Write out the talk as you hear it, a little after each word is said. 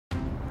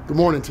Good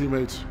morning,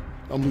 teammates.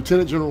 I'm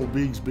Lieutenant General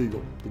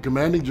Beagle, the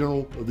Commanding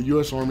General of the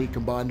U.S. Army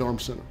Combined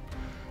Arms Center.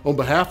 On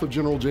behalf of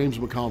General James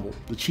McConville,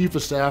 the Chief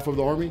of Staff of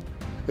the Army,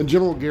 and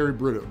General Gary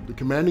Brito, the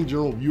Commanding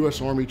General of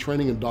U.S. Army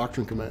Training and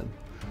Doctrine Command,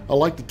 I'd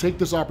like to take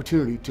this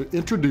opportunity to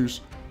introduce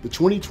the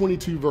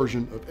 2022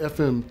 version of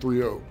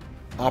FM30,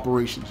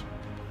 Operations.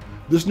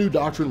 This new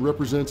doctrine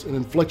represents an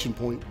inflection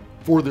point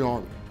for the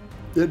Army.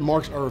 It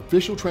marks our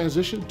official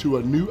transition to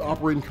a new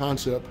operating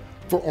concept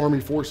for Army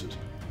forces,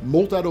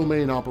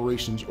 Multidomain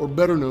Operations, or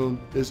better known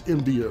as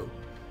MDO.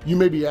 You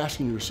may be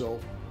asking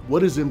yourself,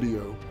 what is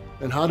MDO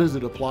and how does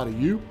it apply to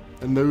you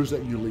and those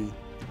that you lead?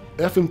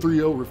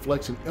 FM30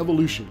 reflects an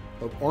evolution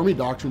of Army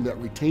doctrine that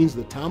retains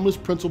the timeless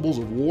principles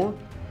of war,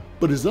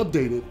 but is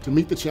updated to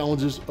meet the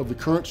challenges of the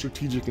current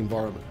strategic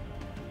environment.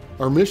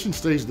 Our mission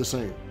stays the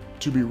same,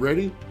 to be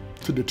ready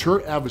to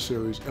deter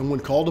adversaries and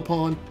when called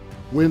upon,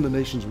 win the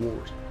nation's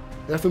wars.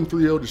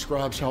 FM30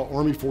 describes how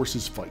Army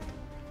forces fight.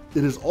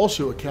 It is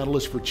also a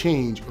catalyst for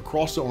change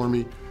across the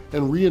Army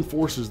and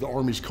reinforces the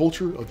Army's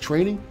culture of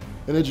training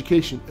and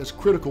education as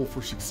critical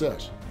for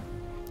success.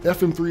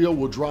 FM30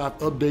 will drive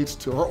updates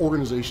to our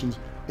organizations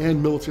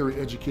and military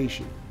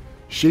education,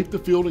 shape the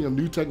fielding of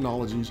new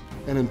technologies,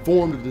 and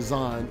inform the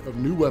design of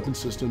new weapon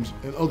systems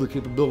and other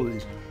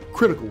capabilities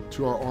critical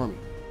to our Army.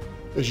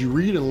 As you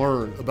read and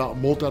learn about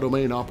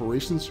multi-domain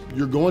operations,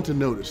 you're going to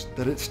notice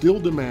that it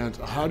still demands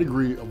a high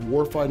degree of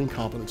warfighting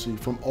competency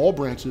from all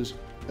branches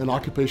and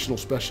occupational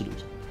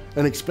specialties,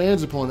 and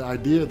expands upon the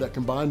idea that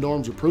combined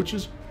arms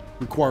approaches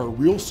require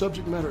real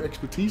subject matter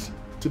expertise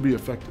to be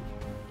effective.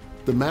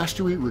 The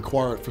mastery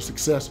required for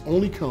success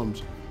only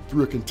comes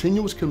through a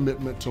continuous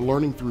commitment to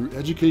learning through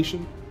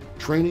education,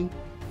 training,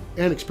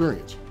 and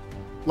experience.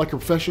 Like a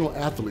professional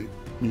athlete,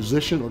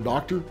 musician, or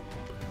doctor,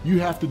 you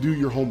have to do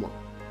your homework.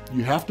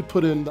 You have to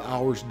put in the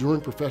hours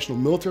during professional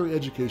military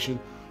education,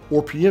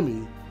 or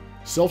PME,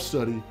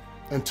 self-study,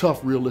 and tough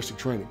realistic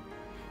training.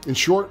 In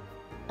short,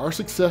 our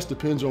success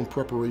depends on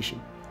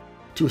preparation.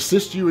 To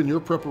assist you in your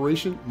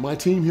preparation, my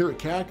team here at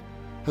CADD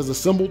has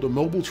assembled a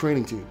mobile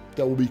training team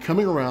that will be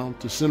coming around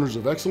to centers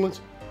of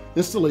excellence,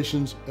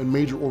 installations, and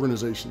major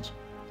organizations.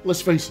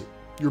 Let's face it,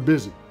 you're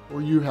busy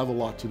or you have a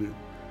lot to do.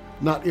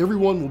 Not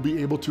everyone will be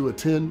able to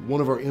attend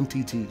one of our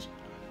MTTs,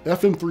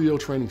 FM30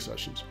 training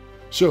sessions.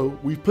 So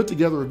we've put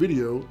together a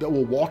video that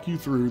will walk you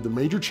through the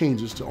major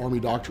changes to Army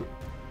doctrine.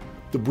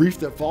 The brief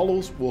that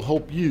follows will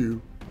help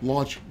you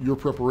launch your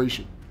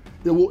preparation.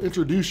 It will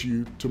introduce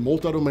you to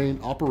multi-domain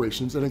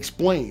operations and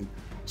explain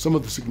some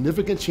of the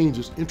significant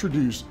changes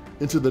introduced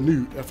into the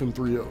new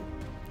FM30.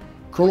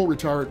 Colonel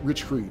Retired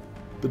Rich Creed,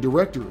 the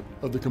Director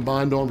of the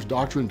Combined Arms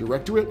Doctrine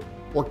Directorate,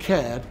 or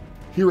CADD,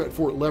 here at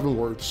Fort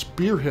Leavenworth,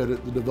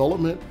 spearheaded the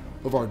development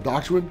of our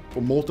doctrine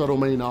for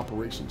multi-domain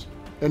operations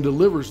and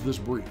delivers this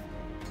brief.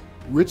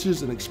 Rich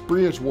is an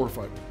experienced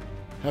warfighter,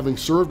 having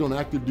served on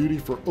active duty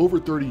for over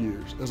 30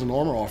 years as an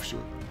armor officer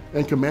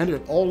and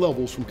commanded at all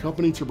levels from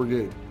company to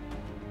brigade.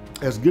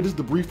 As good as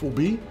the brief will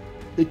be,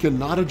 it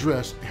cannot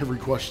address every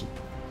question.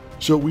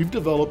 So we've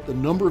developed a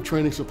number of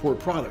training support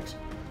products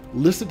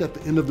listed at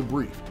the end of the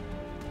brief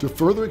to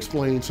further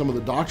explain some of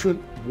the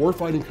doctrine,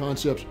 warfighting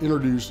concepts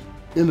introduced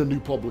in the new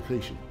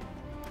publication.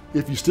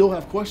 If you still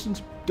have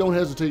questions, don't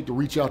hesitate to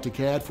reach out to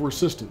CADD for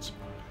assistance.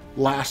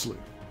 Lastly,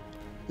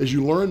 as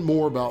you learn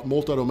more about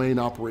multi-domain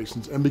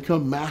operations and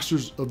become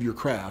masters of your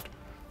craft,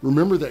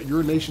 remember that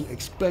your nation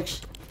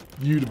expects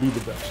you to be the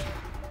best.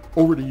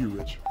 Over to you,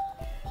 Rich.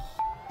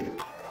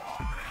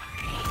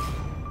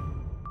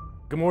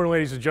 Good morning,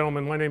 ladies and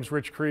gentlemen. My name is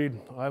Rich Creed.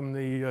 I'm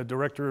the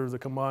Director of the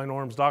Combined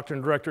Arms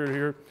Doctrine Directorate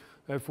here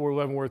at Fort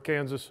Leavenworth,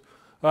 Kansas.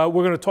 We're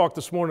going to talk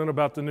this morning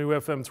about the new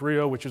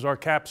FM30, which is our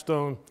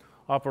capstone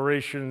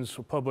operations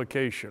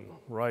publication,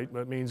 right?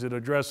 That means it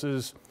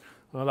addresses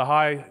the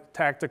high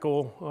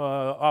tactical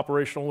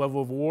operational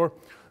level of war,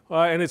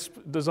 and it's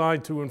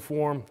designed to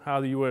inform how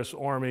the U.S.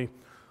 Army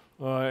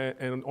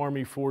and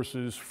Army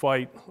forces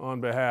fight on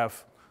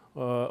behalf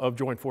of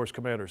Joint Force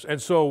Commanders. And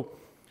so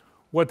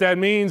what that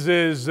means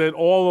is that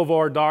all of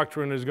our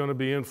doctrine is going to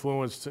be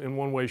influenced in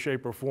one way,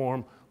 shape, or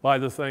form by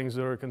the things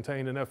that are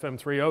contained in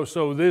FM30.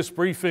 So this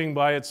briefing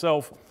by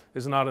itself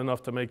is not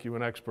enough to make you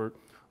an expert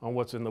on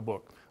what's in the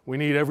book. We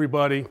need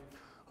everybody,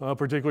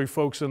 particularly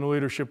folks in the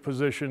leadership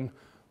position,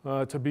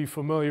 to be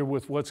familiar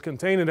with what's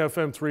contained in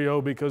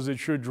FM30 because it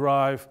should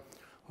drive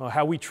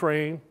how we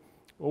train,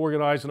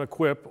 organize, and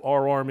equip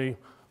our Army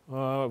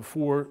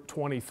for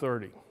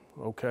 2030,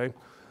 okay?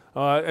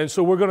 And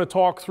so we're going to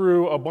talk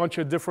through a bunch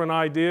of different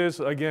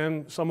ideas.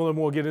 Again, some of them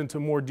will get into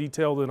more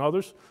detail than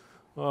others,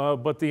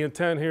 but the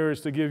intent here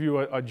is to give you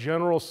a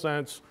general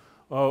sense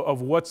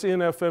of what's in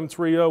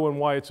FM30 and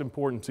why it's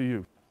important to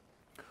you.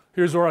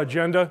 Here's our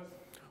agenda.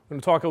 We're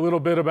going to talk a little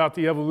bit about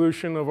the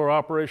evolution of our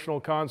operational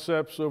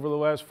concepts over the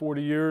last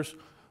 40 years,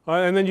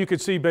 and then you can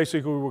see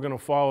basically we're going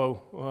to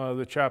follow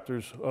the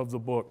chapters of the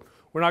book.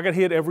 We're not going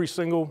to hit every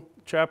single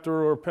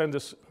chapter or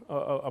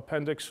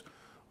appendix,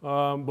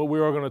 but we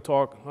are going to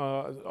talk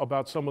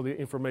about some of the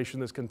information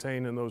that's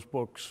contained in those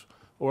books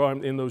or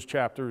in those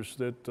chapters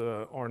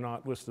that are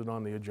not listed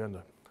on the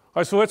agenda. All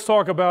right, so let's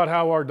talk about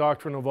how our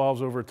doctrine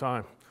evolves over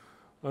time.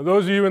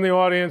 Those of you in the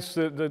audience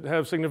that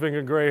have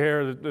significant gray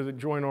hair that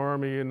joined our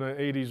Army in the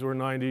 80s or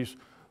 90s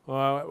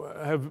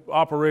have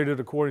operated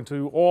according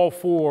to all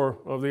four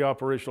of the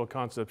operational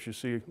concepts you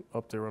see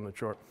up there on the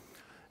chart.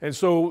 And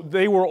so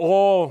they were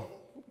all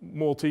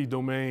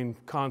multi-domain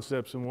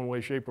concepts in one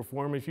way, shape, or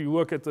form. If you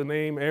look at the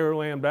name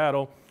air-land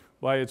battle,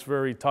 by its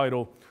very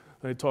title,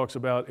 it talks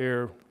about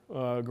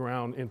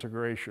air-ground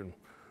integration,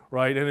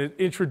 right? And it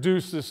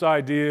introduced this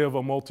idea of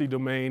a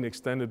multi-domain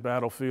extended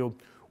battlefield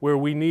where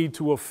we need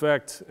to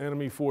affect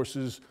enemy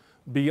forces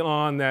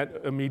beyond that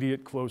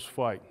immediate close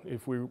fight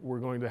if we're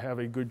going to have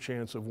a good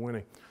chance of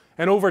winning.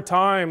 And over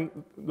time,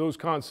 those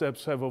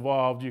concepts have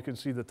evolved. You can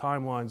see the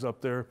timelines up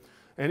there.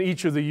 And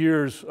each of the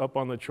years up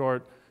on the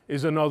chart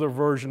is another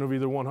version of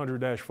either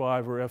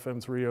 100-5 or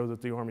FM30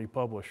 that the Army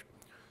published.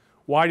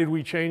 Why did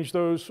we change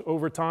those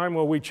over time?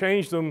 Well, we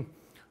changed them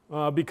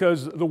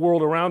because the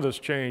world around us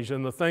changed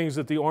and the things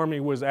that the Army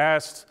was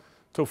asked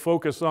to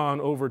focus on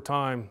over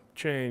time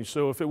changed.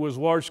 So if it was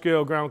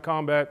large-scale ground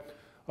combat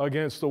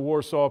against the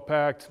Warsaw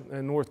Pact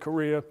and North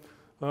Korea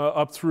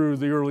up through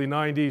the early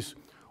 90s,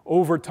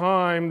 over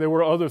time there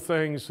were other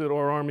things that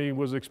our Army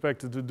was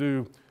expected to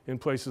do in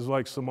places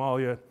like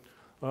Somalia,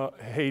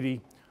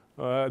 Haiti,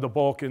 the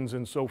Balkans,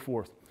 and so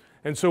forth.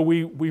 And so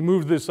we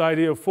moved this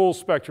idea of full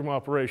spectrum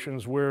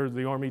operations where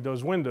the Army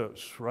does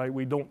windows, right?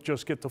 We don't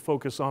just get to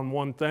focus on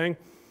one thing.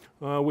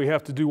 We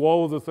have to do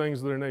all of the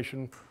things that our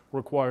nation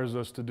requires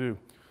us to do.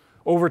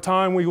 Over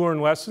time, we learned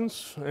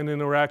lessons, and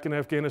in Iraq and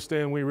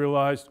Afghanistan, we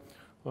realized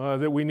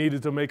that we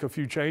needed to make a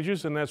few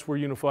changes, and that's where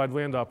unified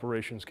land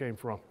operations came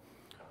from.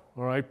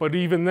 All right, but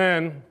even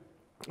then,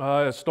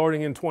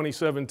 starting in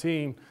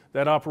 2017,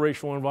 that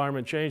operational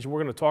environment changed, and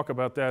we're going to talk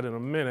about that in a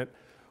minute.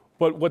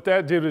 But what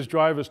that did is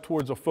drive us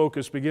towards a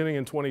focus beginning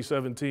in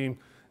 2017,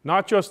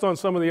 not just on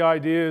some of the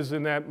ideas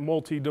in that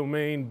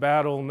multi-domain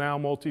battle, now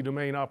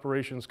multi-domain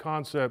operations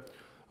concept,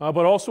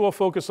 but also a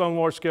focus on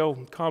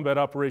large-scale combat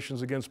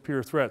operations against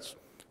peer threats,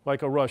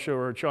 like a Russia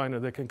or a China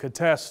that can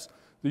contest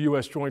the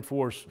U.S. Joint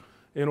Force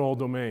in all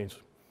domains.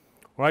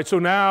 All right, so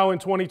now in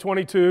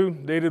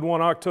 2022, dated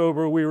 1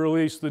 October, we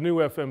released the new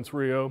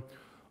FM30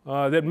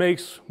 that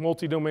makes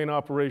multi-domain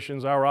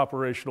operations our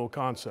operational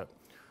concept,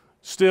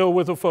 still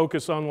with a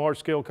focus on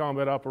large-scale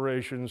combat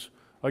operations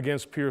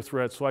against peer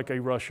threats like a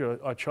Russia,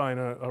 a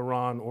China,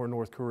 Iran, or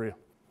North Korea.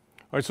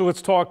 All right, so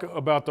let's talk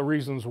about the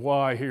reasons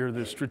why here,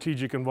 the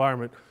strategic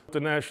environment.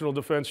 The National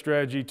Defense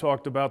Strategy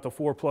talked about the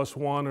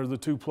 4+1 or the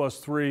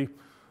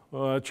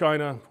 2+3,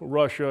 China,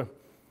 Russia,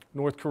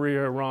 North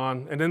Korea,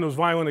 Iran, and then those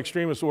violent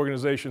extremist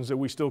organizations that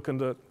we still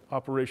conduct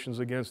operations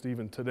against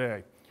even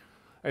today.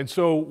 And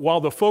so while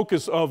the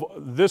focus of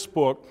this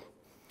book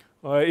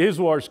is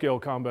large-scale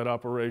combat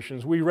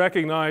operations, we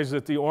recognize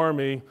that the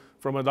Army,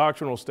 from a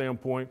doctrinal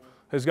standpoint,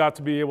 has got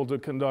to be able to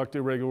conduct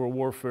irregular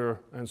warfare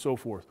and so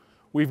forth.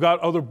 We've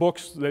got other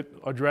books that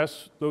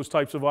address those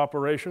types of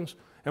operations,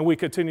 and we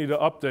continue to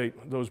update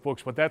those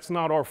books, but that's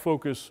not our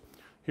focus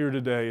here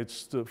today.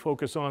 It's to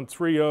focus on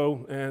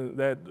 3.0 and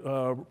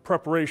that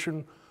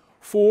preparation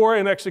for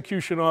and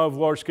execution of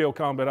large-scale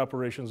combat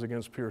operations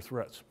against peer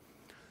threats.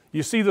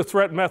 You see the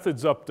threat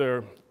methods up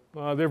there.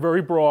 They're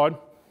very broad,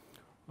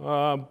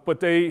 but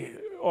they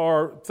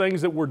are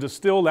things that were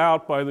distilled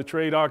out by the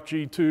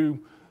TRADOC G2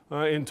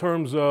 in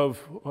terms of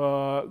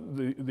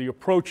the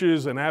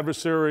approaches an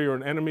adversary or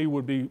an enemy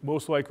would be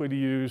most likely to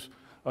use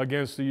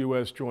against the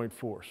U.S. Joint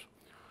Force.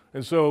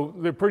 And so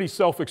they're pretty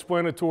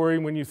self-explanatory.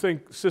 When you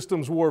think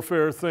systems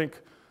warfare,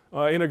 think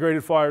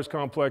integrated fires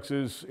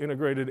complexes,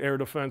 integrated air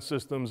defense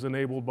systems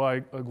enabled by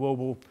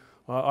global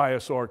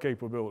ISR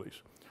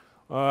capabilities.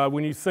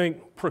 When you think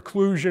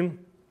preclusion,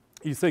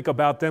 you think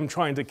about them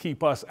trying to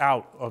keep us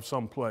out of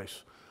some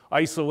place.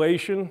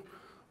 Isolation,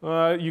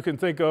 you can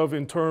think of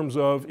in terms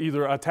of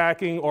either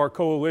attacking our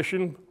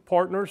coalition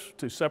partners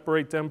to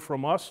separate them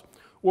from us,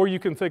 or you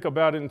can think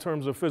about it in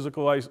terms of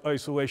physical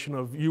isolation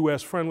of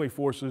U.S. friendly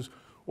forces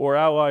or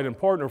allied and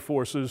partner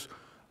forces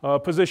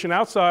positioned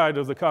outside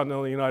of the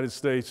continental United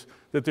States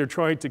that they're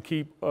trying to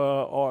keep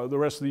the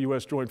rest of the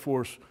U.S. Joint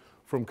Force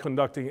from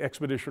conducting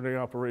expeditionary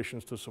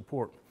operations to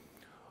support.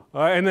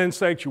 And then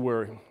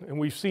sanctuary. And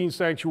we've seen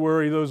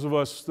sanctuary, those of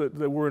us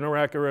that were in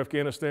Iraq or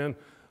Afghanistan,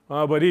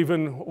 but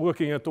even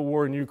looking at the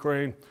war in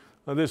Ukraine,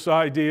 this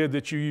idea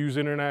that you use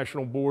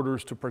international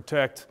borders to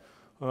protect,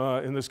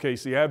 in this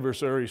case, the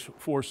adversary's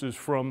forces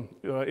from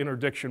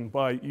interdiction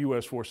by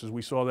U.S. forces.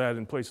 We saw that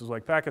in places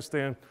like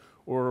Pakistan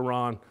or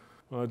Iran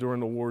during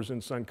the wars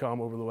in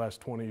CENTCOM over the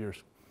last 20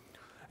 years.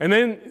 And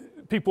then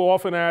people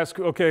often ask,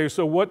 okay,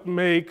 so what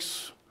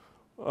makes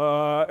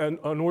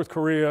a North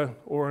Korea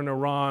or an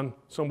Iran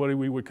somebody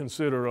we would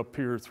consider a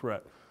peer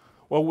threat?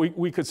 Well,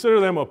 we consider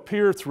them a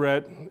peer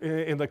threat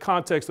in the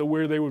context of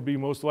where they would be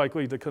most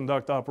likely to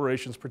conduct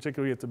operations,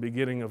 particularly at the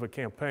beginning of a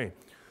campaign.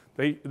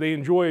 They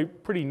enjoy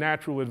pretty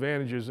natural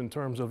advantages in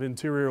terms of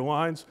interior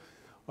lines,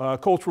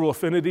 cultural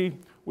affinity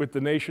with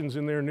the nations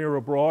in their near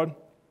abroad,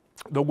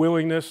 the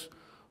willingness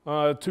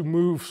to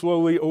move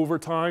slowly over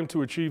time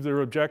to achieve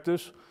their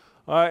objectives,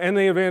 and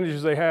the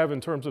advantages they have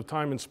in terms of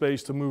time and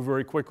space to move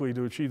very quickly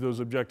to achieve those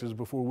objectives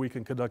before we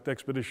can conduct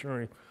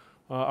expeditionary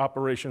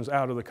operations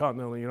out of the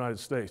continental United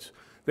States.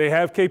 They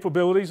have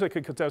capabilities that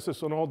can contest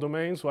us on all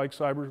domains, like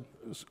cyber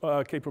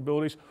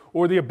capabilities,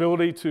 or the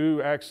ability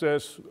to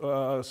access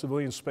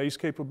civilian space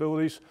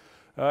capabilities,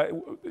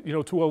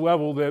 to a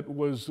level that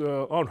was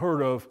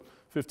unheard of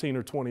 15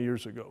 or 20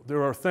 years ago.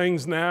 There are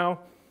things now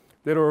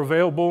that are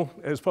available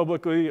as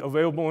publicly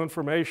available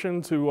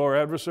information to our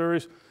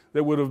adversaries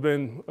that would have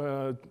been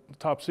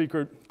top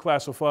secret,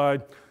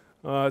 classified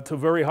to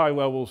very high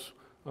levels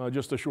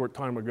just a short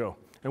time ago.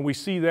 And we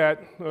see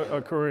that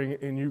occurring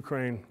in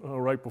Ukraine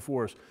right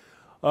before us.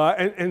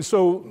 And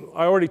so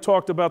I already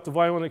talked about the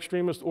violent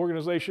extremist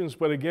organizations,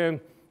 but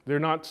again, they're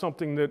not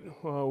something that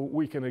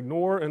we can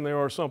ignore, and they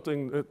are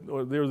something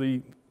that they're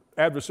the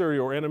adversary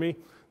or enemy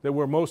that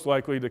we're most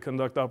likely to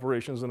conduct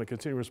operations on a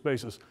continuous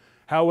basis.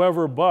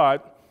 However,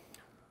 but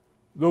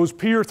those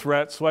peer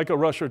threats, like a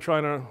Russia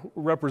trying to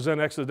represent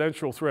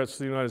existential threats to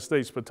the United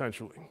States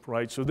potentially,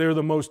 right? So they're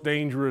the most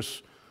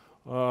dangerous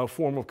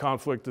form of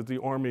conflict that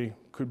the Army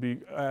could be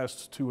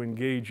asked to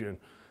engage in.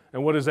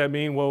 And what does that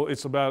mean? Well,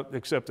 it's about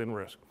accepting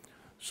risk.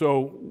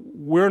 So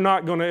we're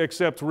not going to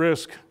accept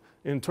risk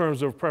in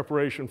terms of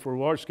preparation for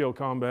large-scale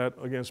combat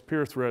against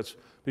peer threats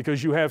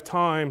because you have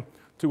time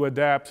to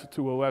adapt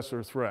to a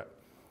lesser threat,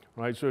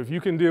 right? So if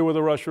you can deal with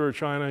a Russia or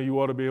China, you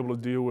ought to be able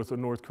to deal with a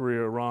North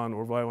Korea, Iran,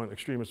 or violent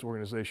extremist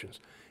organizations.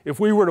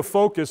 If we were to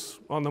focus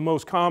on the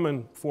most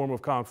common form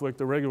of conflict,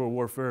 the regular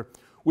warfare,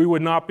 we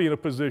would not be in a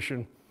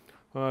position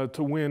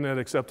to win at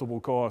acceptable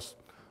cost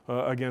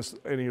against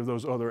any of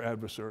those other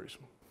adversaries.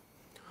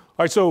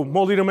 All right, so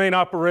multi-domain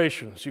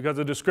operations. You got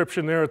the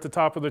description there at the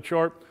top of the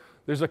chart.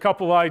 There's a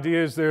couple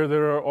ideas there that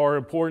are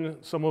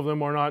important. Some of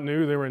them are not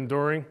new, they're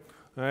enduring.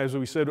 As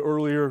we said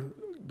earlier,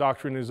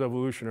 doctrine is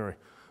evolutionary.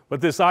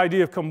 But this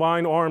idea of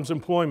combined arms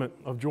employment,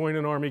 of joint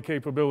and Army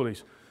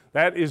capabilities,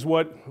 that is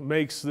what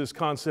makes this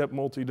concept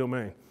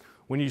multi-domain.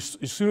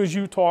 As soon as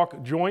you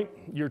talk joint,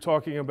 you're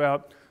talking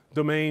about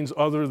domains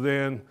other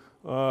than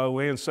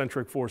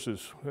land-centric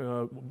forces,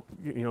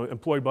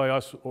 employed by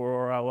us or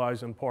our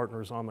allies and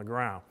partners on the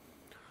ground.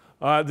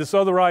 This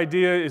other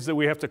idea is that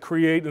we have to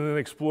create and then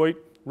exploit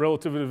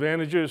relative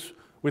advantages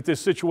with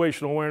this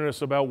situational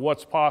awareness about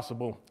what's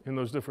possible in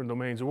those different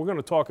domains. And we're going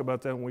to talk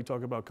about that when we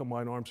talk about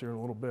combined arms here in a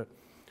little bit.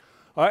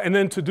 And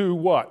then to do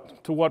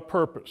what? To what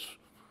purpose?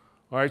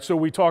 All right, so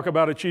we talk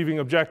about achieving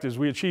objectives.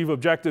 We achieve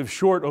objectives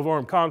short of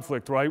armed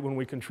conflict, right, when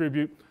we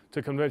contribute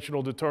to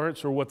conventional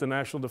deterrence, or what the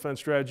National Defense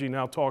Strategy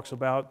now talks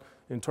about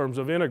in terms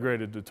of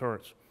integrated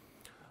deterrence.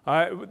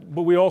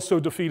 But we also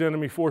defeat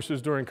enemy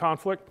forces during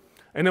conflict.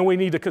 And then we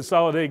need to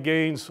consolidate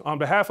gains on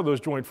behalf of those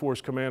joint force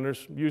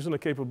commanders using the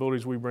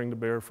capabilities we bring to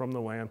bear from the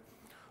land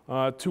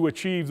to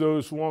achieve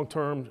those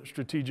long-term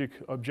strategic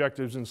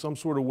objectives in some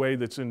sort of way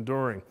that's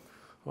enduring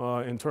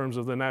in terms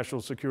of the national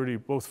security,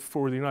 both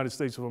for the United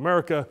States of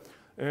America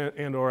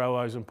and our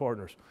allies and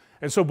partners.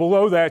 And so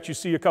below that, you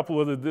see a couple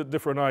of the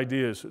different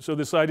ideas. So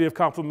this idea of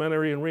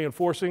complementary and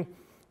reinforcing,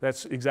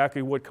 that's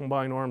exactly what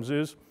combined arms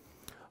is.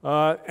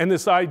 And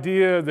this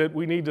idea that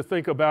we need to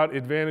think about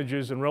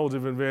advantages and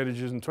relative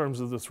advantages in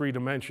terms of the three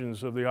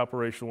dimensions of the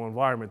operational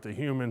environment, the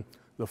human,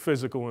 the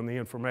physical, and the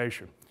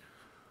information.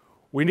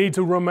 We need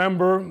to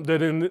remember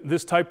that in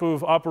this type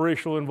of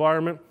operational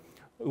environment,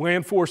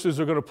 land forces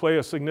are going to play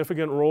a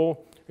significant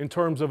role in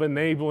terms of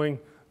enabling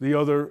the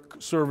other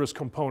service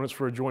components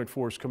for a joint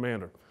force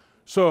commander.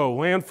 So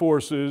land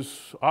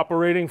forces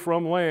operating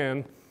from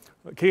land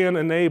can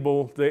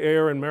enable the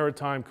air and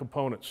maritime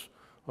components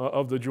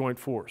of the joint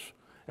force.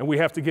 And we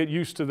have to get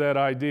used to that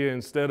idea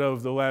instead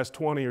of the last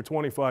 20 or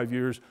 25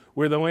 years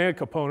where the land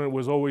component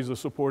was always a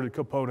supported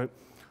component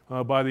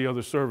by the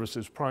other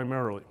services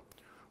primarily,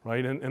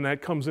 right? And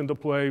that comes into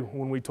play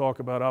when we talk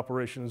about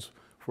operations,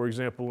 for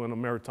example, in a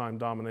maritime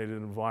dominated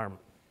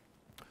environment.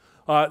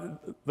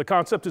 The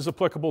concept is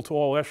applicable to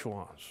all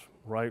echelons,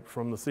 right?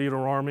 From the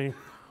theater army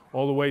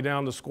all the way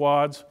down to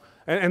squads.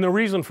 And the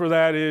reason for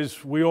that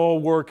is we all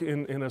work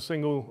in a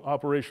single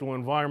operational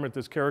environment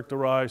that's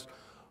characterized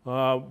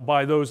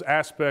by those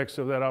aspects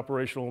of that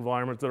operational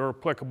environment that are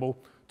applicable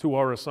to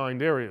our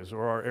assigned areas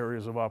or our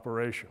areas of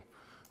operation.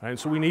 And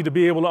so we need to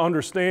be able to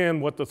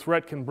understand what the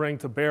threat can bring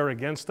to bear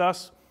against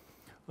us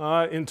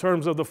in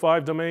terms of the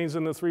 5 domains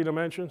and the 3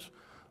 dimensions.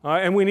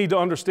 And we need to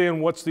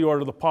understand what's the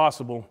art of the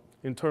possible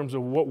in terms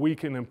of what we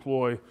can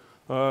employ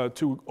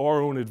to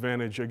our own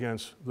advantage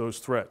against those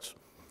threats.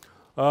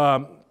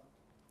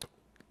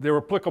 They're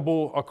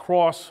applicable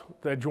across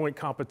that joint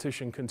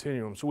competition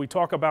continuum. So we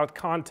talk about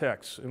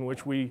contexts in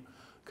which we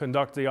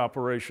conduct the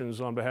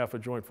operations on behalf of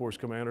joint force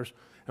commanders.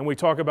 And we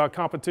talk about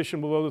competition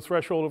below the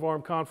threshold of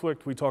armed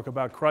conflict. We talk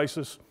about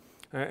crisis,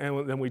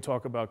 and then we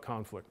talk about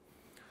conflict.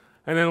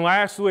 And then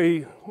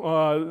lastly,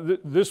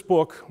 this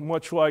book,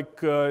 much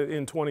like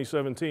in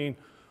 2017,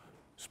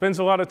 spends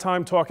a lot of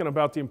time talking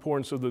about the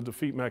importance of the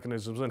defeat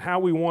mechanisms and how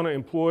we want to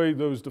employ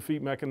those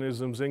defeat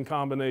mechanisms in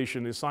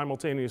combination as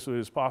simultaneously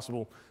as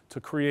possible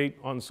to create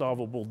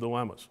unsolvable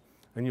dilemmas.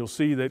 And you'll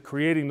see that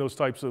creating those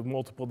types of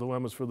multiple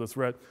dilemmas for the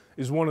threat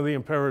is one of the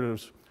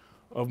imperatives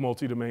of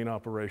multi-domain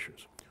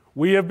operations.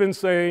 We have been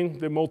saying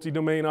that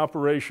multi-domain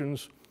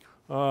operations,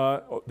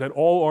 that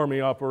all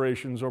Army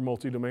operations are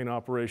multi-domain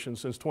operations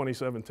since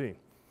 2017. All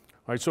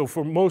right, so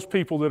for most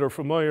people that are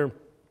familiar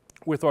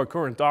with our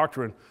current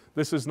doctrine,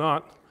 this is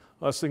not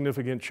a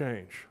significant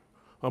change.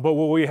 But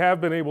what we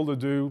have been able to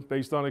do,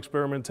 based on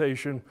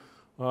experimentation,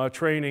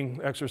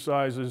 training,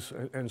 exercises,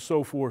 and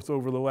so forth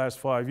over the last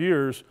 5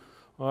 years,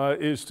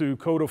 is to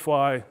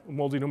codify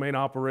multi-domain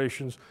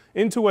operations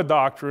into a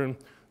doctrine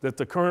that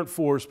the current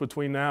force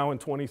between now and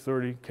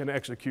 2030 can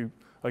execute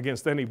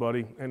against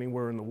anybody,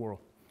 anywhere in the world.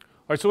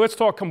 All right, so let's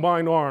talk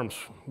combined arms,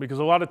 because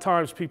a lot of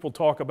times people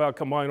talk about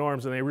combined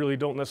arms and they really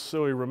don't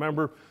necessarily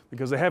remember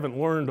because they haven't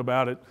learned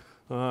about it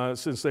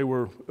since they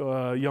were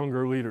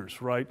younger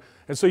leaders, right?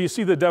 And so you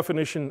see the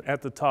definition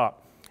at the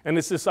top. And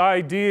it's this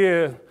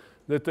idea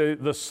that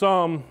the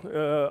sum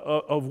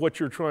of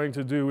what you're trying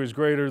to do is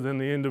greater than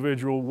the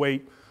individual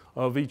weight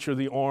of each of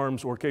the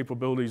arms or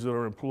capabilities that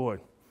are employed.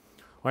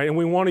 Right? And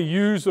we want to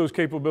use those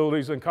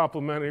capabilities in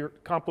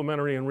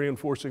complementary and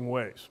reinforcing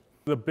ways.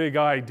 The big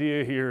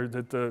idea here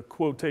that the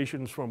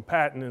quotations from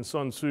Patton and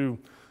Sun Tzu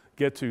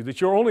get to, that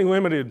you're only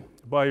limited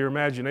by your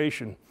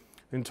imagination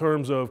in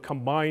terms of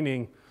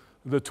combining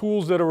the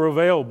tools that are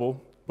available,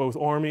 both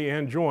Army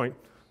and joint,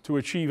 to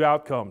achieve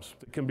outcomes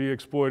that can be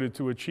exploited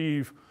to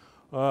achieve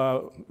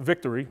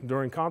victory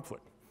during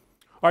conflict.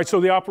 All right, so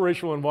the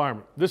operational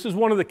environment. This is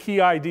one of the key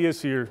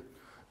ideas here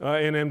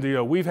in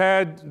MDO. We've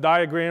had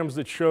diagrams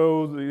that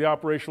show the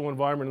operational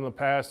environment in the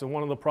past, and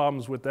one of the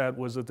problems with that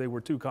was that they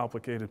were too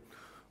complicated,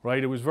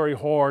 right? It was very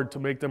hard to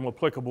make them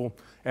applicable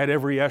at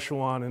every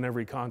echelon in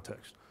every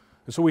context.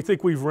 And so we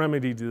think we've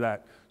remedied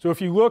that. So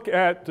if you look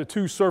at the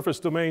two surface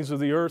domains of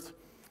the Earth,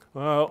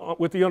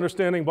 with the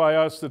understanding by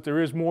us that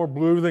there is more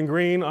blue than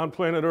green on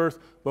planet Earth,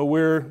 but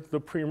we're the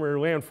premier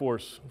land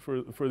force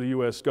for the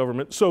US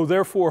government. So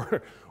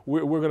therefore,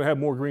 we're going to have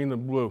more green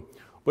than blue.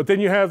 But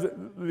then you have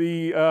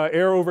the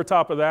air over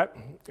top of that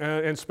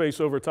and space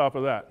over top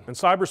of that. And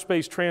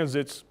cyberspace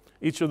transits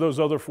each of those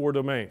other four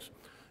domains.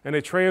 And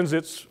it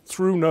transits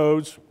through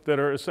nodes that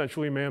are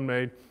essentially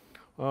man-made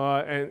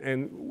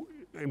and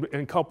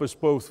encompass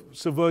both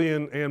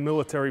civilian and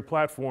military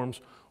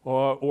platforms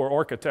or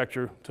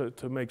architecture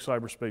to make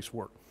cyberspace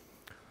work.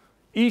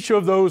 Each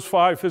of those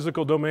 5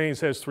 physical domains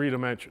has 3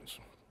 dimensions.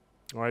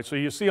 All right, so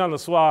you see on the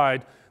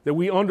slide that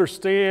we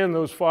understand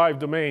those 5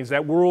 domains,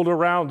 that world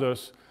around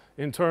us,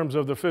 in terms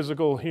of the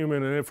physical,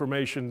 human, and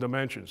information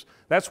dimensions.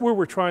 That's where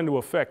we're trying to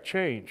affect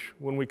change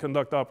when we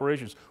conduct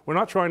operations. We're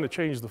not trying to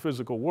change the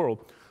physical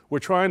world. We're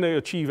trying to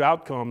achieve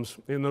outcomes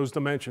in those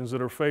dimensions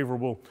that are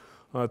favorable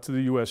to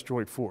the U.S.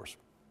 Joint Force.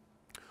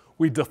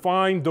 We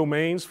defined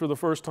domains for the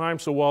first time,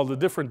 so while the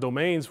different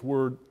domains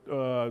were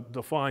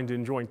defined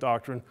in joint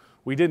doctrine,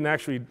 we didn't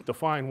actually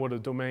define what a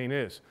domain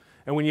is.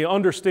 And when you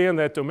understand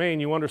that domain,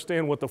 you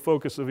understand what the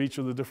focus of each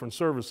of the different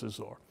services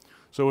are.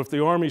 So if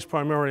the Army is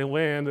primarily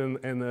land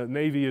and the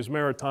Navy is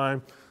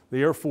maritime,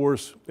 the Air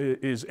Force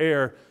is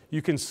air,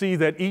 you can see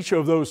that each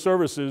of those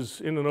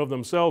services in and of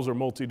themselves are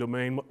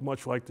multi-domain,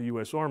 much like the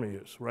U.S. Army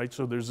is, right?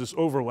 So there's this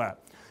overlap.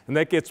 And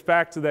that gets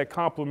back to that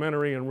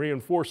complementary and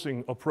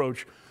reinforcing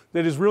approach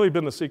that has really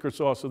been the secret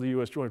sauce of the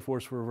U.S. Joint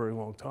Force for a very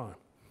long time.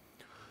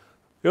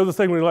 The other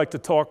thing we like to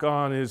talk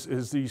on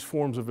is these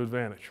forms of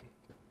advantage.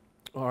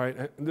 All right,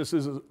 and this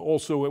is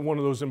also one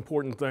of those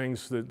important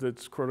things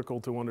that's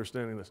critical to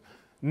understanding this.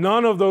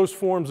 None of those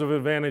forms of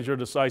advantage are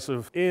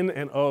decisive in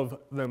and of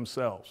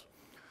themselves,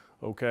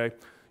 okay?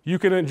 You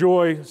can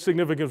enjoy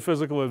significant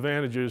physical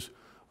advantages,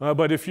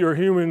 but if your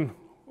human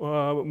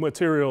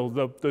material,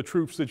 the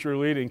troops that you're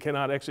leading,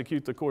 cannot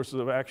execute the courses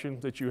of action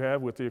that you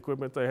have with the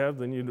equipment they have,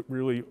 then you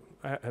really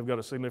have got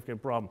a significant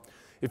problem.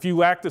 If you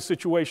lack the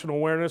situational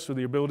awareness or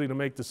the ability to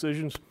make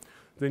decisions,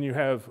 then you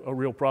have a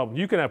real problem.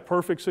 You can have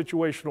perfect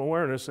situational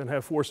awareness and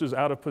have forces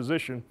out of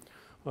position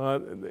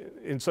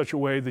in such a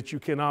way that you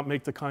cannot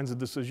make the kinds of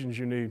decisions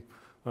you need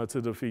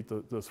to defeat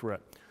the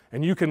threat.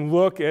 And you can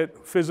look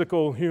at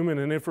physical, human,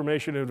 and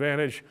information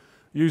advantage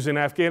using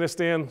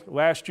Afghanistan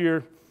last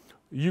year,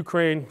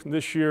 Ukraine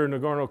this year,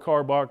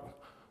 Nagorno-Karabakh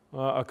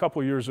a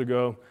couple years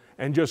ago,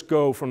 and just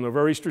go from the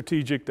very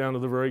strategic down to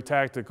the very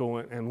tactical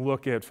and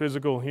look at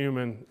physical,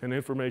 human, and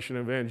information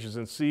advantages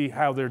and see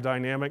how they're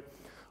dynamic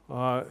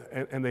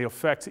and they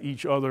affect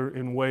each other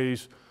in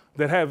ways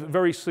that have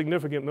very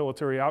significant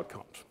military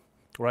outcomes.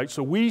 Right?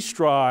 So we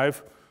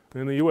strive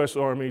in the U.S.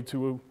 Army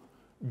to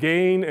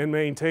gain and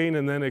maintain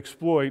and then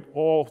exploit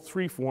all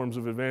 3 forms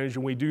of advantage,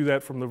 and we do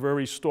that from the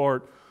very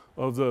start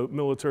of the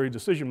military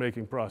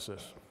decision-making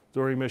process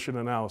during mission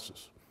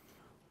analysis.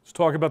 Let's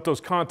talk about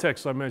those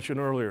contexts I mentioned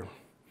earlier.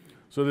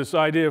 So this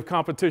idea of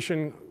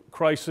competition,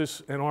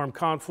 crisis, and armed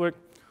conflict,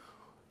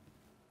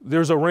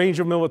 there's a range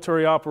of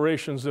military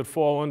operations that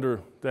fall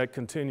under that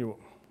continuum,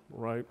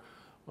 right?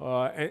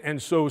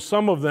 And so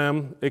some of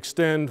them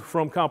extend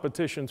from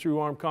competition through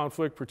armed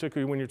conflict,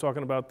 particularly when you're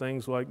talking about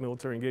things like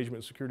military engagement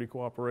and security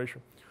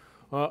cooperation.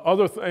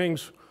 Other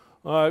things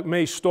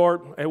may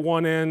start at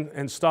one end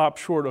and stop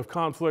short of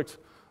conflict,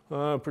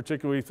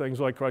 particularly things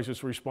like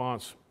crisis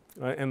response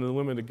and the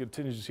limited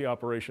contingency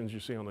operations you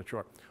see on the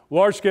chart.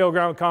 Large-scale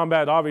ground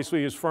combat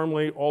obviously is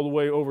firmly all the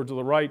way over to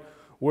the right,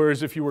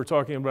 whereas if you were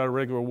talking about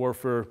irregular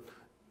warfare,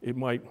 it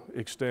might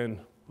extend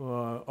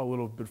a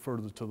little bit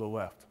further to the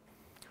left.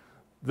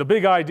 The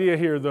big idea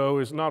here, though,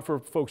 is not for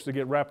folks to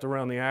get wrapped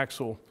around the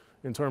axle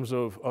in terms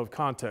of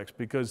context,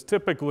 because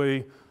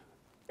typically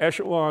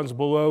echelons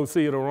below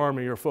theater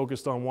army are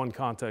focused on one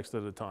context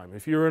at a time.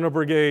 If you're in a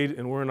brigade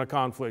and we're in a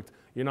conflict,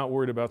 you're not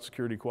worried about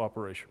security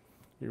cooperation.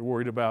 You're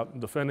worried about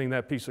defending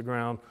that piece of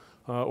ground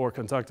or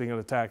conducting an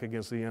attack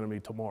against the enemy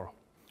tomorrow.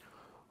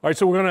 All right,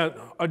 so we're going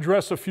to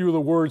address a few of the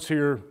words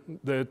here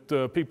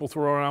that people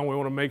throw around. We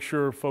want to make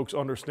sure folks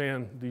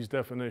understand these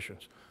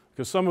definitions,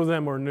 because some of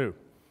them are new.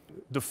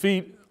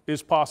 Defeat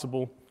is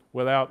possible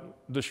without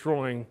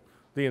destroying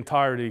the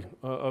entirety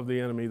of the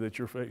enemy that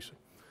you're facing.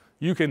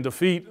 You can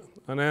defeat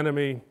an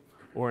enemy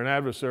or an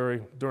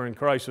adversary during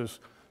crisis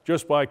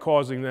just by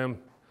causing them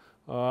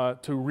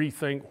to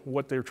rethink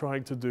what they're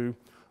trying to do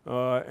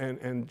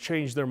and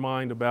change their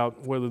mind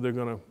about whether they're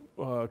going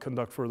to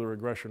conduct further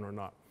aggression or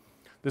not.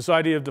 This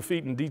idea of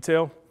defeat in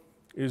detail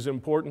is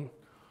important,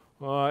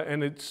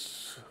 and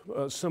it's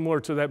similar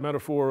to that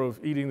metaphor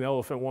of eating the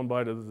elephant one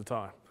bite at a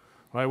time.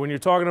 Right? When you're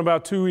talking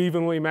about two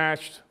evenly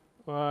matched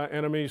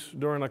enemies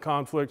during a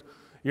conflict,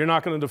 you're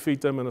not going to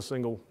defeat them in a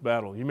single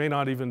battle. You may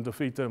not even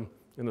defeat them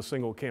in a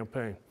single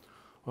campaign.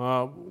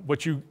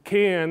 But you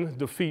can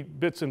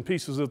defeat bits and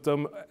pieces of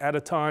them at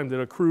a time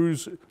that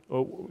accrues,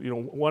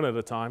 one at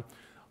a time,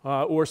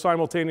 or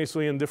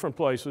simultaneously in different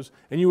places,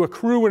 and you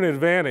accrue an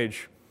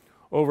advantage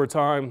over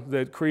time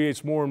that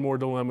creates more and more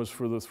dilemmas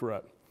for the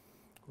threat,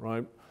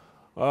 right?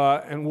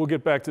 And we'll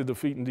get back to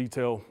defeat in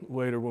detail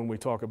later when we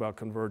talk about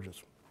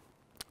convergence.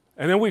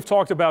 And then we've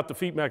talked about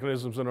defeat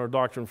mechanisms in our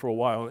doctrine for a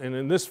while, and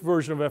in this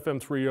version of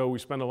FM30, we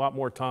spend a lot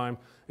more time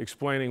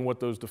explaining what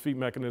those defeat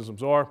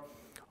mechanisms are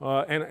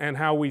and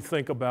how we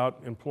think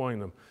about employing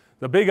them.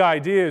 The big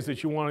idea is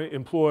that you want to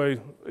employ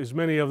as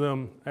many of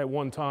them at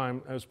one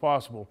time as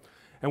possible.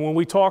 And when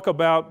we talk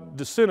about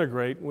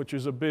disintegrate, which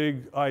is a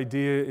big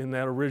idea in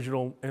that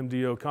original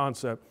MDO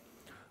concept,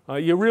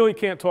 you really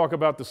can't talk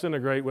about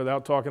disintegrate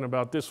without talking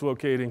about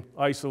dislocating,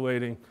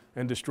 isolating,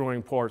 and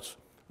destroying parts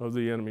of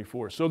the enemy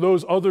force. So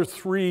those other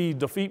three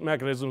defeat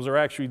mechanisms are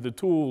actually the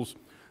tools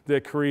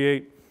that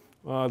create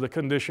the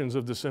conditions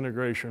of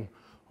disintegration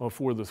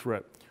for the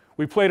threat.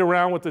 We played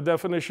around with the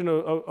definition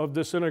of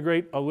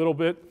disintegrate a little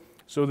bit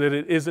so that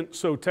it isn't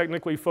so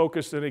technically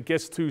focused and it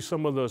gets to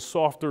some of the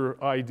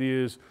softer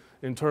ideas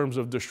in terms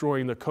of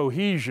destroying the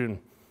cohesion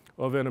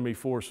of enemy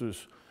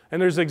forces.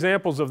 And there's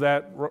examples of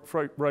that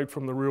right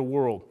from the real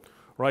world,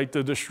 right?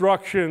 The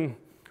destruction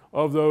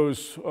of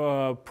those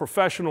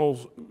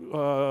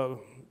professional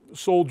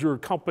soldier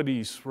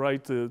companies,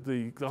 right?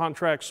 The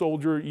contract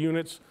soldier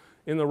units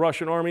in the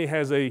Russian army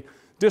has a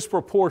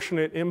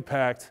disproportionate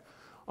impact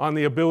on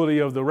the ability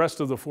of the rest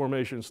of the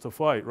formations to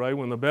fight, right?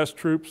 When the best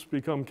troops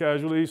become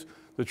casualties,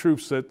 the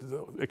troops that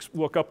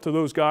look up to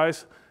those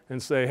guys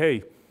and say,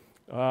 hey,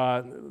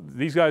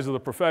 these guys are the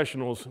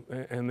professionals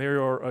and they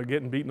are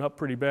getting beaten up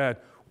pretty bad.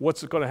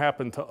 What's going to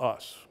happen to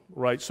us,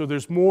 right? So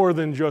there's more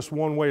than just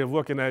one way of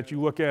looking at it. You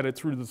look at it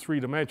through the three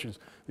dimensions,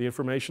 the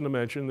information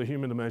dimension, the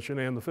human dimension,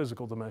 and the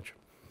physical dimension.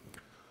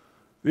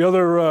 The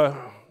other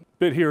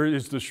bit here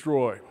is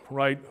destroy,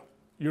 right?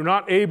 You're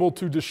not able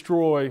to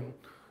destroy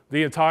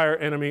the entire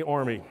enemy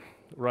army,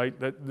 right?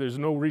 There's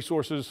no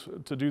resources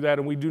to do that,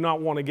 and we do not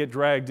want to get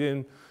dragged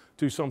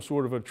into some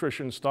sort of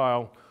attrition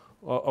style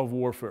of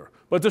warfare.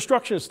 But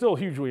destruction is still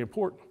hugely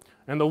important.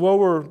 And the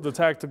lower the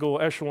tactical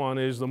echelon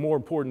is, the more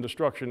important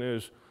destruction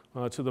is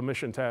to the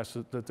mission tasks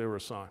that they're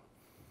assigned.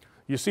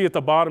 You see at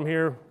the bottom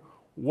here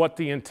what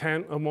the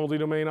intent of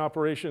multi-domain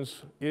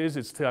operations is.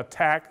 It's to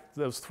attack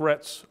those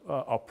threats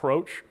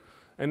approach.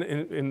 And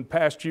in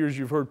past years,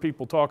 you've heard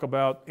people talk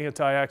about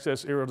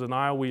anti-access error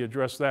denial. We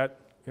address that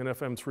in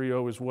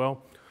FM30 as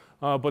well.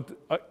 But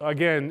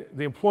again,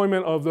 the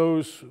employment of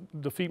those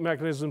defeat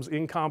mechanisms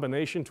in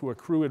combination to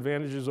accrue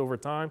advantages over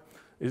time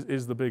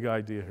is the big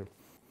idea here.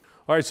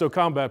 All right, so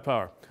combat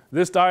power.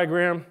 This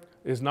diagram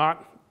is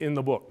not in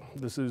the book.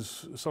 This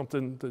is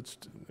something that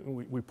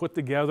we put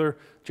together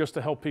just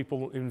to help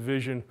people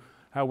envision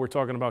how we're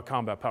talking about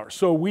combat power.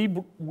 So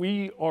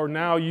we are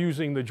now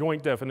using the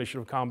joint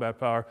definition of combat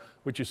power,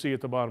 which you see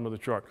at the bottom of the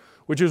chart,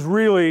 which is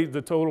really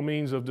the total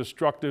means of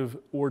destructive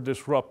or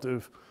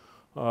disruptive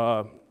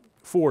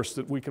force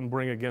that we can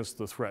bring against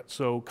the threat.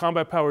 So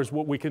combat power is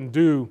what we can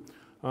do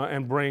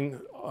and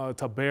bring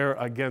to bear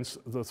against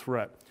the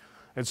threat.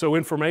 And so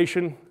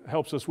information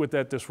helps us with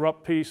that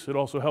disrupt piece. It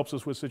also helps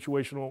us with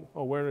situational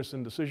awareness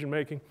and decision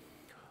making.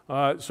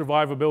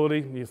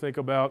 Survivability, you think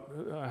about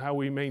how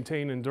we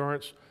maintain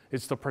endurance.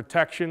 It's the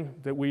protection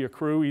that we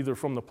accrue either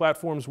from the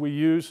platforms we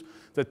use,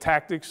 the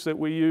tactics that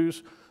we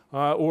use,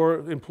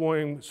 or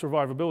employing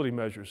survivability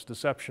measures,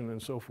 deception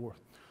and so forth.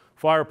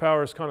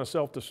 Firepower is kind of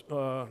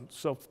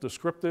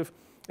self-descriptive,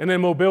 And then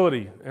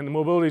mobility, and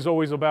mobility is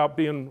always about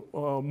being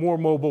more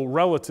mobile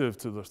relative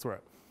to the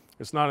threat.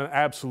 It's not an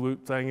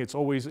absolute thing, it's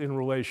always in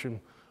relation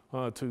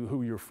to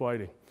who you're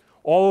fighting.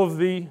 All of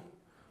the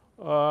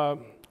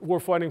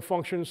warfighting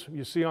functions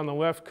you see on the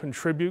left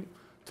contribute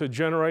to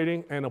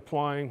generating and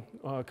applying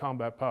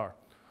combat power.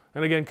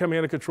 And again,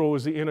 command and control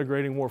is the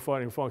integrating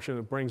warfighting function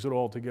that brings it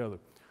all together.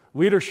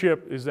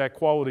 Leadership is that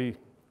quality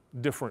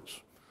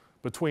difference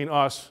between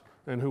us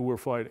and who we're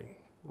fighting,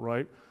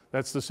 right?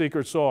 That's the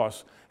secret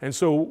sauce. And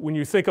so when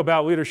you think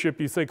about leadership,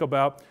 you think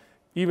about,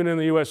 even in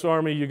the U.S.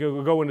 Army, you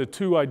go into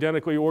two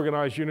identically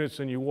organized units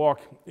and you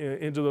walk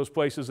into those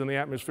places and the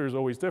atmosphere is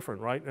always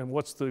different, right? And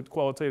what's the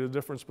qualitative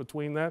difference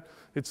between that?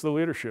 It's the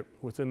leadership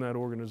within that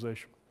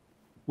organization.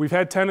 We've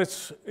had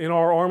tenets in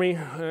our Army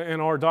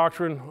and our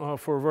doctrine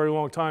for a very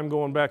long time,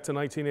 going back to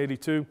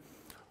 1982.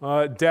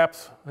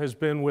 Depth has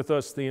been with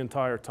us the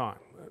entire time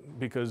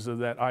because of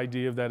that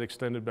idea of that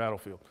extended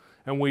battlefield.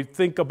 And we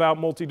think about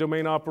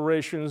multi-domain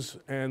operations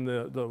and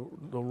the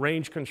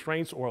range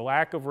constraints or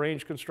lack of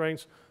range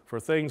constraints for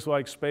things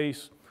like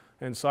space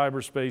and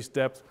cyberspace.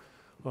 Depth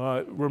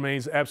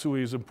remains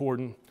absolutely as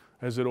important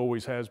as it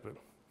always has been.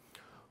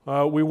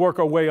 We work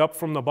our way up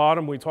from the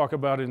bottom. We talk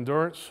about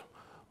endurance.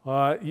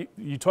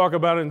 You talk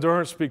about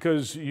endurance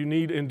because you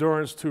need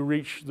endurance to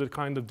reach the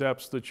kind of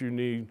depths that you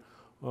need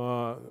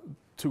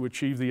to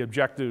achieve the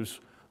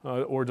objectives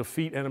or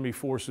defeat enemy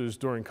forces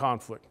during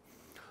conflict.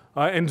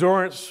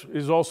 Endurance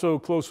is also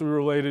closely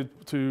related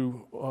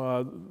to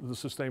the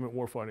sustainment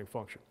warfighting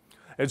function.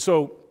 And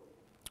so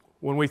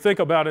when we think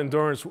about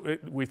endurance,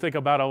 we think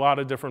about a lot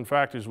of different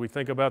factors. We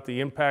think about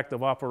the impact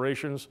of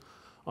operations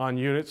on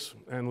units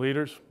and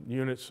leaders,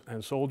 units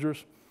and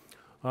soldiers.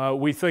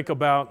 We think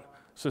about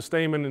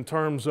sustainment in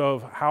terms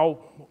of how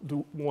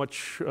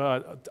much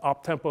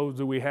op-tempo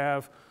do we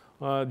have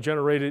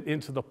generated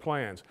into the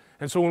plans.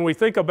 And so when we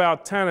think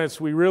about tenets,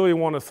 we really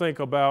want to think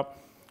about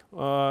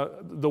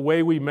the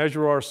way we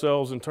measure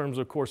ourselves in terms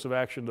of course of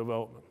action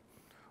development,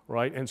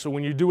 right? And so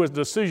when you do a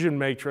decision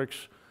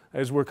matrix,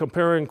 as we're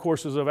comparing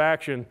courses of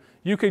action,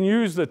 you can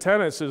use the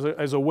tenets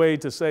as a way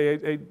to say,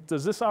 hey,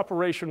 does this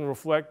operation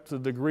reflect the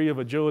degree of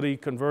agility,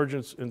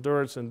 convergence,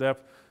 endurance, and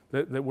depth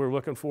that we're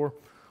looking for?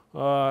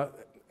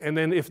 And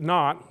then if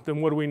not, then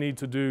what do we need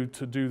to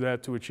do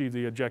that to achieve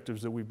the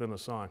objectives that we've been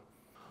assigned?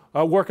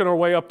 Working our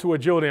way up to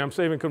agility, I'm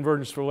saving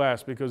convergence for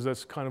last because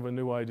that's kind of a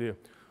new idea.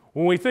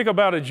 When we think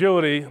about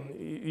agility,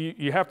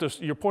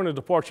 your point of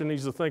departure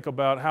needs to think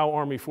about how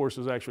Army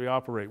forces actually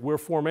operate. We're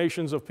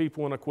formations of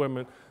people and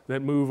equipment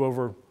that move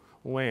over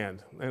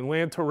land. And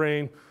land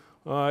terrain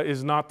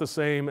is not the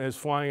same as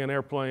flying an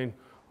airplane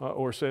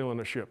or sailing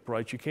a ship,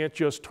 right? You can't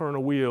just turn a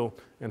wheel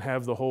and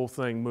have the whole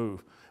thing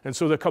move. And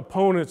so the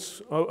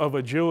components of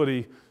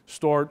agility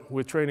start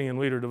with training and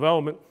leader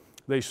development.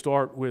 They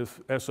start with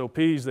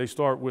SOPs. They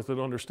start with an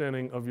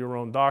understanding of your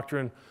own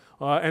doctrine.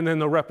 And then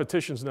the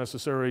repetitions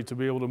necessary to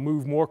be able to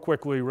move more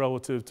quickly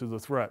relative to the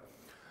threat.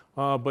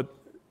 But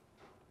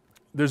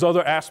there's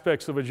other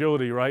aspects of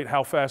agility, right?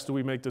 How fast do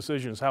we make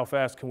decisions? How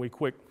fast can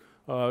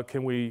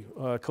we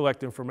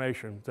collect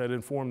information that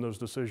inform those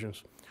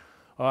decisions?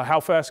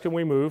 How fast can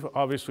we move?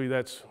 Obviously,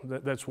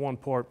 that's one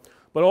part.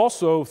 But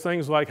also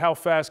things like how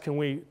fast can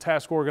we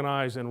task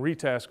organize and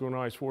retask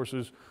organize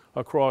forces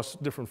across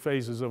different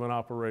phases of an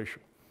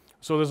operation.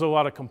 So there's a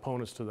lot of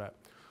components to that.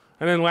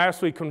 And then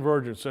lastly,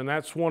 convergence, and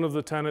that's one of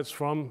the tenets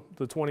from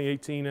the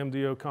 2018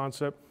 MDO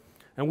concept,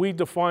 and we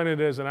define it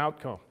as an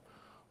outcome.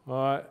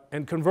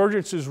 And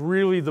convergence is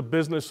really the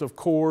business of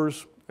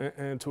corps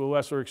and to a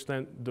lesser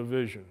extent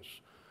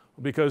divisions,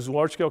 because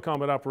large-scale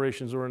combat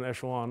operations are an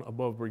echelon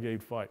above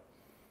brigade fight.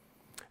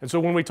 And so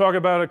when we talk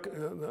about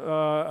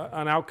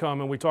an outcome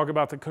and we talk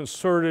about the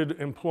concerted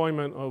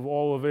employment of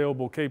all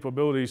available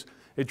capabilities,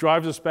 it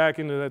drives us back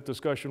into that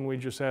discussion we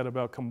just had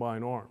about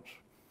combined arms.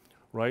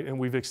 Right? And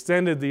we've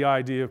extended the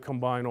idea of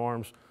combined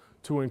arms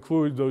to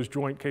include those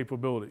joint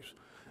capabilities.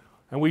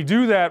 And we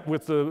do that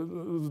with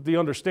the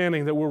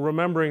understanding that we're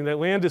remembering that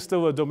land is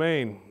still a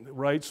domain,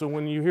 right? So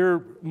when you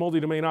hear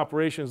multi-domain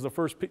operations, the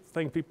first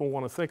thing people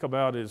want to think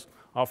about is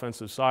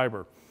offensive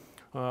cyber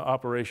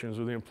operations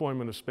or the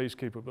employment of space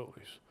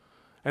capabilities.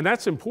 And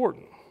that's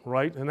important,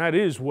 right? And that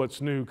is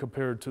what's new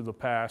compared to the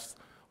past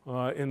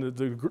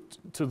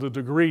to the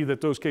degree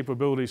that those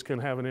capabilities can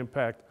have an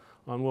impact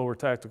on lower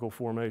tactical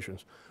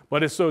formations.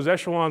 But it's those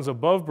echelons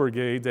above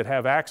brigade that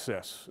have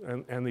access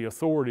and the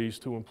authorities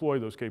to employ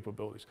those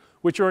capabilities,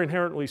 which are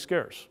inherently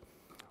scarce,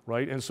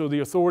 right? And so the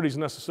authorities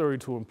necessary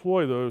to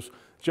employ those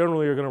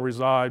generally are going to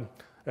reside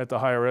at the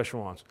higher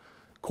echelons.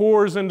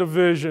 Corps and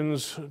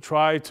divisions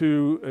try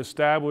to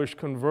establish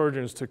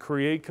convergence to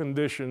create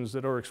conditions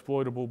that are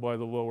exploitable by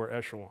the lower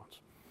echelons,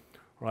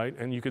 right?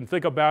 And you can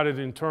think about it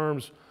in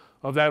terms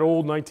of that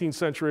old 19th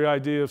century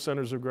idea of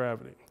centers of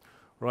gravity.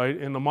 Right?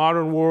 In the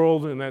modern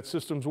world, in that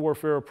systems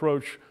warfare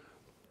approach,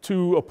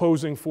 two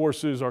opposing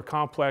forces are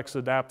complex,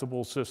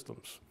 adaptable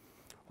systems.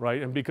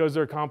 Right? And because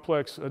they're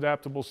complex,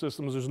 adaptable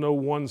systems, there's no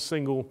one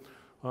single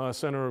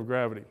center of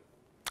gravity.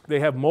 They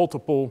have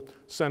multiple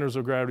centers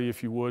of gravity,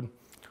 if you would,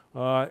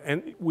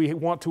 And we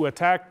want to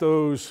attack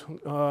those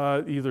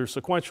either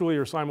sequentially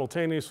or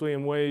simultaneously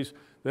in ways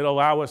that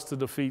allow us to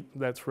defeat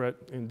that threat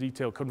in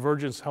detail.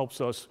 Convergence helps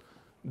us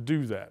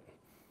do that.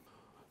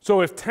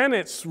 So if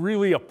tenets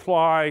really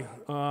apply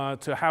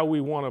to how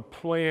we want to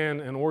plan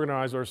and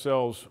organize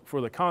ourselves for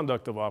the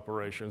conduct of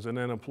operations and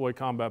then employ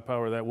combat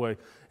power that way,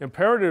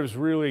 imperatives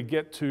really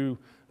get to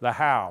the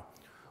how,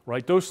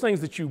 right? Those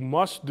things that you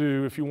must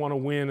do if you want to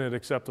win at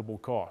acceptable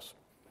cost.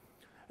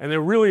 And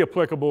they're really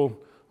applicable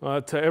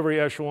to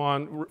every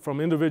echelon, from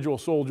individual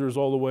soldiers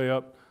all the way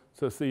up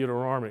to theater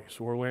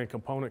armies or land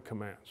component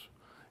commands.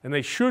 And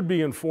they should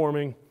be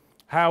informing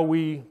how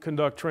we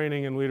conduct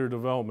training and leader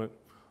development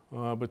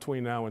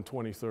between now and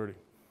 2030.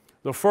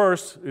 The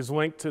first is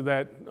linked to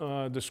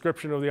that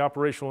description of the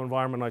operational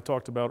environment I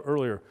talked about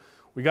earlier.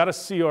 We got to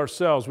see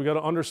ourselves. We got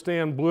to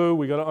understand blue.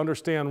 We got to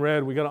understand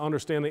red. We got to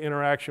understand the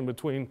interaction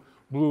between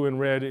blue and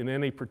red in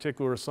any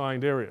particular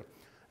assigned area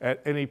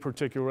at any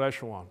particular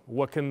echelon.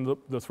 What can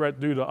the threat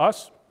do to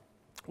us?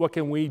 What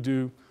can we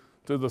do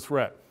to the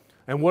threat?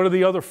 And what are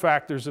the other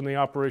factors in the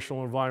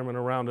operational environment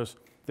around us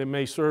that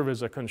may serve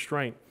as a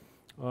constraint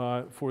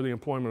for the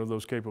employment of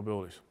those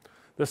capabilities?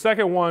 The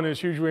second one is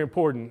hugely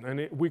important,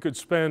 and we could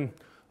spend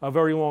a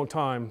very long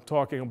time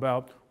talking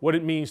about what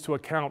it means to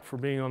account for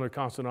being under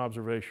constant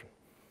observation.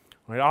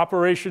 Right?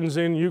 Operations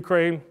in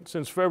Ukraine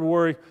since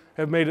February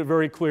have made it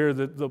very clear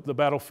that the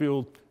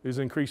battlefield is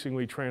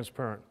increasingly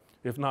transparent,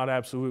 if not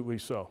absolutely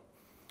so.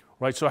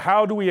 Right? So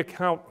how do we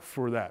account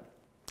for that?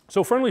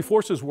 So friendly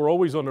forces were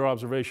always under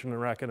observation in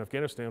Iraq and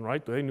Afghanistan,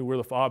 right? They knew where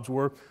the FOBs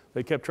were.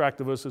 They kept track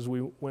of us as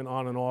we went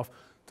on and off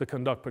to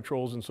conduct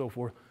patrols and so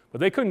forth. But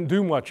they couldn't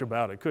do much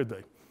about it, could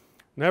they?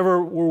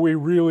 Never were we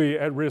really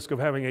at risk of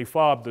having a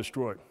FOB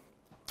destroyed.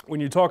 When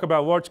you talk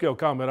about large-scale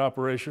combat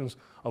operations,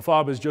 a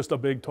FOB is just a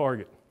big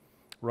target,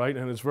 right?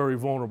 And it's very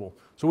vulnerable.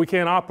 So we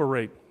can't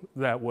operate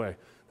that way.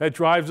 That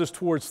drives us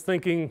towards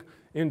thinking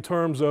in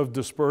terms of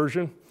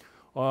dispersion,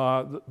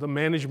 the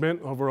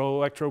management of our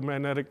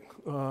electromagnetic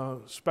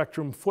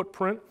spectrum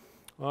footprint,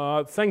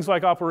 things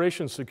like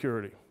operations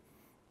security,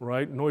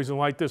 right? Noise and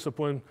light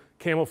discipline,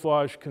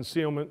 camouflage,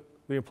 concealment,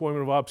 the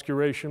employment of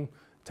obscuration,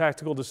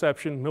 tactical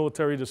deception,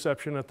 military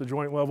deception at the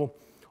joint level.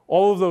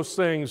 All of those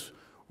things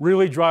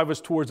really drive us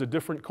towards a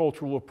different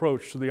cultural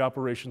approach to the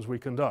operations we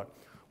conduct.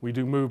 We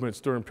do movements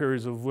during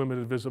periods of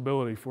limited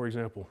visibility, for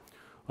example.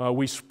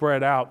 We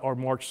spread out our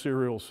march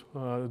serials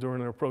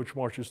during our approach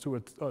marches to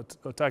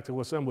a tactical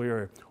assembly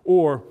area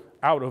or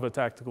out of a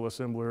tactical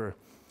assembly area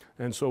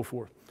and so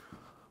forth.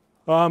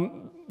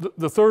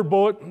 The third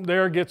bullet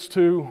there gets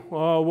to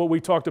what we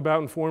talked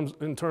about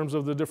in terms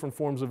of the different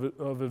forms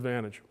of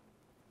advantage.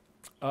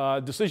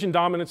 Decision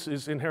dominance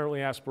is inherently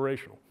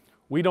aspirational.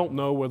 We don't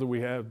know whether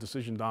we have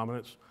decision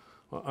dominance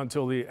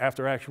until the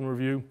after-action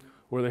review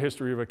or the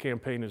history of a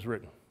campaign is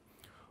written.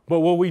 But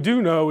what we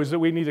do know is that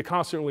we need to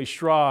constantly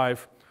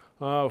strive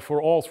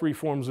for all three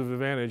forms of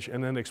advantage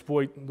and then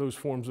exploit those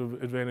forms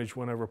of advantage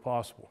whenever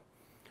possible.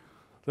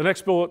 The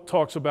next bullet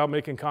talks about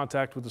making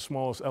contact with the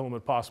smallest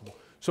element possible.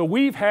 So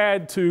we've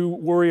had to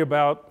worry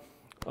about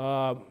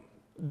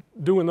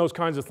doing those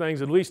kinds of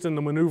things, at least in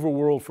the maneuver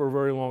world, for a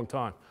very long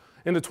time.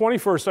 In the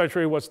 21st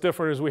century, what's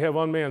different is we have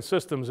unmanned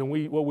systems, and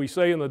what we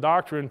say in the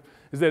doctrine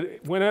is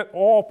that when at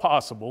all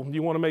possible,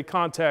 you want to make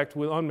contact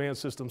with unmanned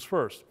systems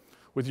first,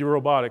 with your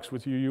robotics,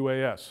 with your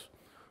UAS,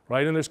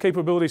 right? And there's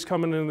capabilities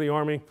coming into the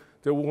Army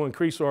that will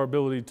increase our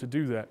ability to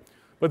do that.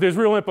 But there's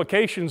real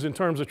implications in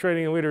terms of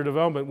training and leader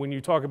development when you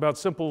talk about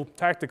simple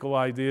tactical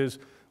ideas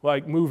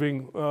like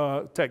moving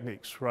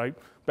techniques, right?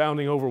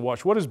 Bounding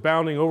overwatch. What does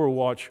bounding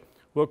overwatch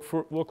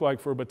look like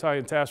for a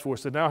battalion task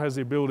force that now has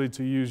the ability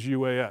to use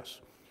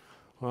UAS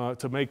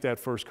to make that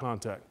first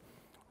contact,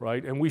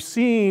 right? And we've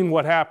seen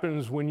what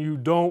happens when you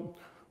don't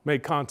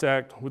make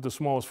contact with the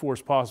smallest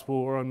force possible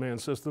or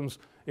unmanned systems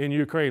in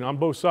Ukraine on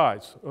both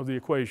sides of the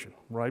equation,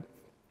 right?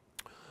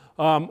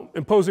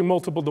 Imposing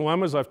multiple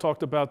dilemmas, I've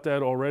talked about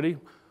that already,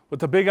 but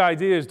the big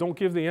idea is don't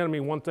give the enemy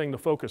one thing to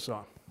focus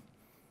on,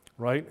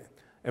 right?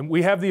 And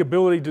we have the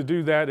ability to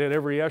do that at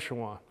every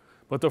echelon,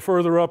 but the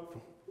further up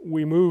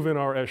we move in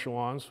our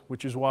echelons,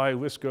 which is why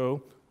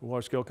LSCO,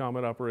 large-scale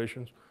combat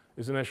operations,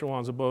 is in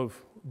echelons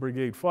above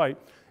brigade fight,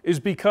 is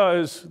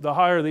because the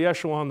higher the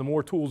echelon, the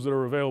more tools that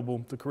are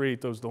available to create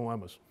those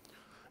dilemmas.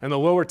 And the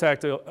lower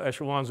tactical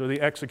echelons are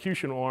the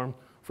execution arm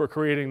for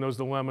creating those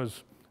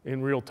dilemmas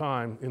in real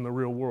time in the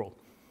real world.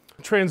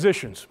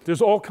 Transitions.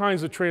 There's all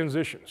kinds of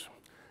transitions.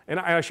 And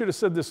I should have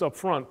said this up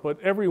front,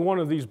 but every one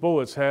of these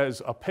bullets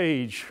has a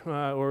page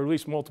or at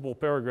least multiple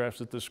paragraphs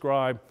that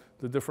describe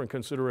the different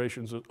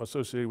considerations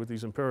associated with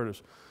these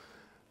imperatives.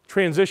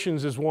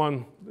 Transitions is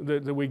one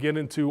that we get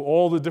into,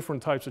 all the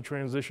different types of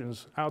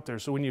transitions out there.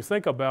 So when you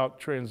think about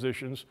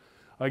transitions,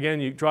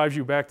 again, it drives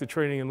you back to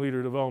training and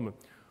leader development.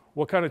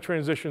 What kind of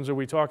transitions are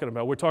we talking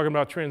about? We're talking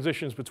about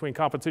transitions between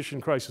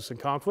competition, crisis, and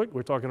conflict.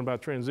 We're talking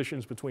about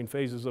transitions between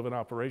phases of an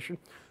operation.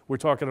 We're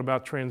talking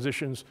about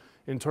transitions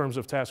in terms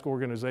of task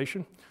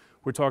organization.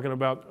 We're talking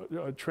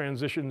about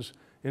transitions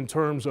in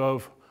terms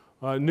of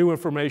new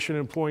information,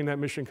 employing that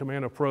mission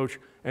command approach,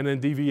 and then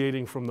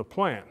deviating from the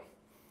plan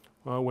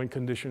when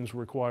conditions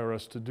require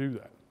us to do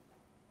that.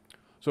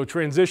 So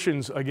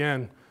transitions,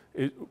 again,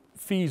 it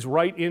feeds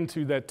right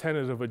into that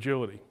tenet of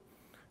agility.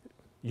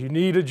 You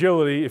need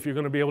agility if you're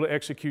going to be able to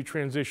execute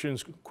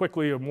transitions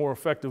quickly or more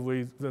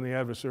effectively than the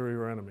adversary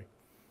or enemy.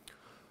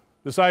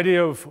 This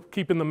idea of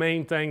keeping the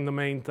main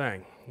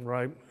thing,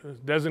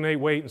 right? Designate,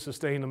 wait, and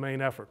sustain the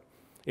main effort.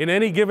 In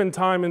any given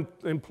time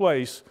and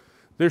place,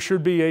 there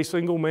should be a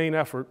single main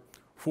effort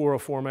for a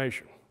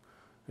formation.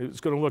 It's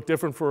going to look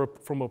different for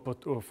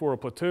a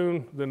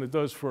platoon than it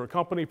does for a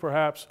company,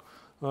 perhaps,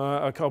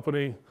 a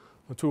company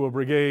to a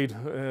brigade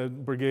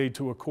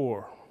to a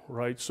corps,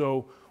 right?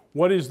 So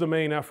what is the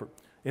main effort?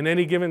 In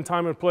any given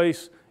time and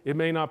place, it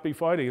may not be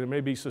fighting. It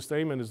may be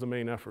sustainment is the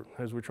main effort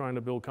as we're trying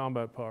to build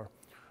combat power,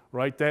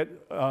 right? That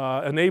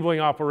enabling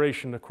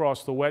operation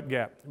across the wet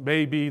gap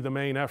may be the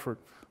main effort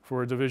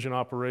for a division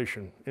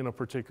operation in a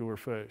particular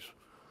phase.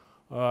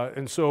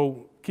 And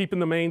so keeping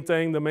the main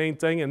thing,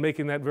 and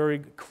making that very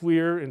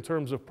clear in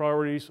terms of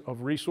priorities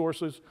of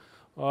resources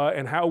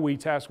and how we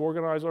task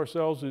organize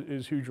ourselves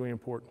is hugely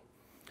important.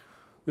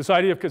 This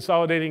idea of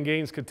consolidating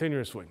gains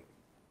continuously.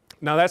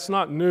 Now that's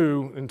not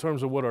new in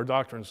terms of what our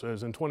doctrine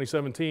says. In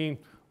 2017,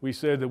 we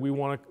said that we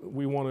want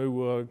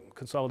to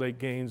consolidate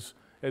gains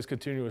as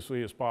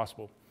continuously as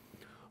possible.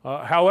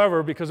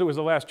 However, because it was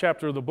the last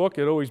chapter of the book,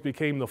 it always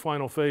became the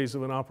final phase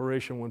of an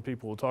operation when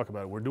people will talk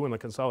about it. We're doing the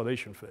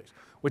consolidation phase,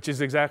 which is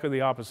exactly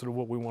the opposite of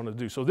what we want to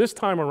do. So this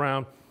time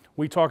around,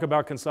 we talk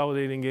about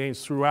consolidating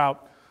gains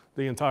throughout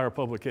the entire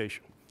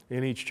publication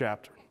in each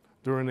chapter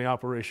during the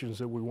operations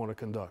that we want to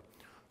conduct.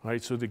 All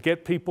right, so to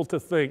get people to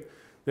think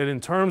that in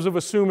terms of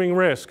assuming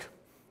risk,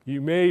 you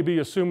may be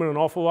assuming an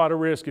awful lot of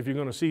risk if you're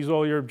going to seize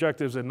all your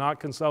objectives and not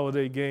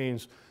consolidate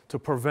gains to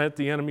prevent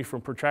the enemy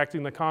from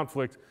protracting the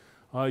conflict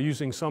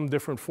using some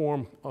different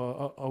form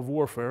of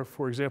warfare,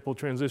 for example,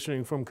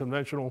 transitioning from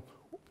conventional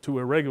to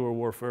irregular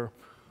warfare.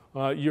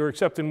 You're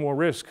accepting more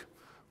risk,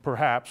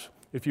 perhaps,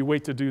 if you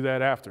wait to do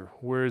that after.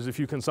 Whereas if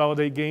you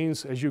consolidate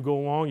gains as you go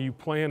along, you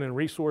plan and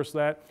resource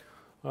that,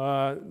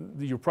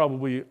 you're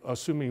probably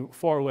assuming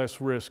far less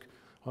risk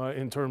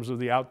in terms of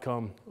the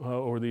outcome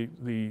or the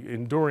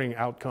enduring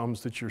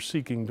outcomes that you're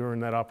seeking during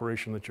that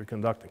operation that you're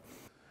conducting.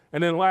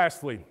 And then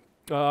lastly,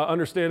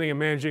 understanding and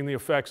managing the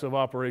effects of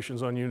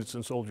operations on units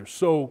and soldiers.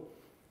 So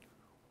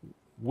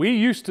we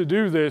used to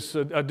do this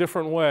a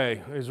different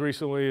way as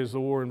recently as the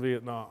war in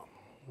Vietnam,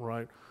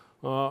 right?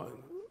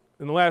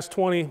 In the last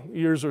 20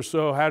 years or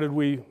so, how did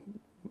we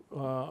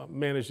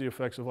manage the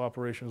effects of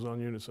operations on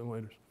units and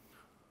leaders?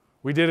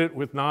 We did it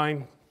with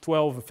 9,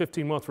 12, and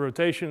 15-month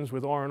rotations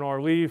with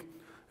R&R leave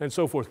and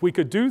so forth. We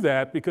could do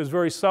that because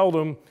very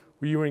seldom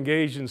were you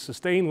engaged in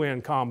sustained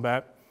land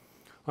combat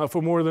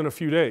for more than a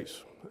few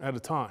days at a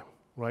time,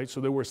 right? So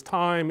there was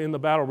time in the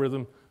battle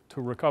rhythm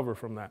to recover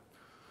from that.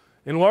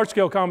 In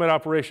large-scale combat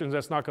operations,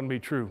 that's not going to be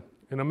true.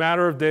 In a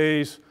matter of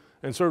days,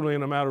 and certainly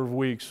in a matter of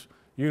weeks,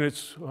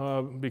 units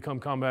become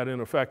combat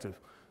ineffective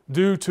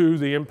due to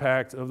the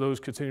impact of those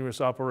continuous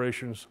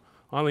operations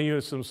on the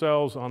units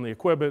themselves, on the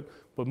equipment,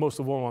 but most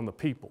of all on the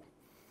people.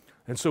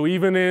 And so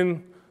even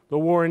in the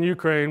war in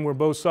Ukraine, where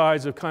both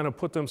sides have kind of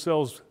put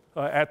themselves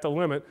at the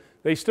limit,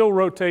 they still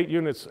rotate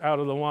units out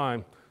of the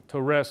line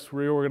to rest,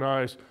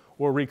 reorganize,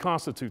 or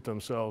reconstitute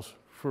themselves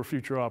for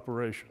future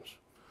operations.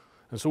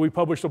 And so we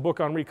published a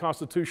book on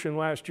reconstitution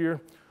last year,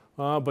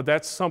 but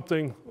that's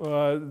something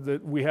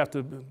that we have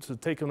to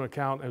take into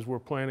account as we're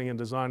planning and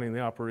designing the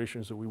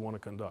operations that we want to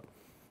conduct.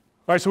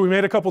 All right, so we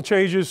made a couple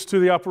changes to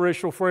the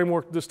operational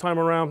framework this time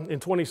around.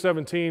 In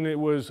 2017, it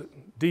was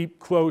deep,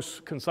 close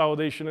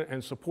consolidation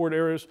and support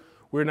areas.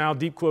 We're now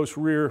deep, close,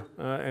 rear,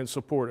 and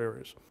support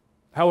areas.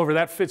 However,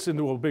 that fits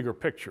into a bigger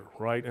picture,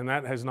 right? And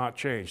that has not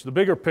changed. The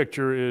bigger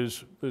picture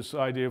is this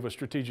idea of a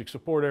strategic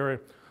support area,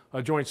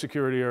 a joint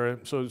security area.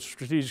 So the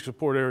strategic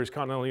support area is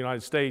continental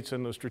United States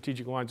and the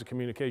strategic lines of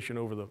communication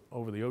over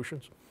the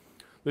oceans.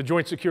 The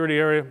joint security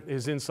area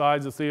is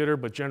inside the theater,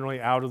 but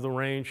generally out of the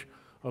range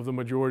of the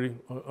majority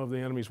of the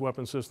enemy's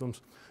weapon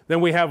systems.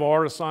 Then we have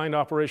our assigned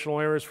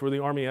operational areas for the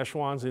Army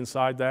echelons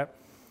inside that.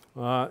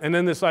 And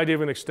then this idea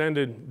of an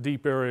extended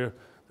deep area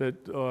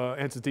that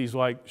entities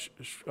like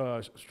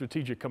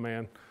Strategic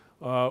Command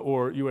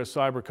or U.S.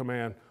 Cyber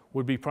Command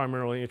would be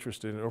primarily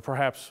interested in, or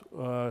perhaps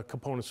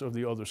components of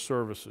the other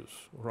services,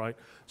 right?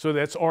 So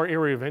that's our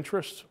area of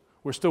interest.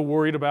 We're still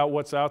worried about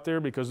what's out there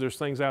because there's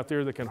things out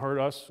there that can hurt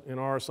us in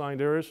our assigned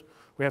areas.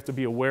 We have to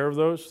be aware of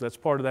those. That's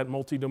part of that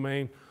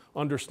multi-domain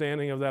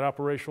understanding of that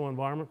operational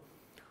environment.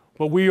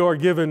 But we are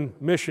given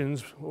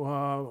missions,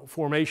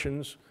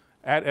 formations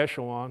at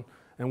echelon,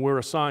 and we're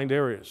assigned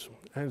areas.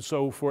 And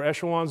so for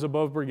echelons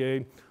above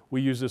brigade,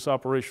 we use this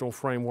operational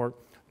framework,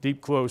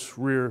 deep, close,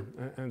 rear,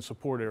 and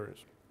support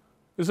areas.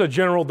 This is a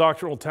general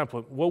doctrinal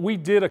template. What we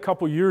did a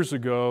couple years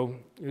ago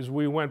is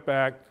we went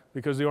back,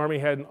 because the Army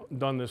hadn't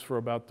done this for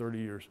about 30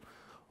 years.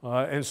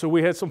 And so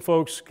we had some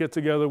folks get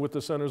together with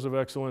the Centers of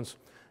Excellence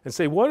and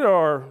say what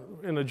are,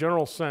 in a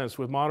general sense,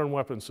 with modern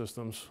weapon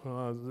systems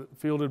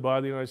fielded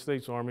by the United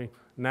States Army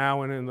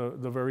now and in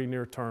the very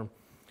near term,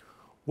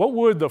 what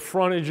would the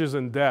frontages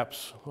and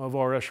depths of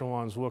our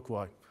echelons look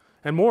like?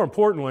 And more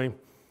importantly,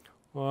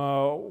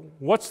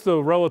 what's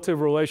the relative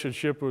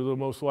relationship or the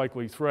most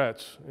likely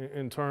threats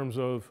in terms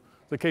of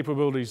the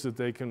capabilities that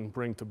they can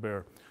bring to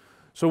bear?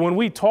 So when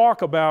we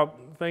talk about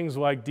things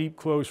like deep,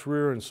 close,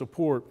 rear, and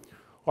support,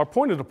 our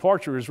point of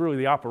departure is really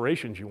the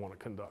operations you want to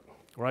conduct,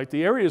 right?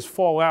 The areas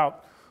fall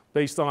out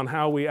based on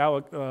how we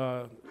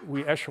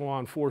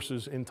echelon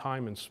forces in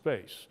time and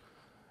space.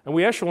 And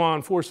we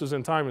echelon forces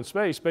in time and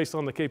space based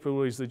on the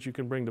capabilities that you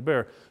can bring to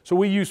bear. So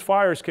we use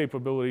fire's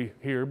capability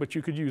here, but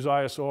you could use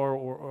ISR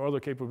or other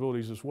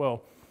capabilities as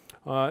well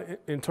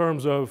in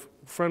terms of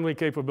friendly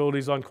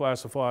capabilities,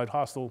 unclassified,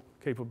 hostile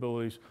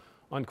capabilities,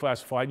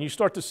 unclassified. And you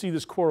start to see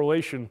this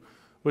correlation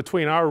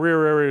between our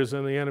rear areas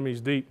and the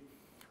enemy's deep,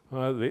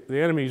 the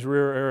enemy's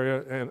rear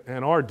area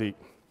and our deep,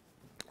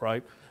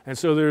 right? And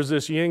so there's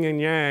this yin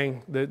and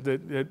yang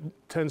that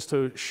tends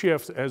to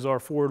shift as our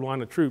forward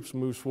line of troops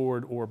moves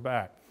forward or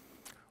back,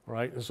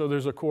 right? And so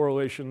there's a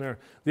correlation there.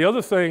 The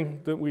other thing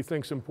that we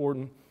think is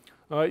important,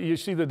 you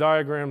see the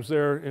diagrams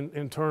there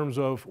in terms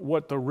of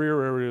what the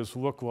rear areas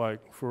look like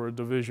for a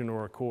division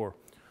or a corps.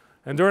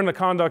 And during the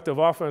conduct of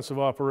offensive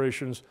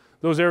operations,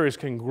 those areas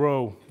can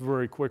grow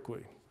very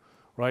quickly,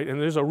 right? And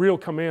there's a real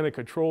command and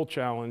control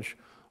challenge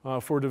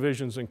for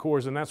divisions and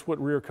corps, and that's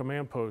what rear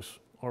command posts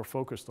are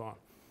focused on.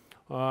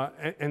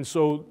 And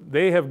so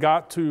they have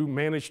got to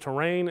manage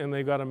terrain, and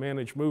they've got to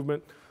manage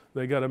movement.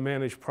 They've got to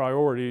manage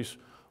priorities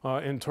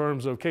in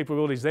terms of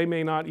capabilities they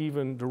may not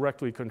even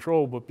directly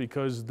control, but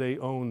because they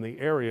own the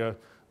area,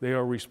 they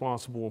are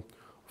responsible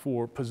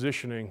for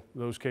positioning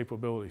those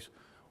capabilities,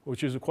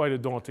 which is quite a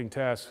daunting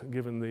task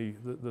given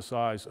the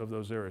size of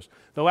those areas.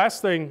 The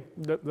last thing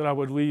that I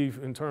would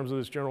leave in terms of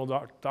this general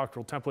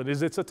doctrinal template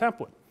is it's a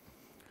template.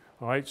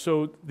 All right,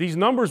 so these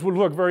numbers would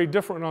look very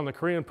different on the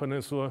Korean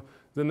Peninsula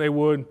than they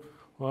would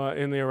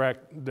in the Iraq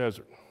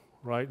desert,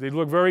 right? They'd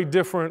look very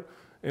different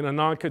in a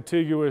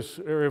non-contiguous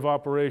area of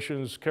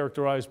operations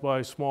characterized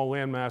by small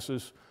land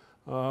masses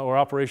or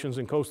operations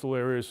in coastal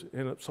areas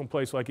in some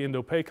place like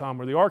Indo-PACOM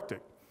or the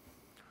Arctic,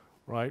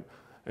 right?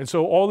 And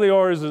so all they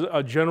are is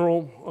a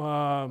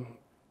general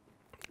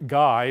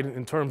guide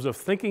in terms of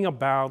thinking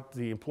about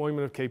the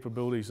employment of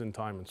capabilities in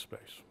time and space.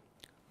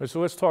 All right, so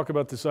let's talk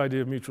about this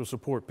idea of mutual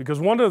support, because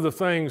one of the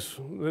things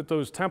that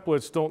those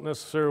templates don't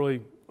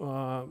necessarily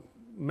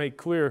make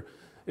clear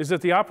is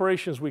that the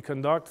operations we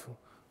conduct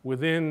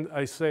within,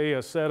 I say,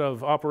 a set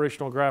of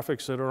operational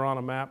graphics that are on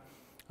a map,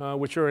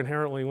 which are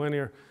inherently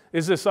linear,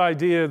 is this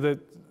idea that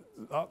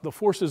the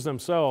forces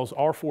themselves,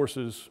 our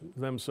forces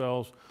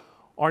themselves,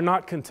 are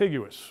not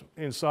contiguous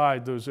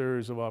inside those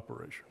areas of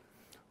operation,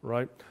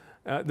 right?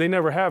 They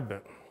never have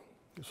been,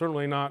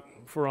 certainly not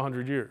for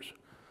 100 years.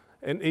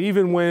 And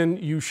even when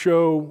you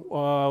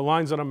show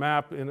lines on a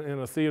map in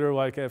a theater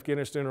like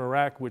Afghanistan or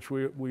Iraq, which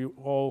we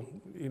all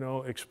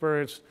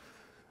experienced,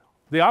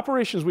 the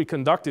operations we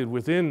conducted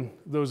within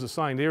those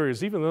assigned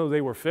areas, even though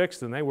they were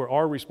fixed and they were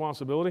our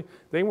responsibility,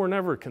 they were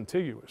never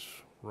contiguous,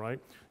 right?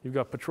 You've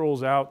got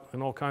patrols out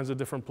in all kinds of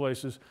different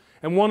places.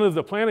 And one of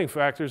the planning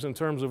factors in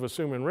terms of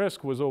assuming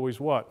risk was always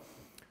what?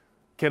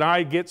 Can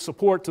I get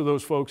support to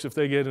those folks if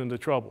they get into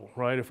trouble,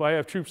 right? If I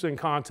have troops in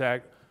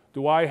contact,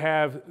 do I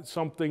have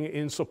something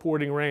in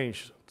supporting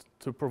range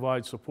to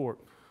provide support?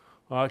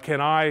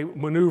 Can I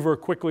maneuver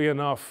quickly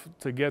enough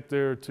to get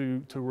there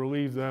to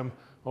relieve them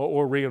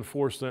or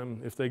reinforce them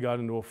if they got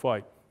into a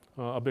fight,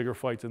 a bigger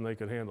fight than they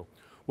could handle?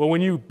 Well,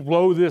 when you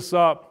blow this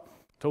up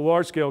to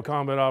large-scale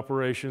combat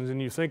operations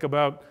and you think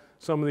about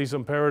some of these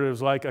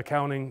imperatives like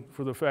accounting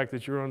for the fact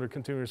that you're under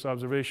continuous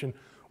observation,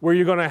 where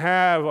you're going to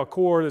have a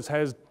corps that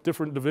has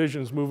different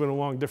divisions moving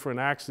along different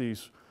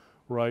axes,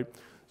 right?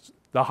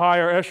 The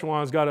higher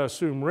echelons got to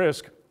assume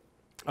risk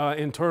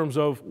in terms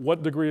of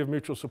what degree of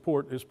mutual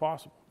support is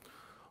possible.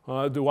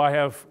 Do I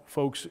have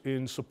folks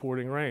in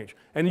supporting range?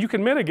 And you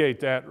can mitigate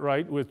that,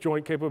 right, with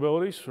joint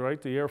capabilities,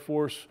 right, the Air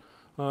Force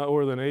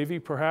or the Navy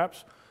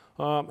perhaps.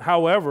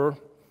 However,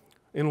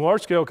 in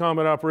large-scale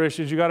combat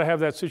operations, you got to have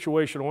that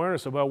situational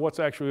awareness about what's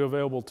actually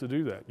available to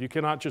do that. You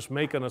cannot just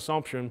make an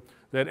assumption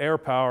that air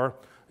power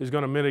is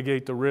going to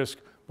mitigate the risk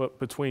but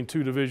between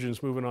two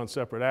divisions moving on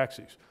separate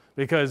axes,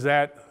 because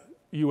that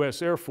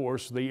U.S. Air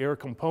Force, the air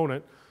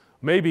component,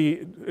 may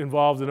be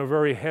involved in a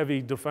very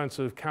heavy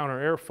defensive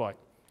counter-air fight,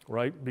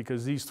 right?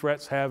 Because these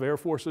threats have air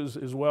forces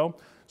as well.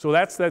 So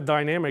that's that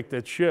dynamic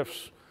that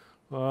shifts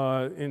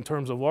in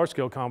terms of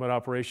large-scale combat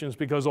operations,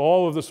 because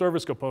all of the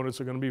service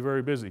components are going to be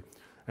very busy.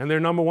 And their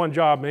number one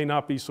job may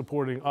not be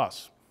supporting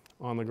us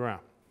on the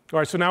ground. All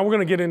right, so now we're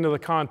going to get into the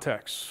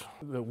context,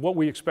 what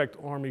we expect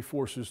Army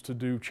forces to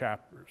do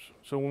chapters.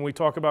 So when we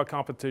talk about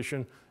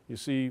competition, you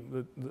see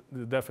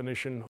the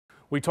definition.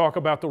 We talk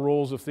about the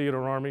roles of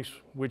theater armies,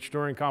 which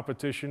during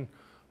competition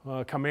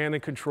command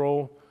and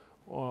control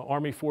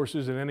Army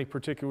forces in any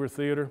particular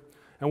theater.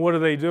 And what are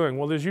they doing?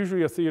 Well, there's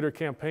usually a theater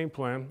campaign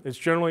plan. It's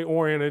generally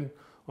oriented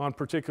on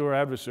particular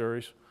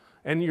adversaries.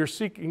 and you're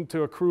seeking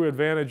to accrue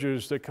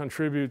advantages that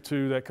contribute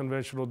to that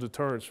conventional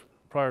deterrence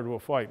prior to a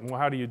fight. And well,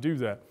 how do you do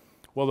that?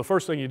 Well, the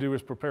first thing you do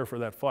is prepare for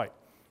that fight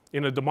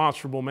in a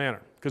demonstrable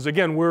manner. Because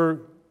again, we're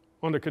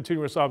under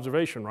continuous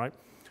observation, right?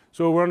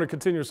 So we're under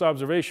continuous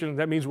observation,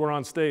 that means we're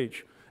on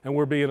stage and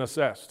we're being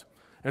assessed.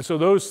 And so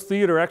those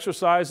theater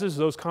exercises,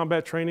 those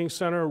combat training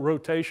center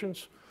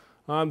rotations,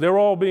 they're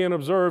all being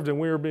observed and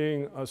we're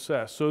being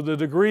assessed. So the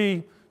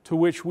degree to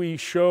which we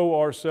show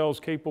ourselves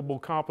capable,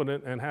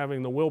 competent, and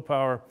having the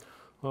willpower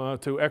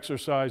to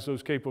exercise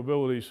those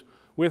capabilities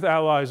with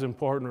allies and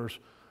partners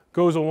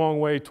goes a long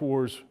way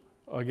towards,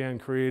 again,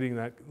 creating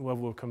that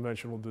level of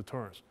conventional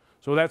deterrence.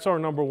 So that's our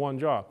number one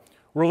job.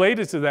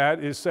 Related to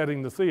that is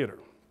setting the theater,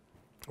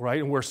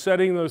 right? And we're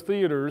setting those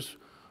theaters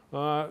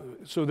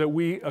so that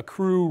we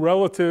accrue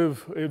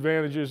relative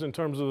advantages in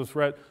terms of the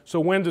threat. So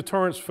when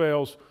deterrence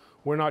fails,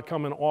 we're not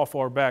coming off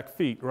our back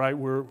feet, right?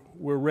 We're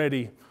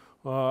ready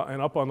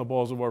and up on the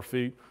balls of our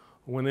feet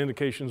when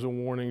indications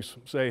and warnings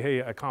say, hey,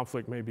 a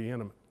conflict may be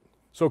imminent.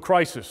 So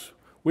crisis.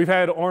 We've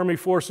had Army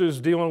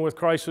forces dealing with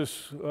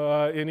crisis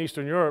in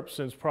Eastern Europe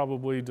since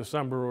probably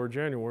December or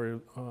January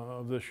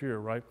of this year,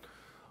 right?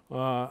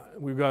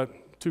 We've got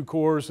 2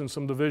 corps and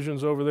some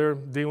divisions over there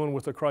dealing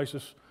with the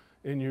crisis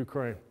in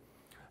Ukraine.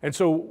 And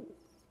so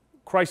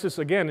crisis,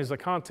 again, is the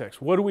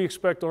context. What do we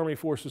expect Army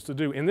forces to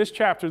do? In this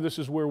chapter, this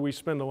is where we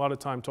spend a lot of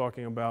time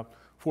talking about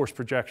force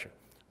projection,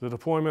 the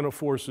deployment of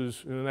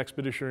forces in an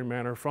expeditionary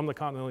manner from the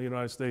continental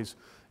United States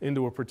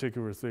into a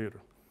particular theater,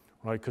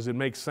 right? Because it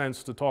makes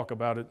sense to talk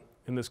about it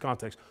in this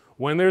context.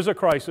 When there's a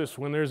crisis,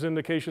 when there's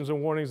indications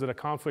and warnings that a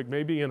conflict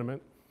may be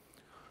imminent,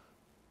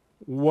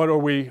 what are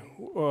we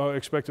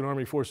expecting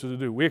Army forces to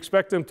do? We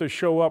expect them to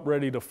show up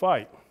ready to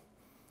fight,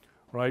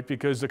 right?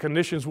 Because the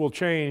conditions will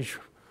change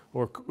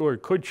or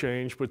could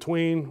change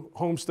between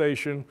home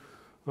station,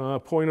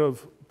 port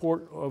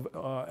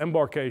of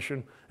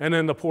embarkation, and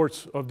then the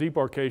ports of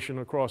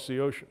debarkation across the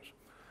oceans.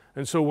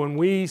 And so when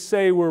we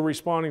say we're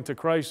responding to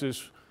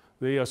crisis,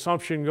 the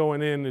assumption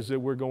going in is that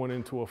we're going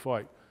into a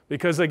fight.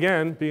 Because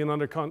again, being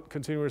under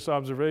continuous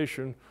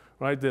observation,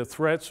 right, the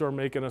threats are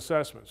making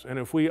assessments. And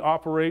if we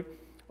operate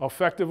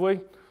effectively,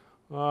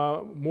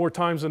 more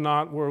times than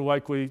not, we're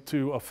likely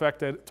to affect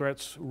that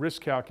threat's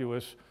risk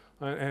calculus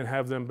and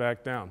have them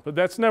back down. But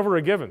that's never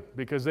a given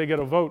because they get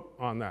a vote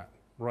on that,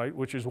 right?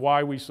 Which is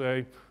why we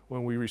say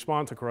when we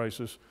respond to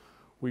crisis,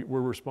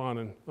 we're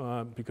responding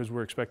because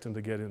we're expecting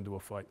to get into a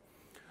fight.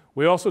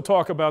 We also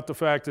talk about the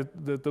fact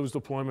that those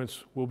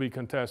deployments will be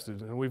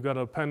contested. And we've got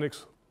an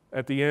appendix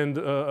at the end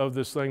of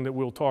this thing that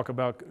we'll talk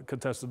about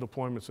contested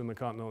deployments in the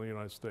continental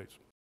United States.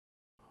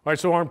 All right,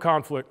 so armed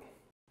conflict.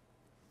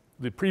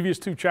 The previous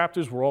 2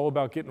 chapters were all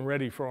about getting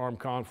ready for armed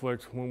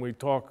conflict. When we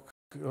talk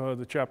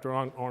the chapter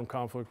on armed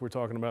conflict, we're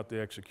talking about the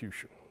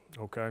execution,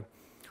 okay?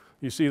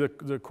 You see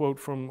the quote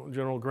from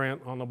General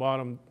Grant on the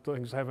bottom,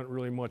 things haven't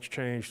really much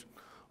changed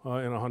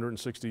in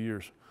 160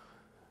 years.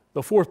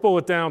 The 4th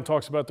bullet down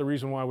talks about the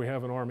reason why we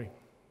have an army,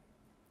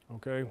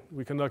 okay?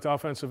 We conduct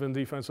offensive and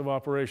defensive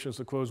operations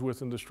to close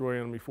with and destroy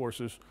enemy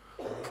forces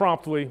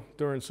promptly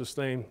during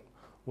sustained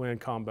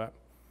land combat,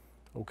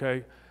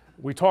 okay?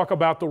 We talk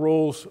about the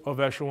roles of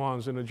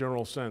echelons in a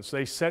general sense.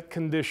 They set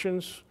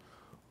conditions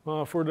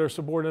for their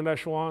subordinate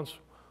echelons.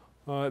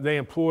 They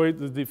employ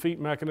the defeat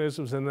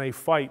mechanisms and they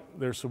fight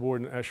their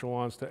subordinate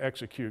echelons to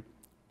execute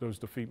those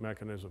defeat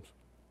mechanisms.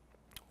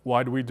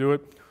 Why do we do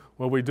it?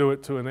 Well, we do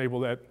it to enable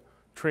that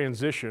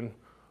transition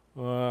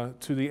to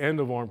the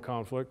end of armed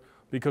conflict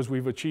because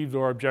we've achieved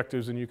our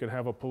objectives and you can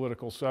have a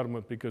political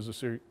settlement because the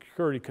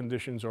security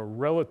conditions are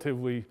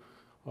relatively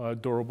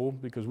durable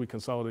because we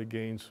consolidate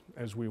gains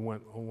as we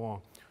went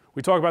along.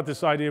 We talk about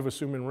this idea of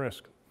assuming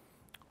risk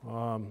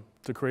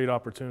to create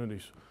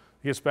opportunities.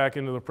 It gets back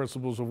into the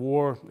principles of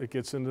war. It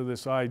gets into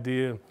this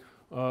idea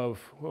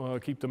of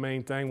keep the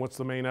main thing. What's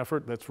the main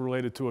effort? That's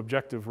related to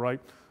objective, right?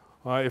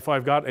 If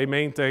I've got a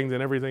main thing,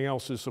 then everything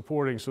else is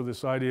supporting. So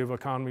this idea of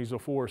economies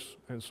of force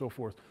and so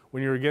forth.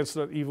 When you're against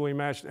an evenly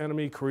matched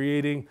enemy,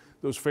 creating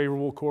those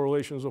favorable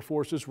correlations of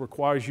forces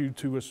requires you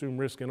to assume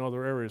risk in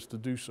other areas to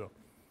do so.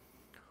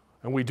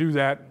 And we do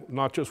that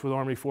not just with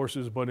Army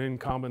forces, but in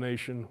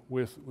combination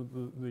with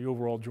the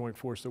overall joint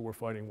force that we're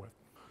fighting with.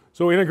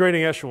 So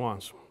integrating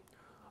echelons.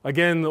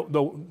 Again,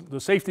 the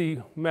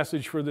safety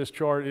message for this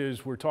chart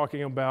is we're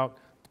talking about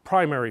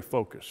primary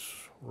focus,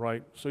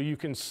 right? So you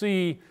can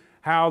see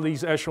how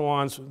these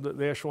echelons,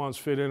 the echelons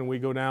fit in and we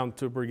go down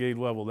to brigade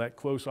level, that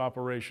close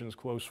operations,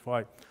 close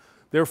fight.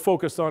 They're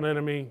focused on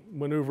enemy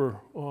maneuver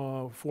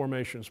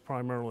formations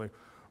primarily,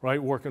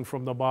 right? Working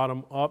from the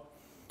bottom up.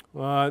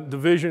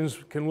 Divisions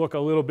can look a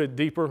little bit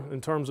deeper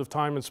in terms of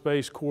time and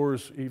space,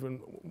 corps even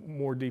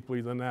more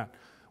deeply than that.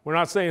 We're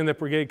not saying that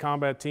brigade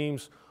combat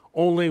teams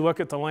only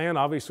look at the land.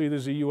 Obviously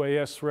there's a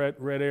UAS threat,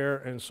 red air,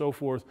 and so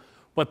forth,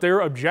 but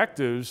their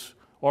objectives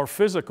are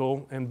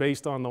physical and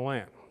based on the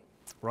land,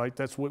 right?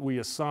 That's what we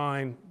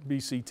assign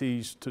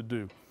BCTs to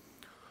do.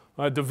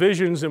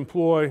 Divisions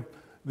employ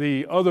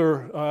the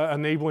other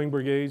enabling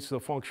brigades, the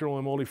functional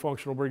and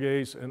multifunctional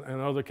brigades and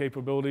other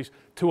capabilities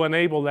to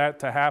enable that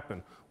to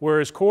happen.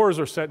 Whereas corps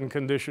are setting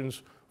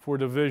conditions for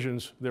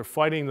divisions, they're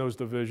fighting those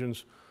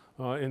divisions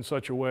in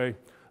such a way,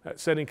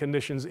 setting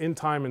conditions in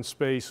time and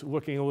space,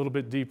 looking a little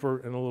bit deeper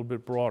and a little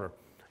bit broader.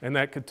 And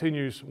that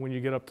continues when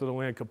you get up to the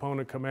Land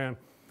Component Command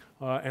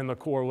and the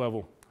corps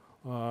level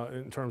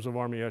in terms of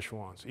Army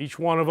echelons. Each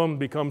one of them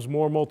becomes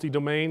more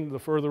multi-domain the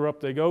further up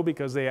they go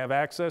because they have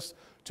access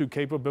to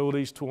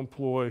capabilities to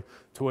employ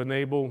to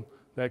enable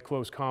that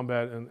close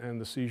combat and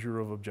the seizure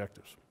of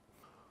objectives.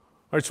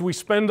 All right, so we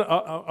spend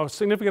a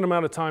significant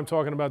amount of time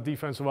talking about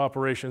defensive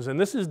operations, and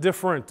this is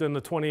different than the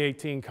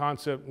 2018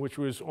 concept, which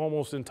was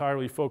almost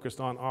entirely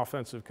focused on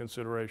offensive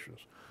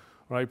considerations,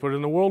 right? But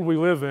in the world we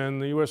live in,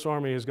 the U.S.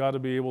 Army has got to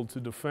be able to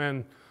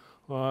defend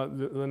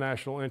the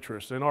national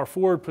interest. And our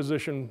forward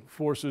position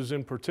forces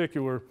in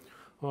particular,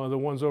 the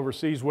ones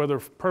overseas, whether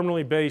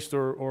permanently based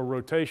or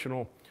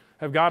rotational,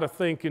 have got to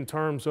think in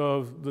terms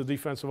of the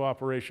defensive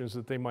operations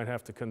that they might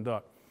have to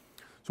conduct.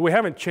 So we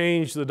haven't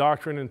changed the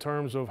doctrine in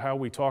terms of how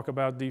we talk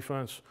about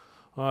defense.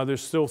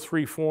 There's still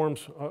three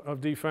forms of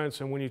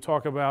defense, and when you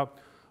talk about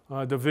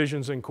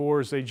divisions and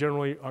corps, they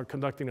generally are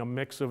conducting a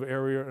mix of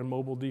area and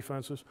mobile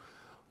defenses.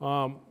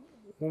 When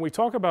we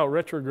talk about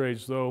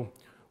retrogrades, though,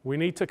 we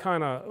need to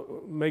kind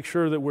of make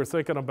sure that we're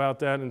thinking about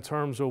that in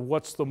terms of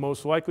what's the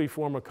most likely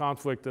form of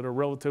conflict that a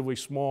relatively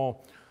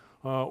small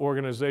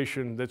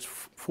organization that's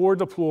forward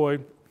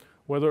deployed,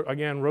 whether,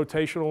 again,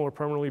 rotational or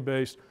permanently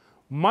based,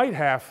 might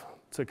have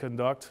to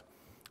conduct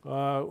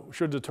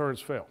should deterrence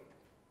fail,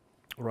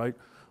 right?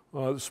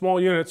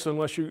 Small units,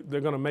 unless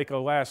they're going to make a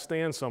last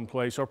stand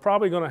someplace, are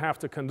probably going to have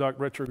to conduct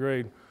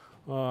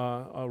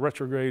a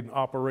retrograde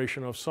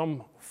operation of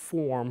some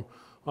form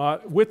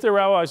with their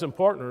allies and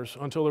partners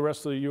until the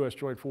rest of the U.S.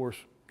 Joint Force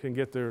can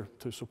get there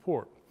to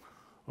support.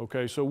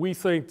 Okay, so we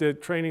think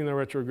that training the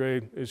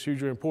retrograde is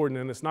hugely important,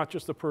 and it's not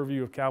just the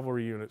purview of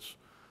cavalry units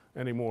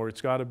anymore.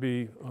 It's got to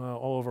be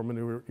all of our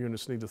maneuver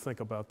units need to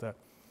think about that.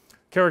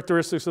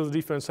 Characteristics of the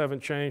defense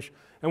haven't changed.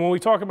 And when we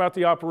talk about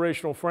the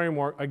operational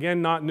framework,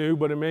 again, not new,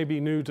 but it may be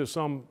new to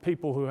some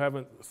people who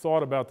haven't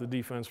thought about the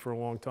defense for a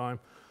long time.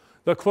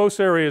 The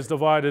close area is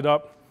divided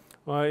up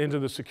into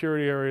the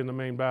security area and the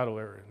main battle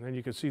area. And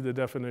you can see the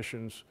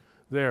definitions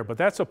there. But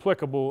that's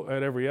applicable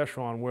at every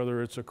echelon,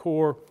 whether it's a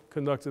corps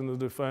conducting the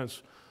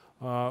defense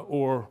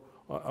or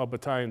a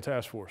battalion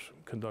task force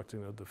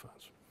conducting the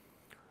defense.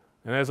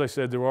 And as I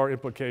said, there are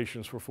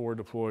implications for forward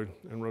deployed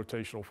and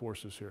rotational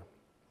forces here.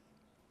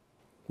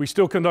 We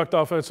still conduct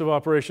offensive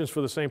operations for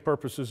the same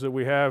purposes that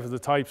we have. The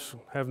types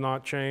have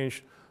not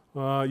changed.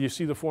 You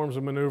see the forms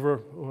of maneuver.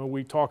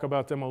 We talk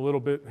about them a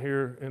little bit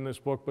here in this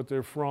book, but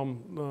they're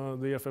from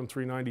the FM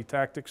 390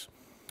 tactics.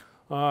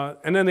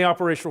 And then the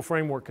operational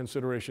framework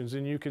considerations,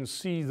 and you can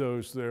see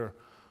those there.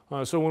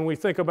 So when we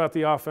think about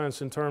the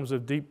offense in terms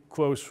of deep,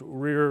 close,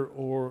 rear,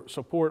 or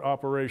support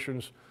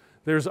operations,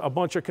 there's a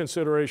bunch of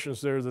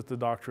considerations there that the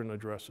doctrine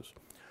addresses.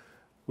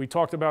 We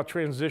talked about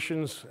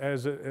transitions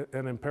as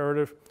an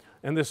imperative.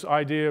 And this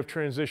idea of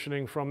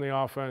transitioning from the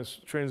offense,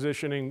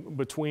 transitioning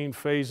between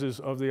phases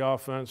of the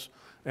offense,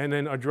 and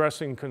then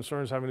addressing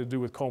concerns having to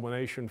do with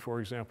culmination, for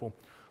example,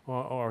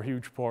 are a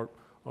huge part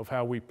of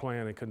how we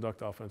plan and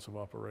conduct offensive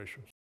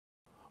operations.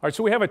 All right,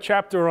 so we have a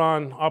chapter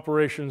on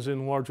operations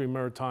in largely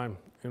maritime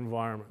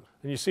environments.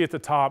 And you see at the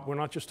top, we're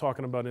not just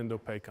talking about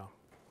Indo-PACOM.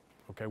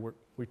 Okay,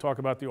 we talk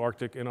about the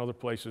Arctic and other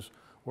places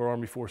where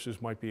Army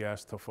forces might be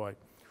asked to fight.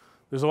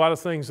 There's a lot of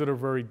things that are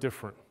very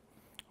different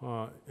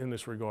in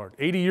this regard.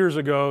 80 years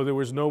ago, there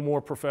was no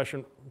more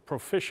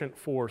proficient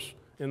force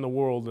in the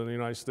world than the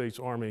United States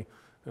Army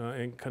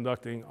in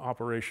conducting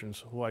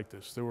operations like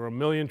this. There were 1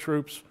 million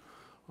troops,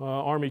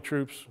 Army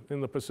troops in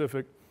the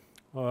Pacific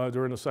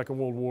during the Second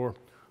World War.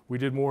 We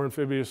did more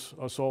amphibious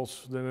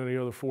assaults than any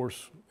other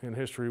force in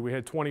history. We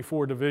had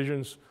 24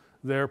 divisions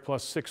there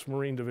plus 6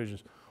 Marine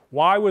divisions.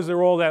 Why was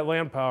there all that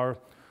land power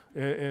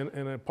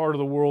in a part of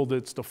the world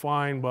that's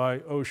defined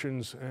by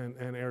oceans and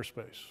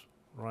airspace,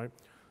 right?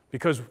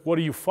 Because what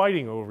are you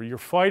fighting over? You're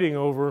fighting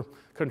over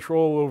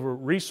control over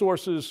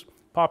resources,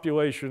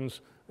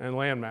 populations, and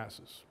land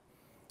masses,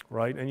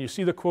 right? And you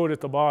see the quote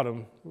at the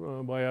bottom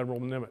by Admiral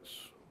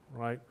Nimitz,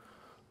 right?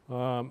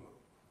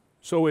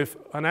 So if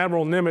an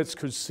Admiral Nimitz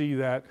could see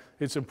that,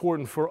 it's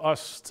important for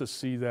us to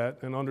see that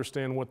and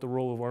understand what the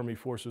role of Army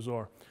forces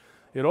are.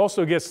 It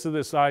also gets to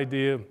this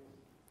idea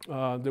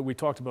that we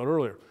talked about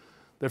earlier,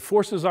 that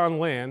forces on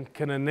land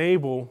can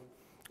enable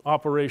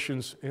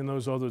operations in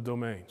those other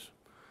domains.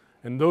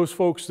 And those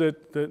folks that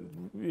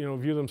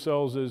view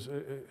themselves as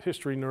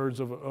history nerds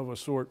of a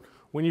sort,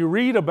 when you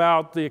read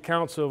about the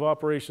accounts of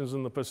operations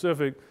in the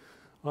Pacific,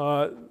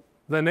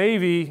 the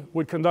Navy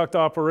would conduct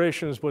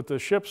operations, but the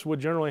ships would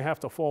generally have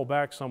to fall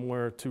back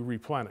somewhere to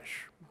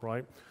replenish,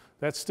 right?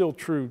 That's still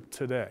true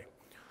today.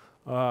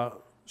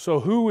 So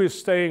who is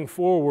staying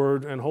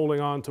forward and holding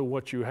on to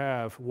what you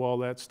have while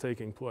that's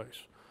taking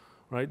place,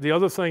 right? The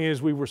other thing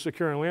is we were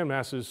securing land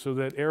masses so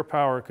that air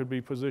power could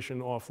be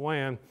positioned off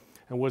land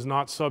and was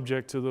not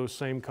subject to those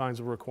same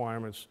kinds of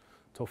requirements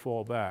to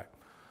fall back.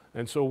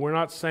 And so we're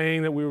not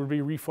saying that we would be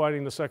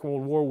refighting the Second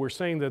World War. We're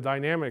saying the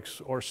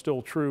dynamics are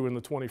still true in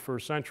the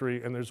 21st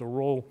century, and there's a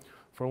role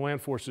for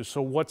land forces.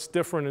 So what's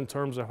different in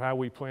terms of how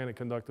we plan and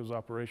conduct those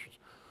operations?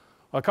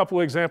 A couple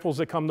of examples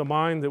that come to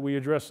mind that we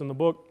address in the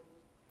book.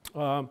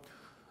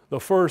 The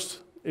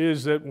first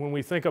is that when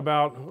we think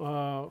about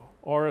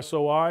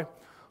RSOI,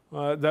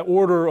 the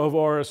order of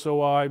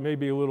RSOI may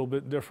be a little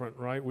bit different,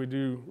 right? We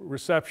do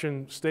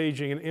reception,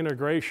 staging, and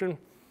integration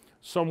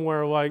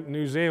somewhere like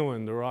New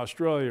Zealand or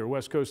Australia or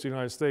West Coast of the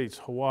United States,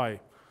 Hawaii,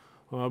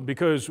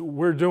 because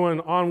we're doing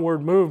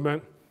onward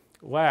movement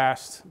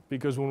last,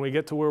 because when we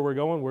get to where we're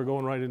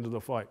going right into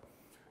the fight.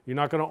 You're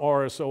not going to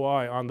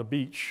RSOI on the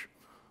beach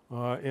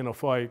in a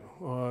fight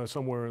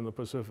somewhere in the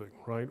Pacific,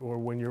 right? Or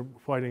when you're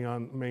fighting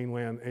on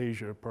mainland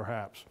Asia,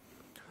 perhaps.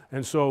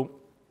 And so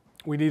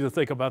we need to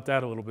think about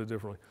that a little bit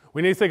differently.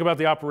 We need to think about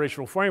the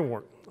operational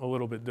framework a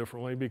little bit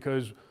differently,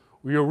 because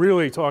we are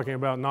really talking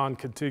about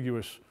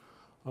non-contiguous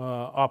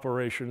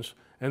operations,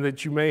 and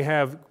that you may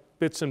have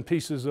bits and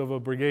pieces of a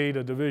brigade,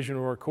 a division,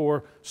 or a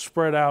corps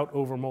spread out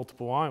over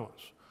multiple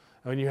islands.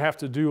 And you have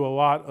to do a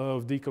lot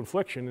of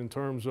deconfliction in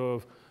terms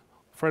of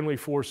friendly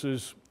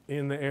forces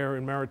in the air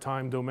and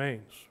maritime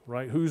domains,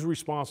 right? Who's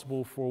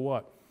responsible for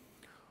what?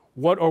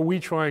 What are we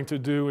trying to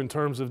do in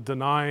terms of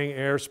denying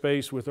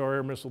airspace with our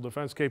air missile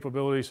defense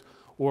capabilities,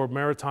 or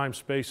maritime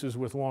spaces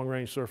with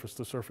long-range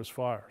surface-to-surface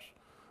fires,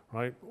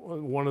 right?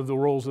 One of the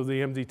roles of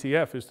the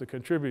MDTF is to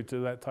contribute to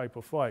that type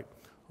of fight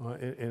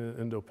in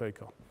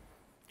Indo-PACOM.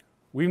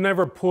 We've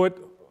never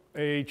put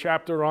a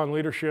chapter on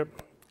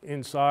leadership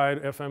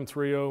inside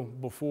FM30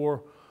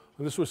 before.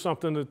 And this was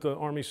something that the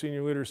Army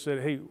senior leaders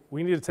said, hey,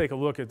 we need to take a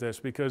look at this,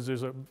 because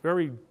there's a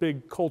very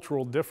big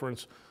cultural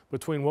difference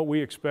between what we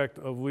expect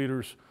of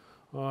leaders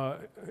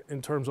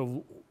in terms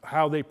of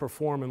how they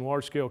perform in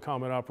large-scale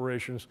combat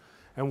operations,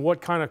 and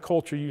what kind of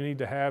culture you need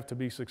to have to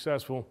be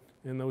successful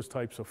in those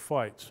types of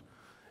fights.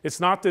 It's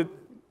not that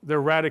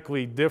they're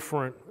radically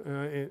different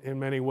in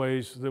many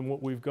ways than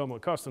what we've come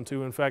accustomed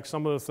to. In fact,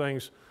 some of the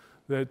things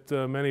that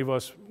many of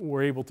us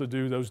were able to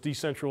do, those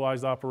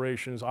decentralized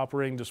operations,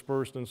 operating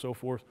dispersed and so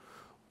forth,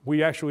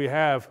 we actually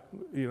have,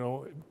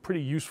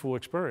 pretty useful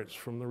experience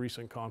from the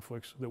recent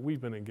conflicts that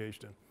we've been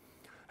engaged in.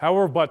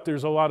 However, but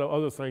there's a lot of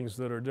other things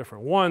that are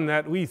different. One,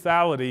 that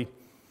lethality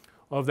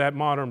of that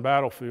modern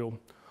battlefield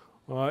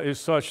is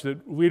such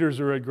that leaders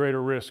are at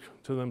greater risk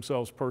to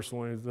themselves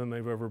personally than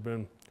they've ever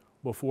been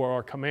before.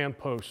 Our command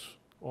posts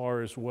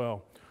are as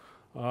well.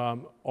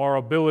 Our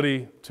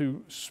ability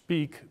to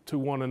speak to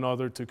one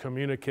another, to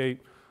communicate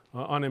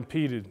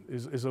unimpeded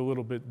is a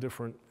little bit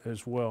different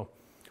as well.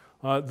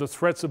 The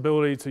threat's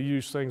ability to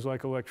use things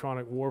like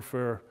electronic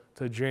warfare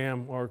to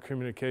jam our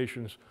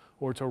communications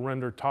or to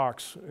render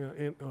TOCs,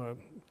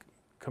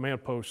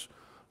 command posts,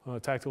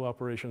 tactical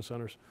operation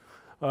centers,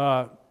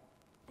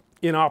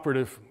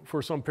 inoperative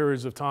for some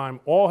periods of time,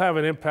 all have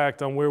an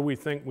impact on where we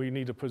think we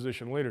need to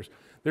position leaders.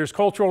 There's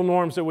cultural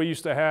norms that we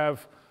used to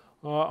have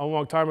a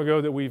long time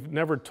ago that we've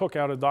never took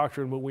out of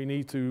doctrine, but we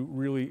need to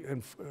really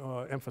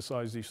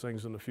emphasize these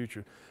things in the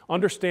future.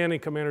 Understanding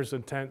commander's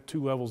intent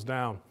 2 levels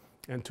down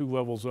and 2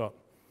 levels up,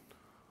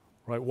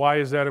 right? Why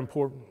is that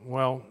important?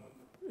 Well,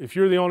 if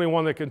you're the only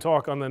one that can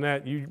talk on the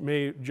net, you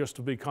may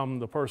just become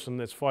the person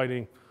that's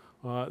fighting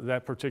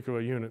that particular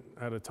unit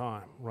at a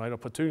time, right? A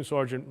platoon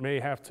sergeant may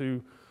have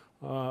to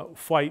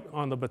fight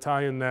on the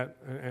battalion net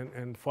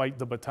and fight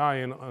the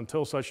battalion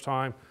until such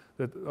time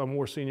that a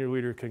more senior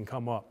leader can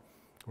come up,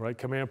 right?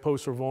 Command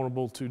posts are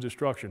vulnerable to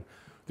destruction.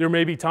 There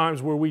may be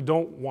times where we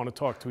don't want to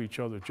talk to each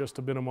other just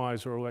to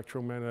minimize our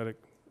electromagnetic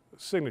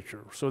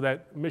signature. So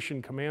that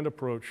mission command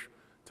approach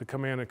to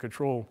command and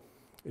control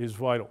is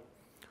vital.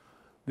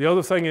 The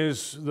other thing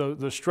is the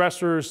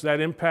stressors,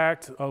 that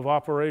impact of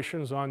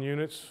operations on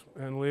units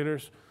and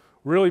leaders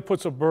really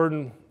puts a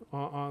burden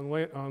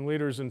on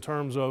leaders in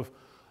terms of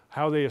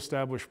how they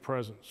establish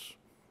presence,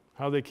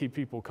 how they keep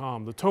people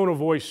calm, the tone of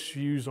voice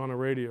used on a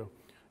radio,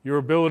 your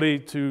ability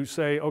to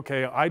say,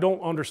 okay, I don't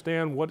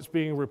understand what's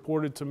being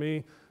reported to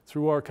me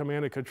through our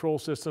command and control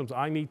systems.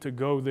 I need to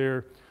go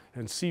there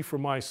and see for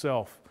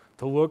myself,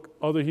 to look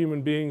other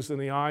human beings in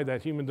the eye,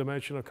 that human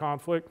dimension of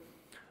conflict,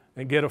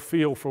 and get a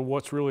feel for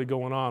what's really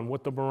going on,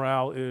 what the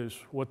morale is,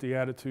 what the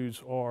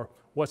attitudes are,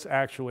 what's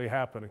actually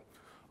happening.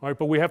 All right,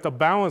 but we have to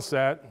balance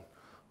that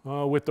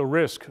with the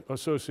risk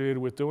associated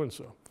with doing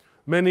so.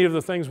 Many of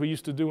the things we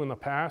used to do in the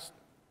past,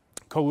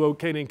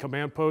 co-locating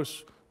command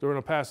posts during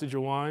a passage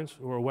of lines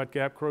or a wet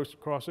gap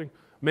crossing,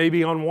 may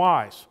be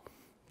unwise,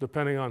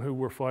 depending on who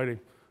we're fighting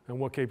and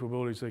what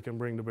capabilities they can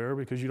bring to bear,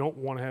 because you don't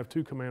want to have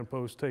 2 command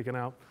posts taken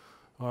out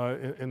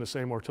in the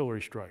same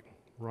artillery strike,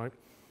 right?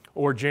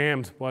 Or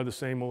jammed by the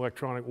same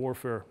electronic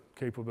warfare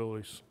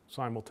capabilities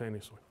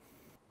simultaneously.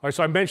 All right,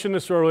 so I mentioned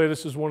this earlier.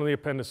 This is one of the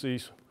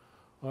appendices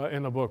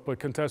in the book, but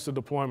contested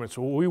deployment.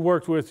 So we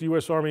worked with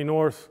U.S. Army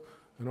North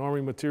and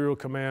Army Material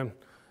Command,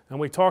 and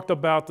we talked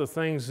about the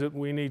things that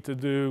we need to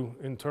do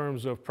in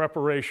terms of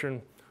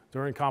preparation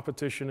during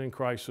competition and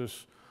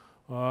crisis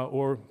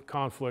or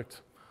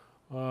conflict,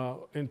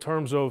 in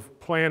terms of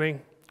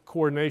planning,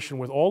 coordination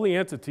with all the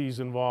entities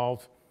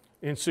involved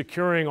in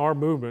securing our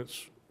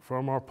movements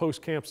from our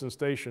post camps and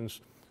stations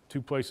to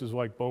places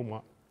like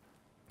Beaumont,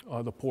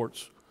 the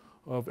ports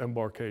of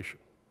embarkation,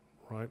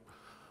 right?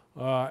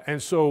 And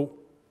so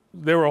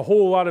there are a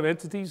whole lot of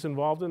entities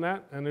involved in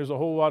that, and there's a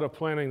whole lot of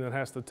planning that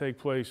has to take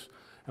place,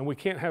 and we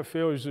can't have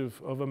failures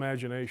of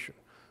imagination,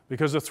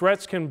 because the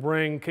threats can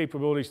bring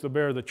capabilities to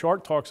bear. The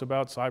chart talks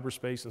about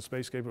cyberspace and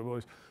space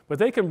capabilities, but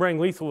they can bring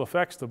lethal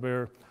effects to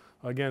bear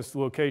against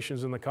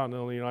locations in the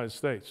continental United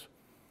States.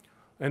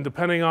 And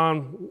depending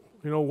on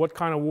what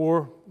kind of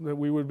war that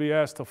we would be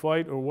asked to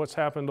fight or what's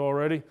happened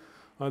already,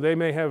 they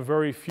may have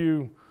very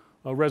few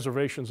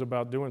reservations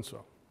about doing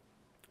so,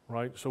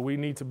 right? So we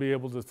need to be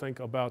able to think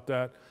about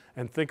that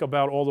and think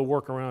about all the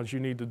workarounds you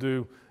need to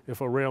do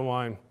if a rail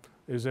line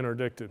is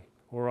interdicted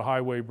or a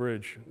highway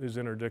bridge is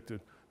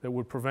interdicted that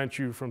would prevent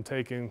you from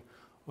taking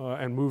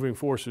and moving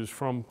forces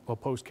from a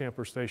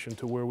post-camper station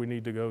to where we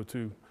need to go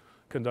to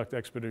conduct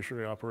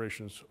expeditionary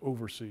operations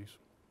overseas.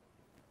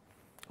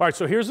 All right,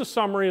 so here's a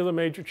summary of the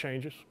major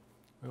changes.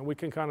 And we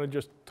can kind of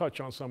just touch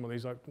on some of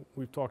these.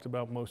 We've talked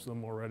about most of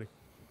them already.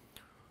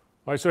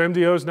 All right, so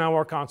MDO is now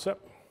our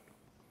concept.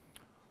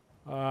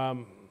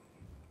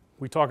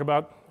 We talk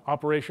about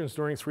operations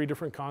during 3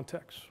 different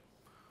contexts.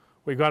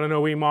 We've got an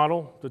OE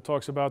model that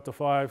talks about the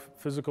 5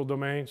 physical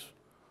domains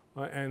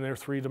and their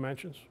 3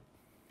 dimensions.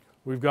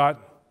 We've got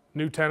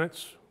new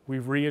tenets.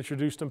 We've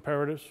reintroduced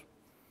imperatives.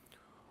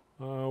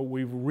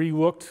 We've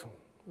re-looked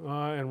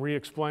and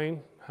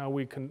re-explained how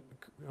we can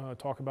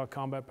talk about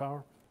combat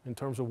power in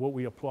terms of what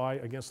we apply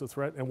against the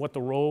threat and what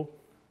the role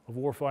of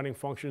warfighting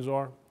functions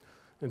are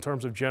in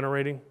terms of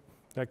generating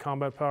that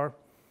combat power.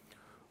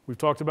 We've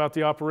talked about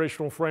the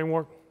operational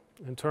framework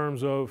in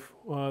terms of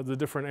the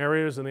different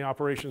areas and the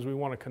operations we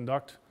want to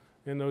conduct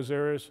in those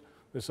areas,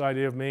 this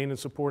idea of main and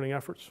supporting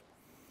efforts.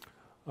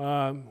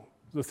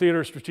 The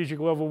theater strategic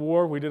level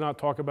war, we did not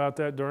talk about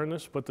that during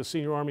this, but the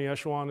senior Army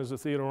echelon is the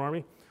theater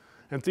army.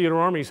 And theater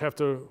armies have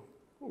to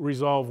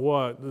resolve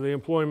what? The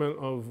employment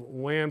of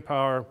land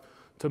power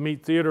to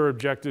meet theater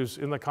objectives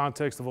in the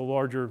context of a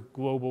larger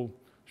global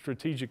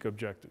strategic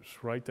objectives,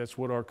 right? That's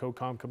what our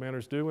COCOM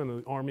commanders do, and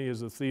the Army is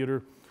the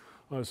theater,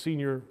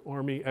 senior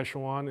Army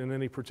echelon in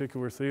any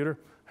particular theater,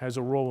 has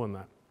a role in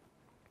that.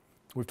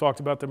 We've talked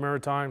about the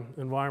maritime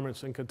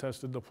environments and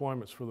contested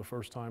deployments for the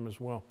first time as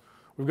well.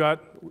 We've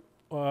got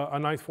a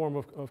 9th form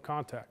of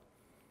contact,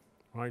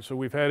 right? So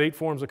we've had 8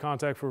 forms of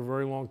contact for a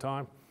very long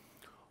time.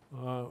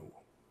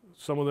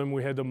 Some of them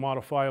we had to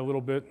modify a little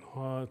bit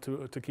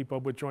to keep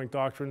up with joint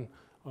doctrine.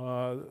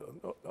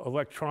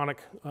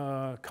 Electronic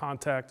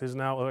contact is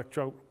now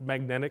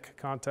electromagnetic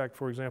contact,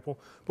 for example.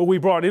 But we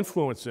brought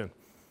influence in,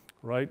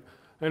 right?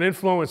 And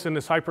influence in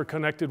this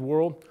hyper-connected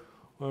world.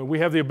 We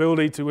have the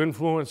ability to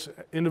influence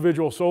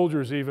individual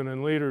soldiers even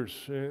and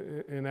leaders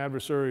in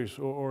adversaries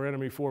or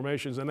enemy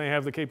formations, and they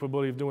have the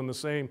capability of doing the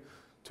same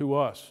to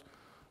us.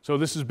 So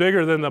this is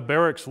bigger than the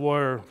barracks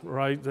lawyer,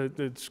 right,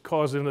 that's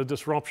causing a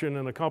disruption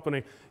in a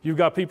company. You've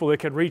got people that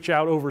can reach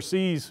out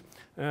overseas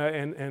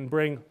and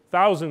bring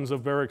thousands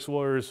of barracks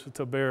lawyers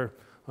to bear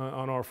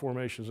on our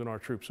formations and our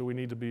troops, so we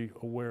need to be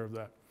aware of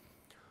that.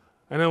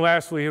 And then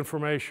lastly,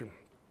 information.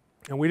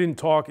 And we didn't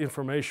talk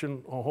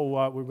information a whole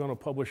lot. We're going to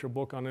publish a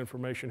book on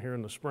information here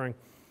in the spring.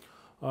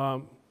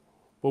 But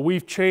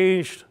we've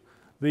changed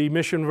the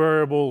mission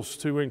variables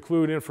to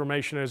include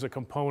information as a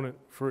component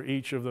for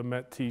each of the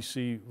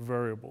MET-TC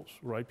variables,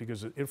 right?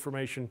 Because the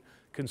information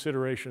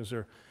considerations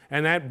there.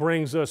 And that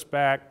brings us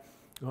back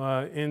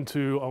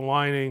into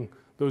aligning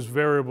those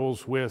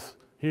variables with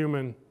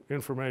human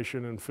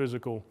information and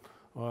physical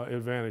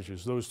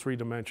advantages, those 3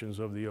 dimensions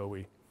of the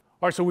OE.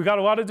 All right, so we got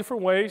a lot of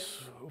different ways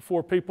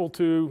for people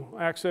to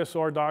access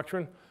our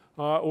doctrine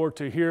or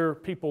to hear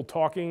people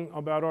talking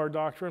about our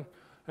doctrine.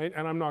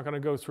 And I'm not going to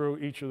go through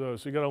each of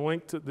those. So you got a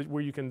link to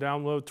where you can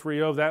download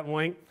 3.0. That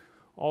link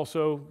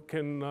also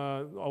can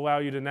allow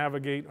you to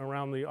navigate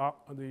around the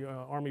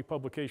Army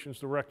Publications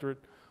Directorate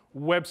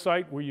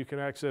website where you can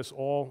access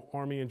all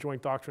Army and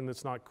Joint Doctrine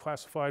that's not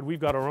classified. We've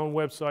got our own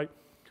website.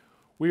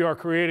 We are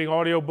creating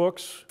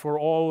audiobooks for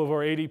all of our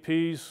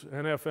ADPs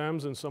and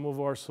FMs and some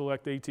of our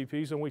select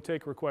ATPs, and we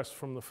take requests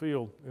from the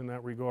field in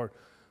that regard.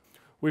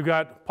 We've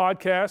got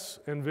podcasts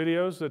and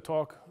videos that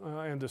talk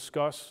and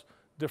discuss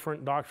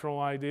different doctrinal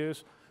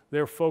ideas.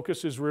 Their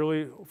focus is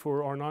really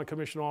for our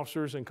non-commissioned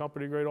officers and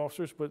company grade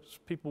officers, but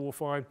people will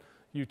find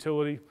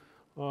utility,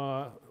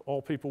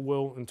 all people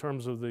will, in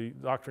terms of the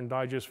Doctrine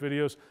Digest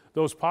videos.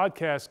 Those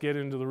podcasts get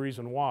into the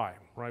reason why,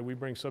 right? We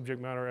bring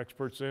subject matter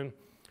experts in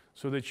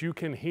so that you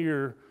can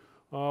hear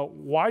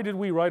why did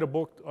we write a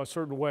book a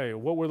certain way?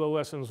 What were the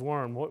lessons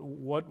learned?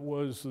 What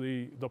was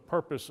the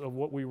purpose of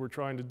what we were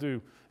trying to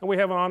do? And we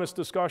have honest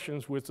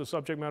discussions with the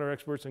subject matter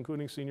experts,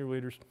 including senior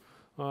leaders,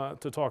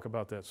 to talk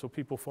about that. So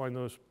people find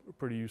those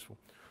pretty useful.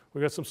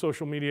 We got some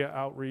social media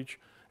outreach.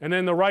 And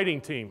then the writing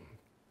team,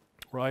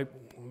 right?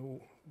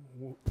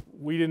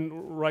 We didn't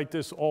write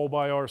this all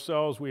by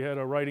ourselves. We had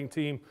a writing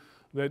team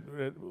that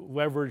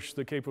leveraged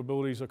the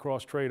capabilities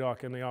across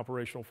TRADOC and the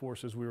operational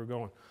forces we were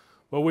going.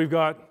 But we've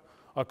got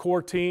a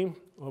core team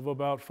of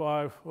about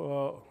 5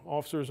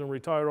 officers and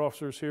retired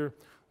officers here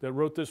that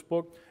wrote this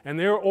book, and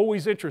they're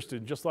always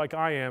interested, just like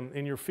I am,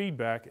 in your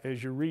feedback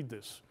as you read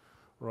this,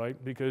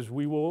 right? Because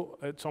we will,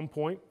 at some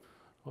point,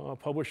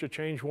 publish a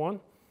change one,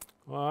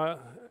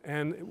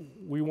 and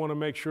we want to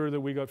make sure that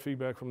we got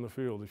feedback from the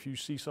field. If you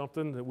see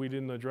something that we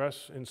didn't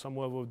address in some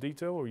level of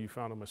detail or you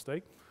found a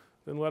mistake,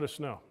 then let us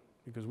know,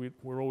 because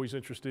we're always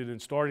interested in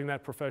starting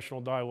that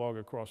professional dialogue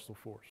across the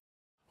force.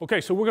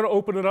 Okay, so we're going to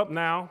open it up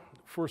now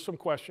for some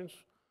questions.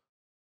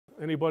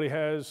 Anybody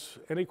has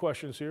any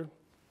questions here?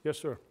 Yes,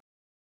 sir.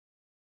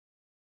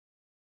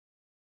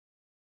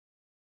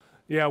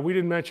 Yeah, we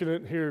didn't mention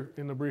it here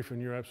in the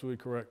briefing. You're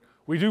absolutely correct.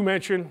 We do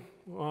mention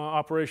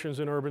operations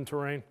in urban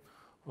terrain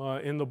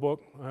in the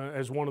book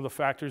as one of the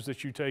factors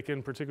that you take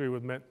in, particularly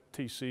with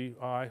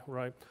MET-TCI,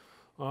 right?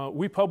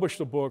 We published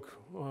a book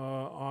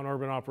on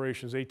urban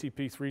operations,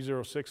 ATP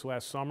 306,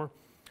 last summer.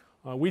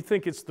 We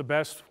think it's the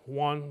best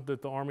one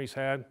that the Army's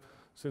had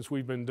since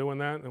we've been doing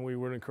that, and we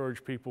would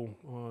encourage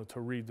people to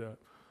read that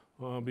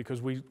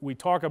because we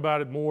talk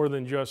about it more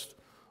than just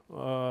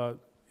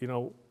you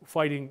know,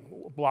 fighting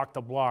block to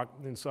block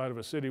inside of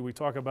a city. We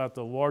talk about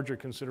the larger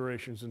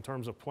considerations in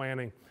terms of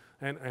planning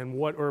and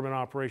what urban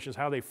operations,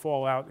 how they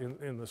fall out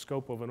in the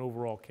scope of an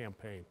overall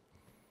campaign.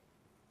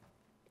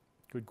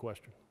 Good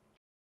question.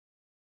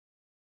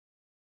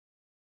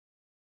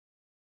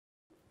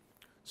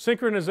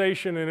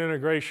 Synchronization and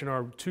integration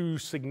are two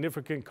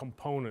significant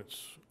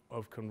components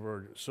of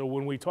convergence. So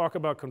when we talk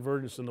about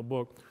convergence in the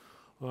book,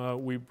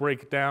 we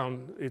break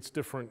down its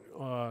different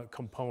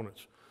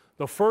components.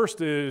 The first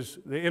is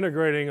the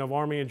integrating of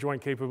Army and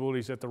joint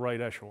capabilities at the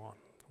right echelon,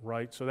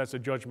 right? So that's a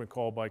judgment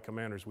call by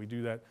commanders. We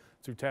do that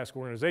through task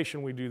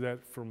organization. We do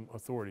that from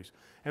authorities.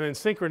 And then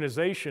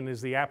synchronization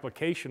is the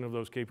application of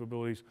those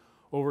capabilities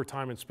over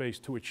time and space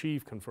to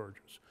achieve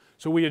convergence.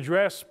 So we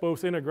address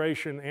both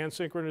integration and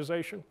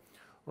synchronization,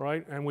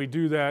 right? And we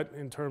do that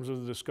in terms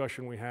of the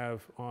discussion we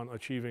have on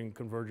achieving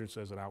convergence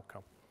as an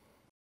outcome.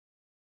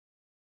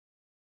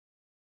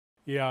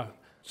 Yeah.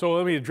 So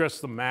let me address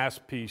the mass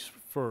piece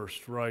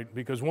first, right?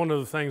 Because one of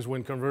the things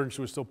when convergence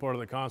was still part of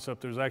the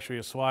concept, there's actually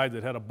a slide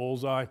that had a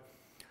bullseye,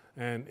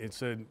 and it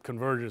said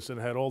convergence, and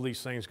it had all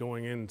these things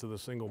going into the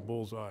single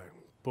bullseye.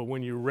 But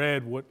when you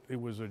read what it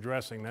was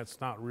addressing,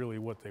 that's not really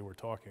what they were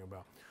talking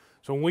about.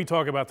 So when we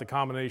talk about the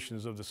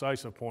combinations of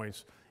decisive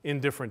points in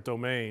different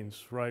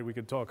domains, right, we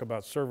could talk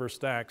about server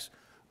stacks,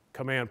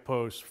 command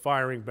posts,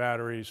 firing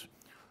batteries,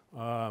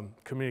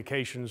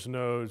 communications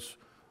nodes,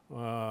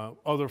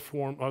 other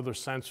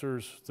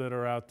sensors that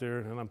are out there,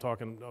 and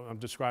I'm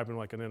describing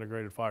like an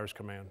integrated fires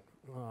command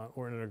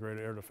or an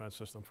integrated air defense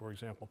system, for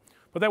example.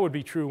 But that would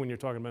be true when you're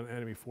talking about an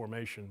enemy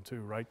formation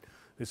too, right?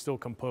 It's still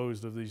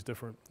composed of these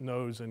different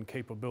nodes and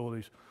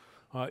capabilities,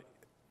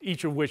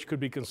 each of which could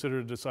be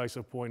considered a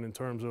decisive point in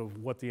terms of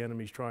what the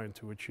enemy's trying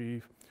to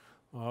achieve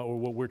or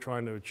what we're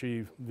trying to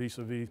achieve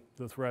vis-a-vis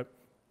the threat.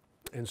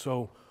 And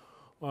so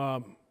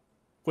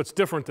what's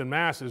different than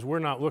mass is we're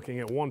not looking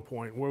at one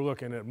point, we're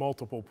looking at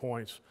multiple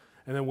points.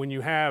 And then when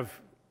you have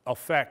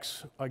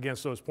effects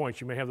against those points,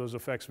 you may have those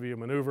effects via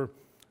maneuver,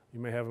 you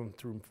may have them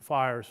through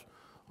fires,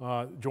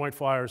 joint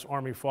fires,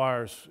 Army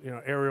fires, you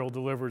know, aerial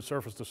delivered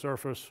surface to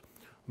surface,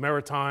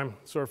 maritime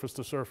surface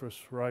to surface,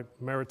 right?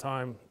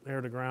 Maritime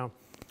air to ground.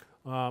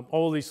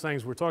 All of these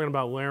things, we're talking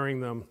about layering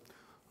them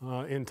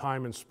in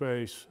time and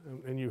space.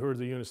 And you heard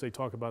the units, they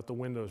talk about the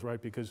windows,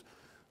 right? Because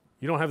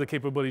you don't have the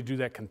capability to do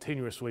that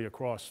continuously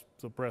across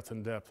the breadth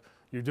and depth.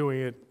 You're doing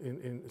it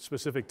in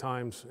specific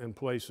times and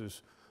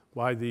places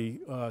by the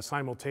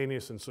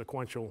simultaneous and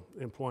sequential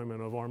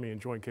employment of Army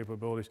and joint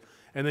capabilities.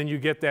 And then you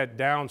get that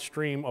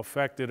downstream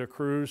effect that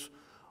accrues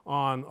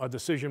on a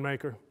decision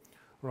maker,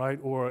 right,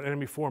 or an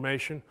enemy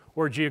formation,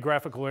 or a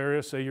geographical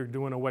area. Say you're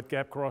doing a wet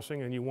gap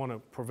crossing and you want to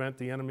prevent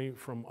the enemy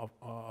from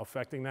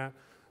affecting that.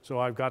 So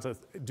I've got to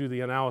do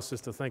the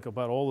analysis to think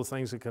about all the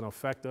things that can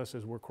affect us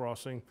as we're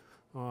crossing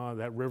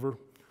that river,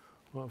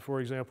 for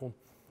example.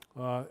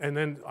 And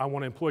then I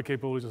want to employ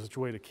capabilities in such a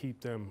way to keep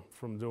them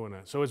from doing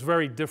that. So it's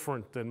very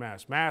different than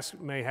mass. Mass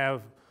may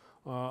have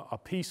a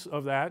piece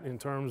of that in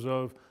terms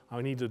of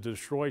I need to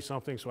destroy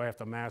something, so I have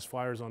to mass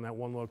fires on that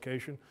one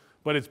location.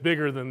 But it's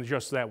bigger than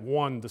just that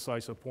one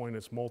decisive point,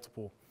 it's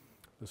multiple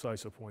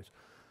decisive points.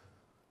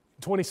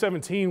 In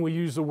 2017, we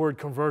used the word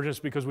convergence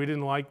because we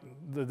didn't like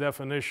the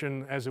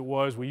definition as it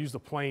was. We used the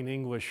plain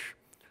English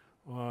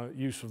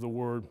use of the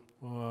word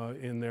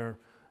in there.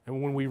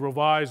 And when we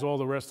revise all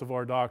the rest of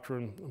our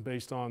doctrine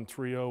based on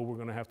 3.0, we're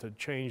going to have to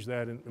change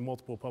that in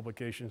multiple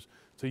publications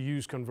to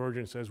use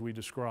convergence as we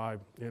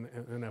describe in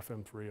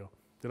FM 3.0.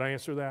 Did I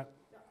answer that?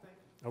 Yeah, thank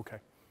you. Okay.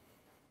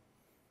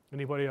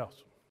 Anybody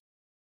else?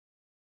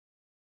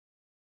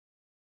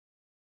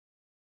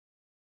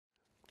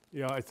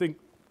 Yeah, I think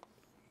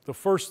the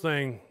first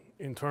thing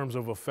in terms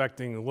of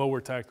affecting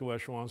lower tactical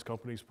echelons,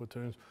 companies,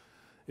 platoons,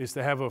 is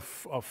to have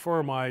a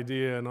firm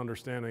idea and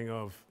understanding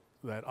of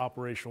that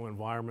operational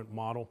environment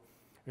model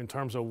in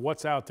terms of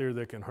what's out there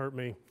that can hurt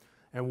me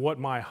and what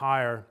my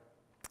higher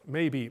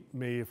maybe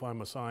me if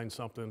I'm assigned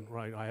something,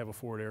 right? I have a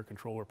forward air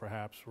controller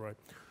perhaps, right?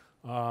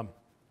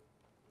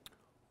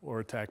 Or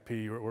a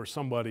TAC-P or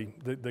somebody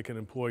that can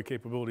employ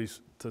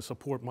capabilities to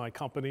support my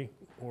company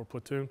or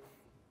platoon.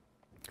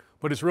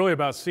 But it's really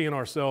about seeing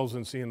ourselves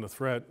and seeing the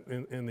threat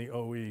in the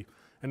OE,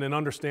 and then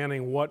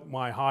understanding what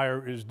my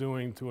hire is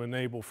doing to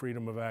enable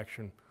freedom of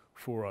action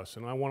for us.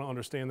 And I want to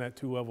understand that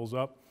 2 levels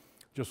up,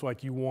 just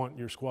like you want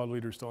your squad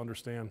leaders to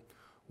understand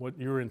what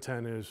your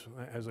intent is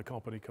as a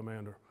company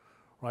commander,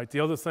 right? The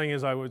other thing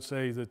is I would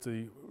say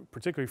that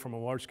particularly from a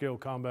large-scale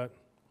combat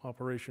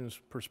operations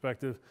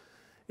perspective,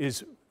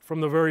 is from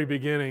the very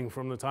beginning,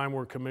 from the time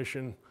we're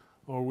commissioned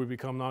or we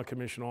become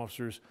non-commissioned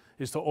officers,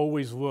 is to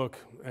always look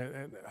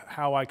at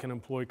how I can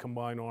employ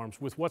combined arms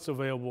with what's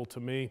available to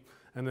me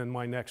and then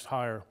my next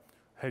hire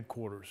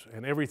headquarters.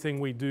 And everything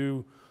we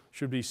do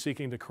should be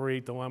seeking to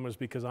create dilemmas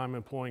because I'm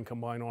employing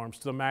combined arms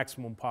to the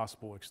maximum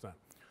possible extent.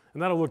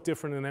 And that'll look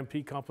different in an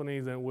MP company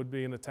than it would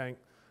be in a tank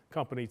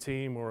company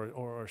team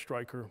or a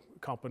striker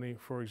company,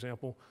 for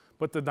example.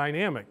 But the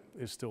dynamic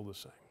is still the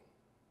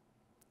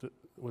same.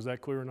 Was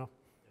that clear enough?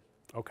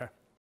 Okay.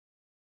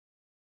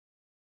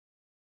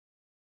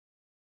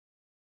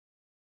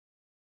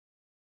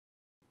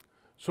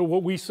 So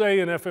what we say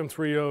in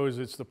FM30 is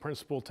it's the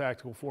principal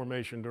tactical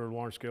formation during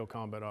large-scale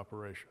combat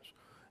operations.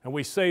 And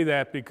we say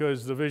that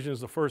because the division is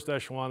the first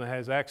echelon that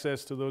has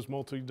access to those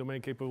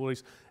multi-domain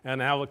capabilities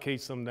and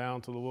allocates them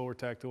down to the lower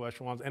tactical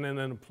echelons and then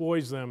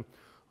employs them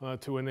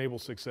to enable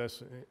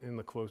success in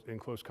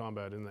close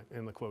combat,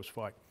 in the close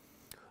fight.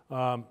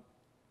 That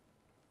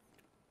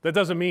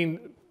doesn't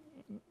mean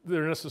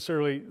they're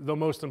necessarily the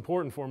most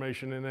important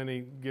formation in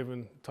any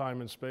given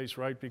time and space,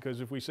 right? Because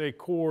if we say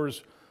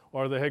corps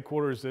are the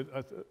headquarters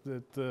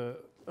that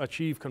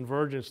achieve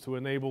convergence to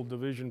enable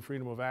division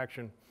freedom of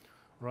action,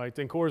 right,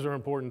 then corps are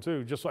important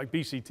too, just like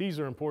BCTs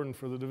are important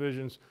for the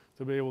divisions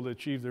to be able to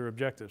achieve their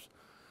objectives.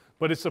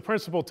 But it's the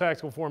principal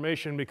tactical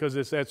formation because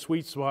it's that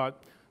sweet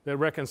spot that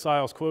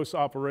reconciles close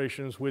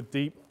operations with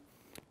deep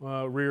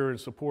rear and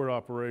support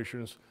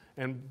operations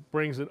and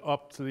brings it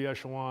up to the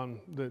echelons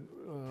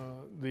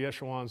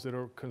that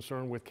are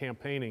concerned with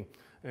campaigning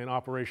and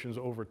operations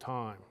over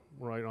time,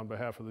 right, on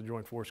behalf of the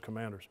Joint Force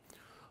Commanders.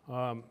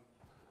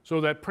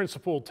 So that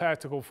principal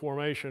tactical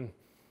formation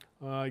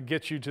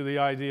gets you to the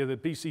idea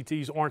that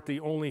BCTs aren't the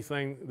only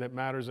thing that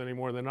matters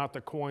anymore. They're not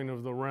the coin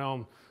of the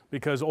realm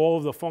because all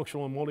of the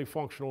functional and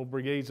multifunctional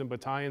brigades and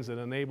battalions that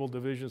enable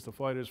divisions to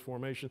fight as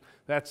formation,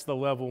 that's the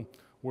level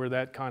where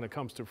that kind of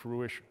comes to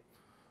fruition.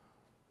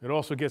 It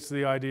also gets to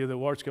the idea that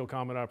large-scale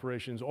combat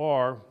operations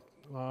are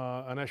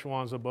an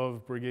echelons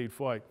above brigade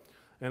fight.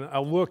 And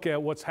I'll look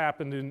at what's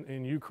happened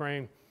in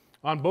Ukraine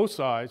on both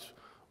sides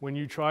when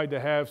you tried to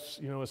have,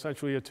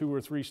 essentially a 2 or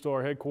 3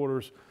 star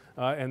headquarters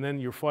and then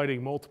you're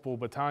fighting multiple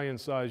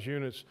battalion-sized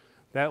units.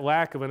 That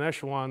lack of an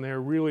echelon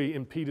there really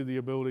impeded the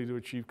ability to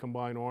achieve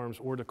combined arms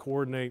or to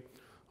coordinate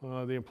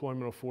the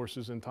employment of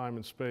forces in time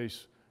and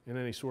space in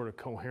any sort of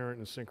coherent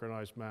and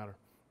synchronized manner.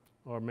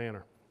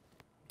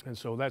 And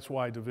so that's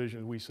why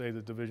we say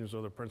that divisions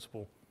are the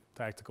principal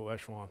tactical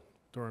echelon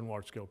during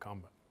large-scale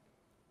combat.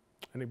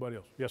 Anybody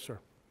else? Yes, sir.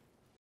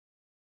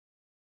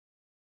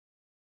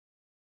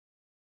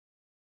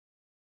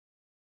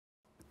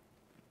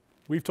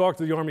 We've talked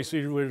to the Army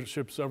senior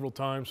leadership several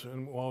times,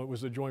 and while it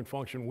was a joint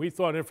function, we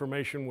thought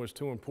information was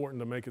too important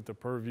to make it the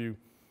purview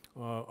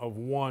of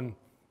one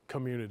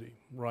community,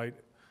 right?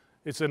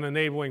 It's an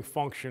enabling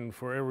function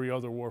for every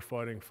other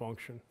warfighting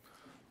function.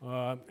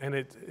 And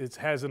it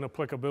has an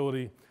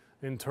applicability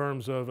in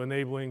terms of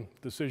enabling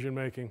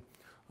decision-making,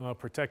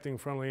 protecting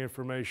friendly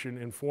information,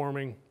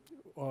 informing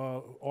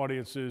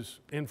audiences,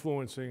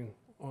 influencing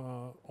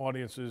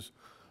audiences,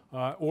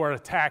 or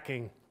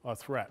attacking a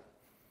threat,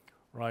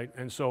 right?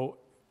 And so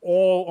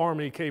all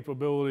Army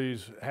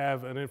capabilities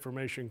have an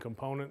information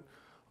component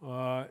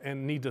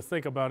and need to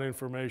think about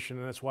information,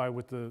 and that's why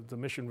with the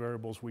mission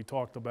variables we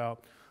talked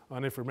about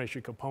an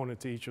information component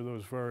to each of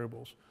those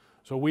variables.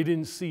 So we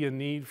didn't see a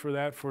need for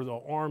that for the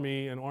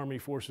Army and Army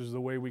forces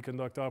the way we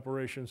conduct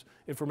operations.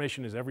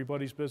 Information is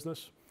everybody's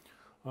business.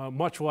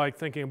 Much like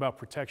thinking about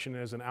protection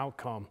as an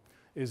outcome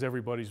is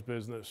everybody's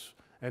business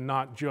and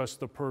not just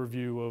the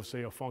purview of,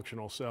 say, a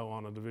functional cell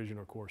on a division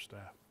or corps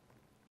staff.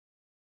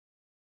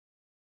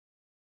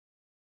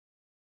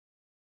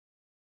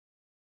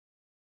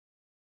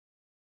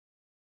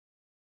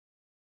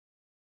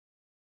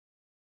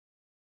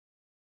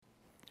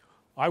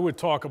 I would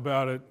talk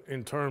about it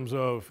in terms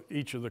of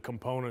each of the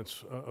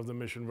components of the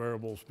mission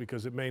variables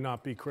because it may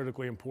not be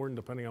critically important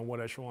depending on what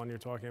echelon you're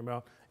talking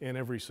about in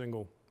every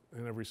single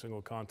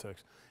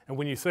context. And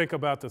when you think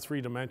about the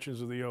 3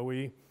 dimensions of the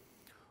OE,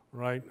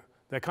 right,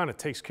 that kind of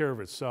takes care of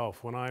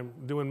itself. When I'm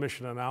doing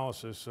mission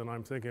analysis and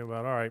I'm thinking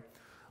about, all right,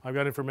 I've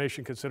got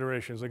information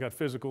considerations, I got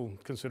physical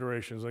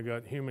considerations, I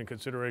got human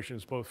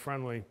considerations, both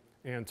friendly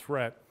and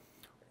threat.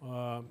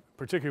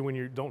 Particularly when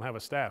you don't have a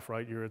staff,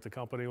 right? You're at the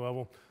company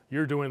level.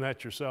 You're doing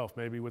that yourself,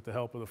 maybe with the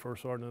help of the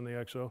first sergeant and the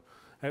XO.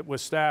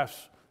 With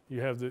staffs, you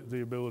have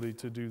the ability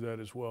to do that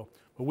as well.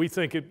 But we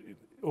think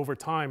over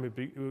time,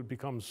 it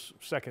becomes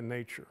second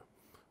nature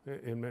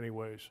in many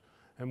ways.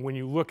 And when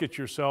you look at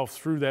yourself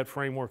through that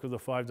framework of the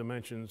 5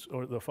 dimensions,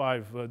 or the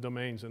 5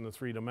 domains and the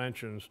 3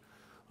 dimensions,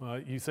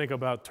 you think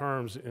about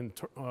terms in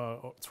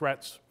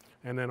threats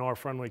and then our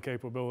friendly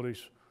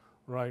capabilities,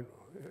 right,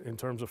 in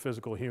terms of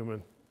physical,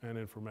 human, and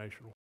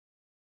informational.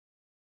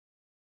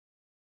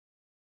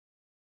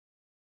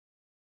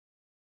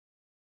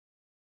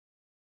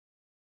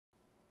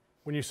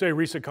 When you say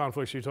recent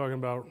conflicts, you're talking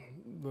about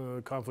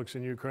the conflicts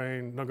in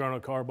Ukraine,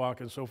 Nagorno-Karabakh,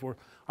 and so forth.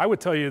 I would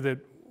tell you that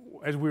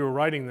as we were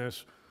writing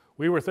this,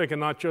 we were thinking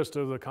not just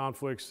of the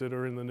conflicts that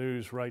are in the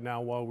news right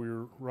now while we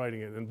were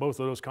writing it. And both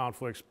of those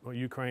conflicts,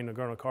 Ukraine,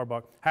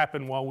 Nagorno-Karabakh,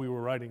 happened while we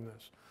were writing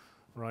this,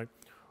 right?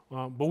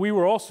 But we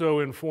were also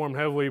informed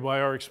heavily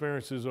by our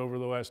experiences over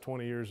the last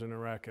 20 years in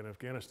Iraq and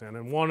Afghanistan.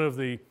 And one of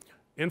the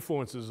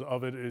influences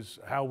of it is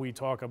how we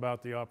talk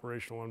about the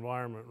operational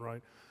environment,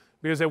 right?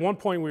 Because at one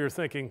point we were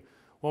thinking,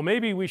 well,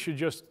 maybe we should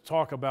just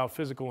talk about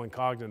physical and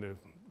cognitive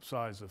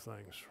sides of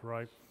things,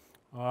 right?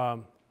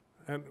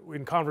 And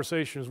in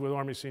conversations with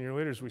Army senior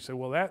leaders, we said,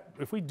 well,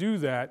 if we do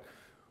that,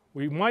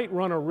 we might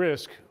run a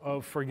risk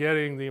of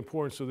forgetting the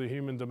importance of the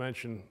human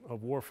dimension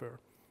of warfare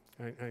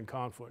and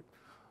conflict.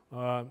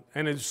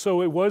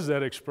 So it was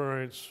that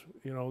experience,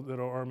 you know, that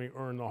our Army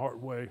earned the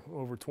hard way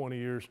over 20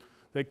 years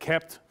that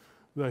kept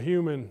the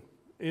human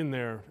in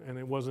there, and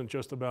it wasn't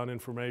just about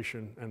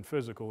information and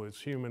physical,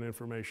 it's human,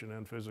 information,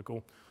 and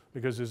physical,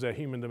 because there's that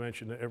human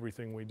dimension to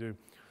everything we do.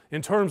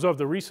 In terms of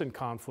the recent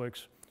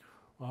conflicts,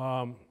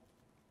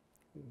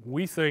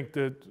 we think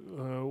that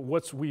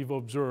what we've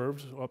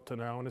observed up to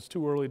now, and it's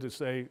too early to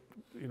say,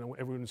 you know,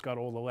 everyone's got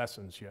all the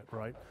lessons yet,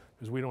 right?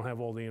 Because we don't have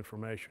all the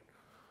information.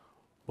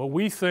 But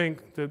we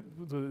think that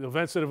the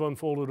events that have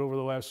unfolded over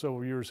the last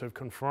several years have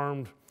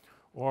confirmed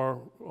our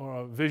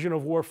vision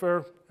of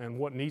warfare and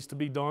what needs to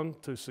be done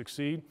to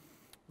succeed,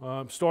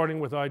 starting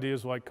with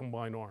ideas like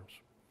combined arms,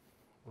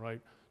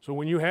 right? So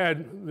when you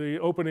had the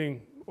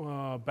opening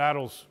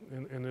battles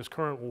in this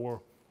current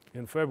war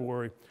in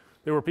February,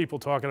 there were people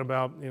talking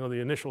about, you know, the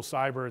initial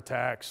cyber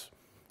attacks.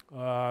 You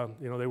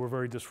know, they were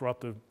very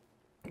disruptive.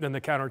 Then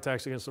the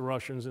counterattacks against the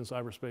Russians in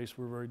cyberspace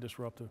were very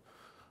disruptive.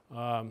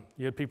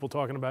 You had people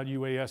talking about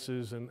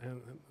UASs and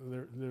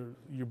their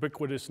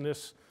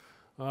ubiquitousness.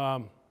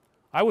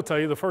 I would tell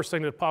you the first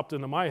thing that popped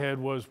into my head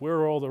was, where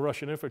are all the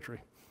Russian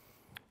infantry,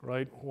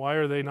 right? Why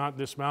are they not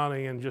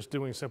dismounting and just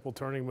doing simple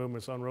turning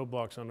movements on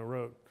roadblocks on the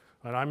road?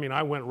 And I mean,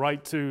 I went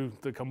right to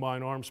the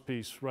combined arms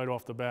piece right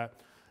off the bat.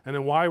 And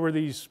then why were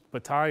these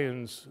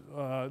battalions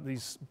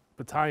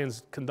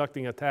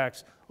conducting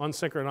attacks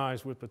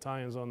unsynchronized with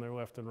battalions on their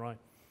left and right?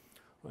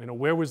 You know,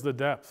 where was the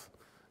depth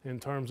in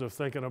terms of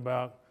thinking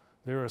about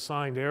their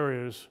assigned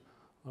areas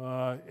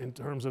in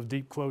terms of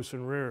deep, close,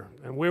 and rear?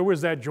 And where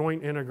was that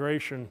joint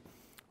integration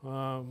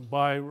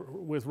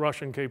with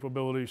Russian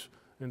capabilities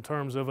in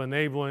terms of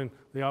enabling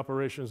the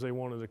operations they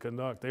wanted to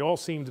conduct? They all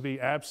seemed to be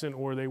absent,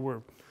 or they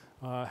were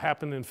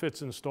happened in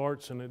fits and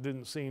starts, and it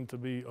didn't seem to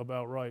be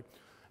about right.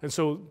 And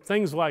so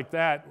things like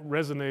that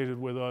resonated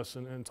with us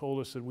and told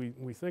us that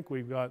we think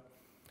we've got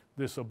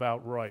this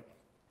about right.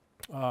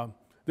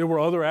 There were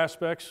other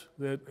aspects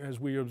that, as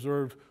we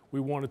observed, we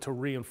wanted to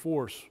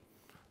reinforce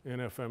in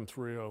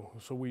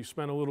FM30. So we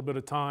spent a little bit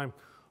of time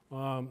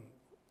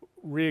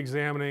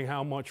re-examining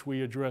how much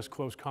we address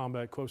close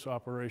combat, close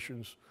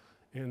operations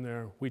in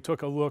there. We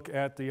took a look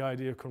at the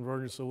idea of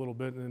convergence a little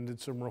bit and did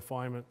some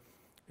refinement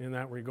in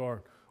that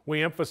regard.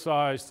 We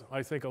emphasized,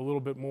 I think, a little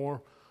bit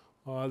more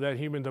that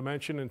human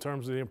dimension in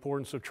terms of the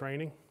importance of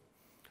training,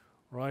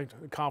 right,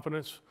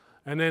 competence.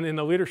 And then in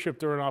the leadership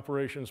during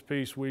operations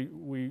piece,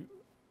 we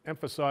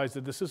emphasized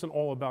that this isn't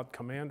all about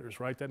commanders,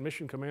 right? That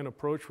mission command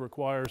approach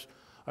requires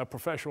a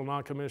professional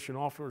non-commissioned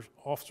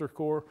officer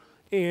corps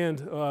and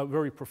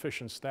very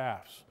proficient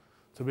staffs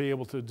to be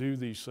able to do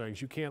these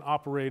things. You can't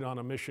operate on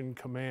a mission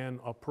command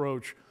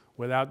approach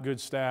without good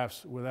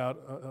staffs,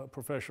 without a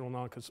professional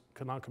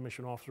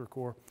non-commissioned officer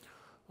corps.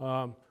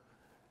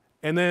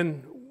 And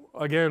then,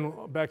 again,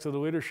 back to the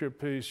leadership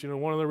piece, you know,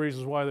 one of the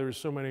reasons why there were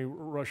so many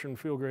Russian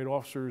field-grade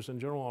officers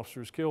and general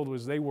officers killed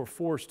was they were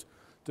forced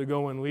to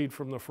go and lead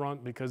from the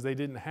front because they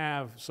didn't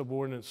have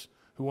subordinates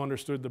who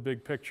understood the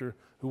big picture,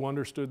 who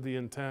understood the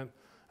intent,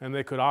 and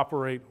they could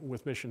operate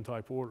with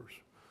mission-type orders.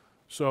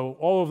 So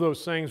all of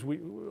those things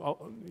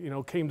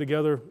came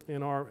together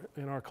in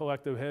our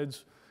collective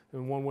heads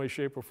in one way,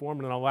 shape, or form,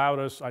 and allowed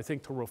us, I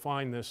think, to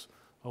refine this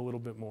a little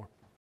bit more.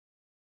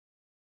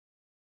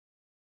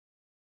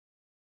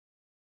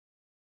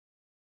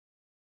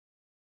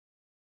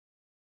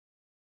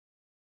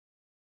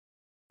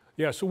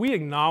 Yeah, so we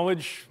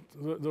acknowledge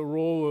the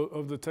role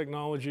of the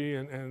technology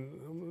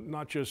and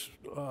not just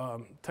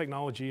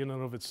technology in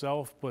and of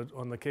itself, but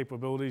on the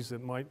capabilities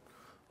that might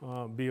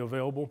be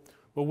available.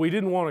 But we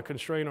didn't want to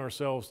constrain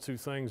ourselves to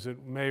things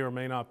that may or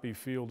may not be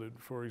fielded,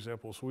 for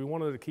example. So we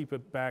wanted to keep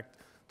it back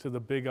to the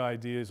big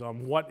ideas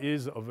on what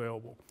is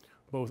available,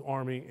 both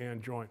Army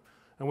and Joint.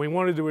 And we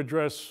wanted to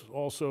address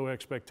also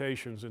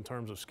expectations in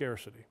terms of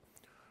scarcity,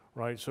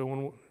 right? So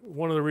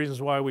one of the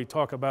reasons why we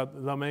talk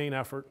about the main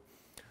effort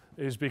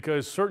is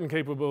because certain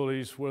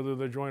capabilities, whether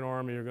they're Joint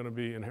Army, are going to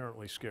be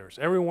inherently scarce.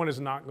 Everyone is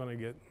not going to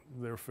get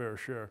their fair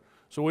share.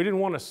 So we didn't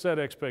want to set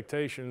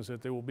expectations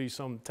that there will be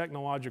some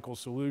technological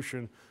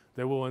solution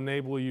that will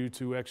enable you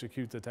to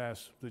execute the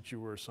tasks that you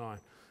were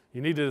assigned.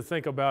 You needed to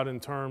think about in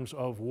terms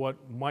of what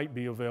might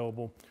be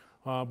available,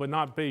 but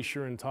not base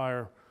your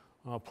entire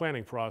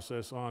planning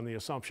process on the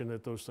assumption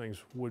that those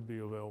things would be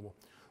available.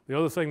 The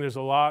other thing, there's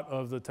a lot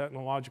of the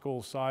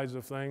technological sides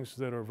of things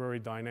that are very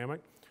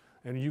dynamic,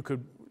 and you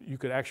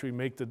could actually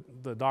make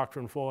the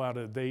doctrine fall out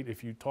of date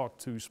if you talk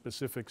to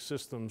specific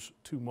systems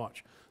too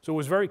much. So it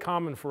was very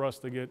common for us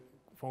to get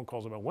phone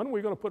calls about, when are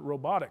we going to put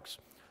robotics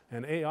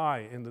and AI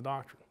in the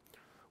doctrine?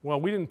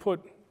 Well, we didn't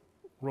put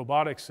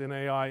robotics and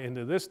AI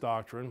into this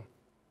doctrine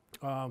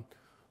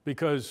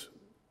because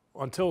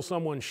until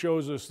someone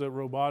shows us that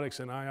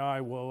robotics and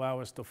AI will allow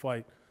us to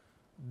fight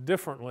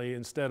differently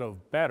instead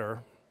of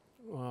better,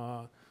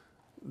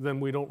 then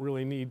we don't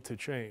really need to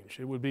change.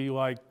 It would be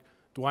like,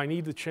 do I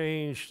need to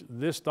change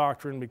this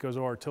doctrine because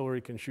our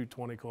artillery can shoot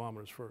 20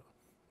 kilometers further?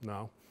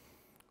 No,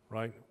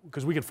 right?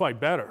 Because we can fight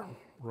better,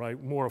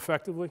 right, more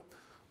effectively,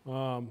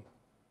 but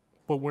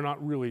we're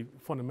not really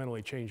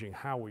fundamentally changing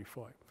how we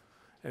fight.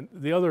 And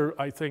the other,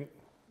 I think,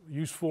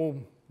 useful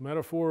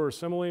metaphor or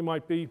simile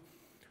might be,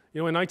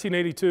 you know, in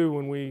 1982,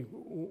 when we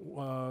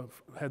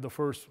had the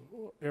first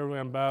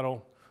airland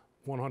battle,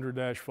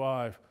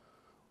 100-5,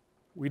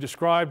 we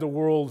described a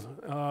world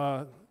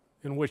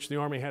in which the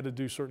Army had to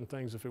do certain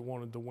things if it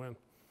wanted to win.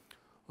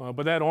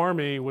 But that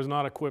Army was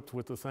not equipped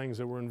with the things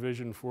that were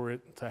envisioned for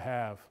it to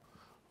have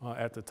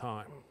at the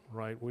time,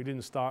 right? We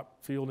didn't stop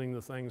fielding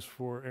the things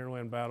for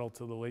airland battle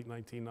till the late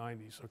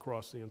 1990s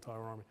across the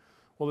entire Army.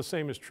 Well, the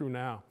same is true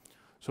now.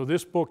 So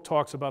this book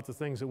talks about the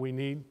things that we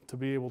need to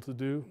be able to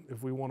do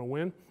if we want to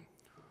win,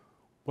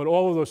 but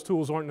all of those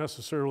tools aren't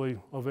necessarily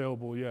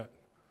available yet.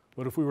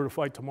 But if we were to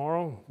fight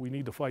tomorrow, we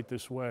need to fight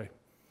this way.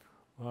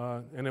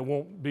 And it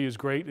won't be as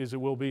great as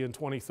it will be in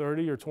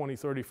 2030 or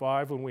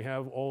 2035 when we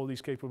have all of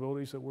these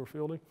capabilities that we're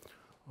fielding,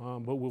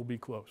 but we'll be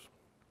close.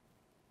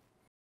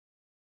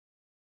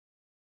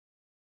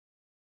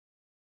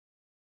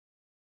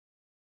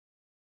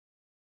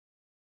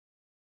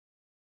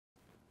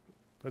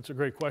 That's a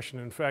great question.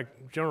 In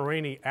fact, General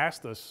Rainey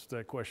asked us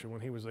that question when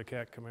he was the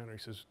CADD commander. He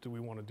says, do we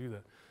want to do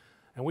that?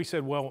 And we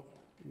said, well,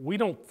 we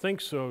don't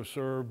think so,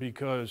 sir,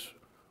 because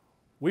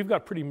we've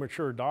got pretty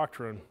mature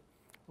doctrine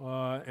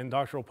and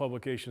doctrinal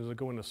publications that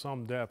go into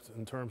some depth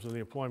in terms of the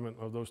employment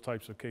of those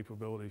types of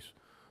capabilities,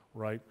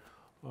 right?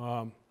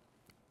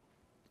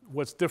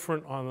 What's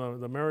different on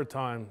the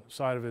maritime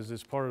side of it is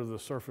it's part of the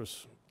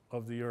surface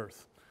of the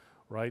earth,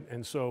 right?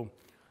 And so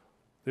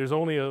there's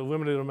only a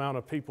limited amount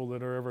of people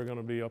that are ever going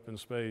to be up in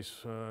space.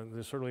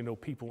 There's certainly no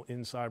people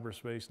in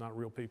cyberspace, not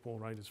real people,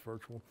 right? It's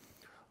virtual.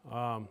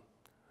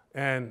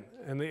 And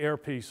the air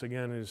piece,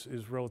 again,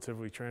 is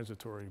relatively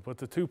transitory. But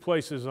the two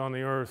places on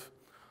the earth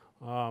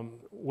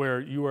where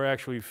you are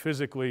actually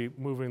physically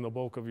moving the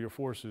bulk of your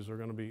forces are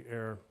going to be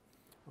air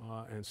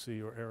and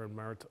sea, or air and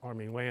maritime, I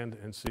mean land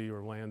and sea,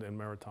 or land and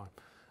maritime.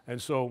 And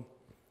so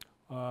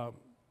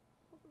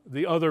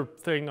the other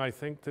thing I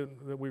think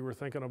that we were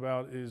thinking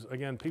about is,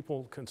 again,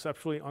 people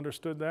conceptually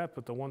understood that,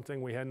 but the one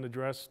thing we hadn't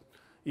addressed,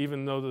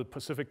 even though the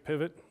Pacific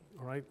pivot,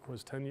 right,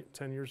 was 10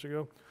 years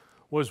ago,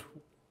 was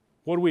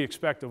what do we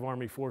expect of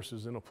Army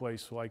forces in a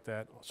place like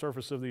that,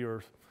 surface of the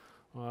earth,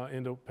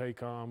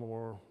 Indo-PACOM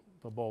or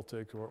the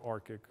Baltic or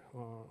Arctic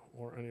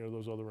or any of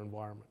those other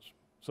environments.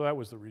 So that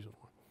was the reason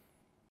why.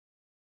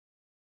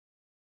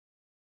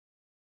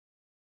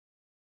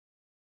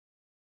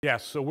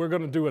 Yes, so we're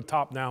going to do a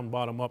top-down,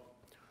 bottom-up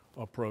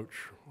approach.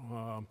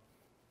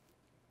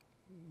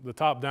 The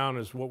top-down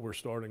is what we're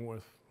starting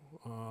with.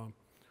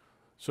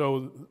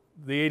 So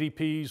the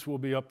ADPs will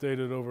be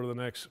updated over the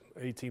next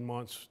 18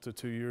 months to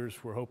 2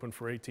 years. We're hoping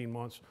for 18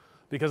 months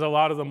because a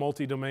lot of the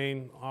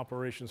multi-domain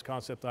operations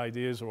concept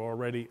ideas are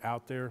already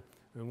out there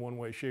in one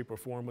way, shape, or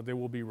form, but there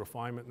will be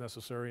refinement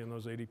necessary in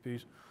those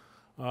ADPs.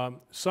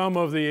 Some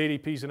of the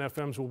ADPs and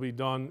FMs will be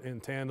done in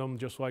tandem,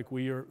 just like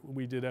we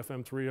did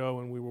FM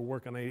 3.0 and we were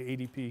working on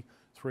ADP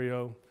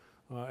 3.0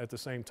 at the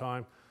same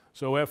time.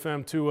 So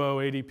FM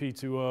 2.0, ADP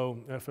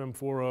 2.0, FM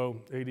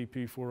 4.0,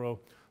 ADP 4.0,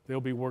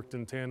 they'll be worked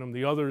in tandem.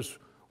 The others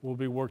will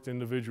be worked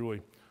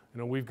individually. You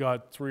know, we've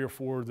got 3 or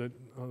 4 that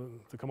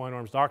the Combined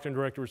Arms Doctrine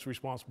Directorate is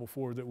responsible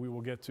for that we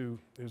will get to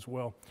as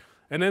well.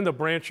 And then the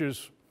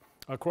branches,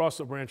 across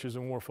the branches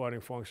and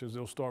warfighting functions,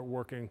 they'll start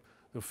working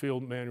the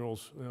field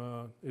manuals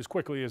as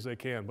quickly as they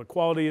can. But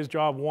quality is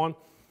job one,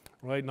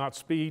 right, not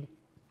speed.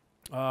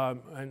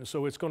 And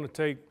so it's going to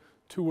take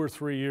 2 or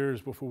 3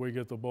 years before we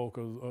get the bulk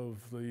of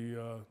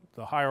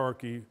the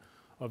hierarchy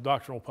of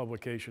doctrinal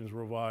publications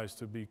revised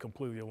to be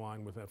completely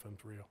aligned with FM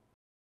 3.0.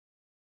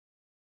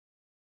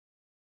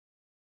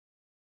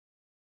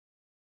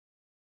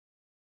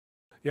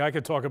 Yeah, I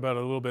could talk about it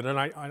a little bit, and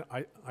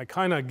I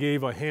kind of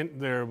gave a hint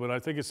there, but I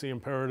think it's the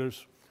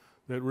imperatives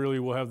that really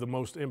will have the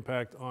most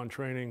impact on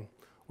training,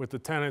 with the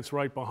tenets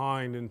right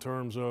behind in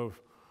terms of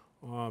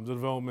the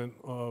development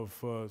of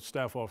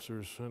staff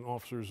officers and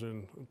officers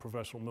in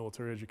professional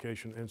military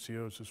education,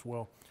 NCOs as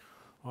well.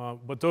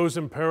 But those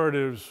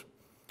imperatives,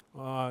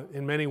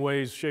 in many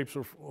ways, shapes,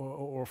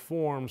 or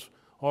forms,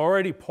 are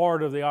already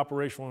part of the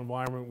operational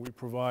environment we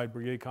provide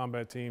brigade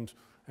combat teams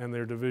and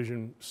their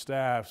division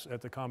staffs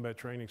at the combat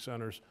training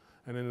centers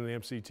and in the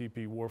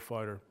MCTP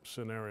warfighter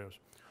scenarios.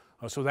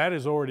 So that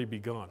has already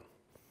begun.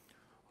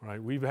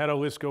 Right? We've had a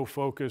LISCO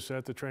focus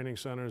at the training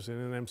centers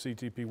and in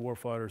MCTP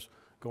warfighters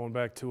going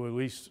back to at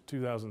least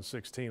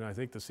 2016. I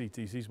think the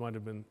CTCs might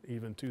have been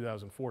even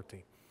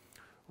 2014,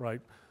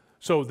 right?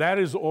 So that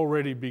has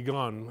already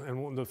begun,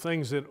 and one of the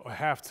things that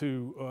have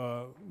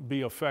to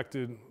be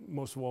affected,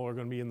 most of all, are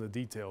going to be in the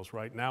details,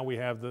 right? Now we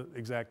have the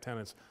exact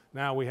tenets.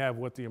 Now we have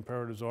what the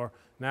imperatives are.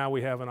 Now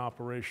we have an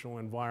operational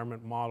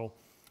environment model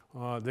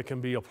that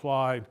can be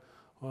applied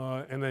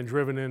and then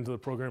driven into the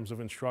programs of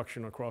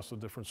instruction across the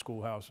different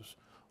schoolhouses,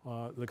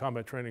 the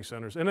combat training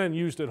centers, and then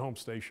used at home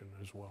station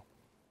as well.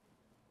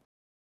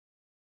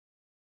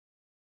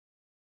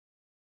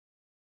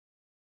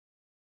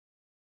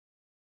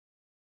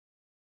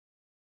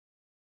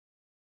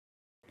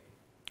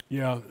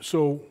 Yeah,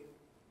 so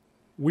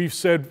we've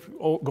said,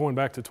 going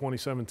back to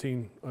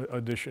 2017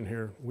 edition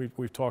here,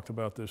 we've talked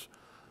about this.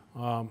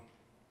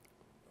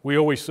 We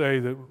always say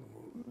that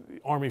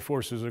Army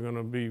forces are going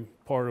to be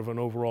part of an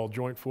overall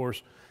joint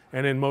force,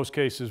 and in most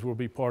cases will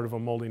be part of a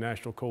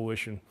multinational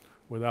coalition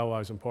with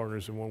allies and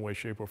partners in one way,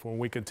 shape, or form.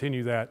 We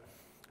continue that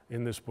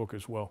in this book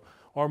as well.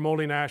 Our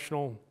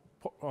multinational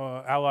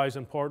allies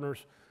and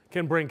partners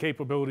can bring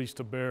capabilities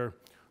to bear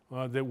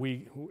that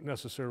we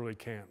necessarily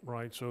can't,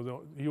 right?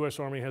 So the U.S.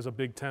 Army has a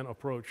big tent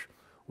approach.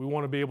 We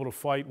want to be able to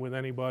fight with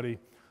anybody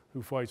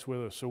who fights with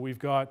us. So we've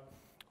got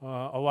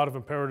a lot of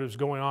imperatives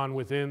going on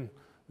within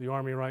the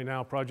Army right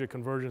now, Project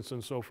Convergence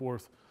and so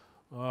forth,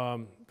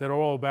 that are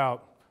all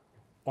about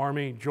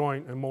Army,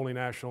 joint, and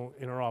multinational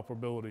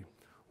interoperability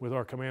with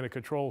our command and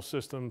control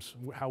systems,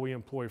 how we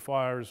employ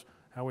fires,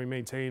 how we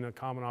maintain a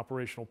common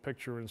operational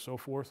picture, and so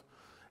forth.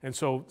 And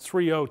so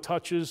 3.0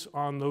 touches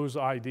on those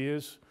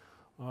ideas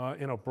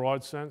in a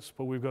broad sense,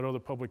 but we've got other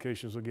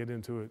publications that get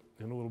into it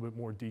in a little bit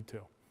more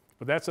detail.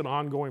 But that's an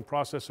ongoing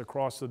process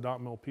across the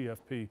 .mil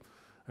PFP.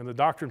 And the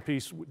doctrine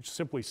piece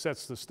simply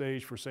sets the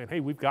stage for saying, hey,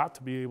 we've got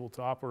to be able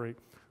to operate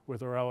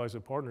with our allies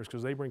and partners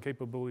because they bring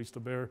capabilities to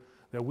bear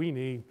that we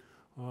need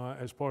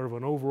as part of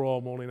an overall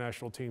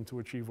multinational team to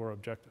achieve our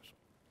objectives.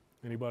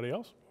 Anybody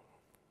else?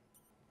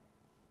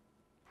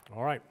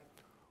 All right.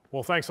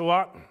 Well, thanks a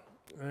lot.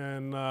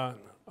 And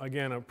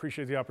again, I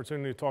appreciate the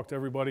opportunity to talk to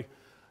everybody.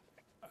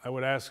 I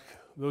would ask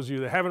those of you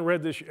that haven't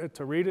read this yet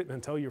to read it,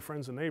 and tell your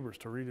friends and neighbors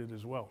to read it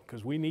as well,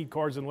 because we need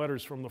cards and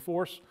letters from the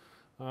force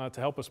to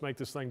help us make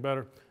this thing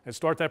better and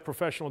start that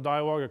professional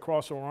dialogue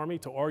across our Army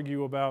to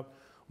argue about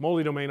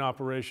multi-domain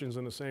operations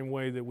in the same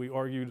way that we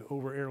argued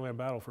over airland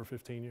battle for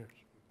 15 years,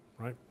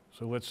 right?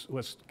 So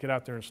let's get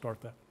out there and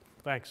start that.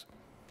 Thanks.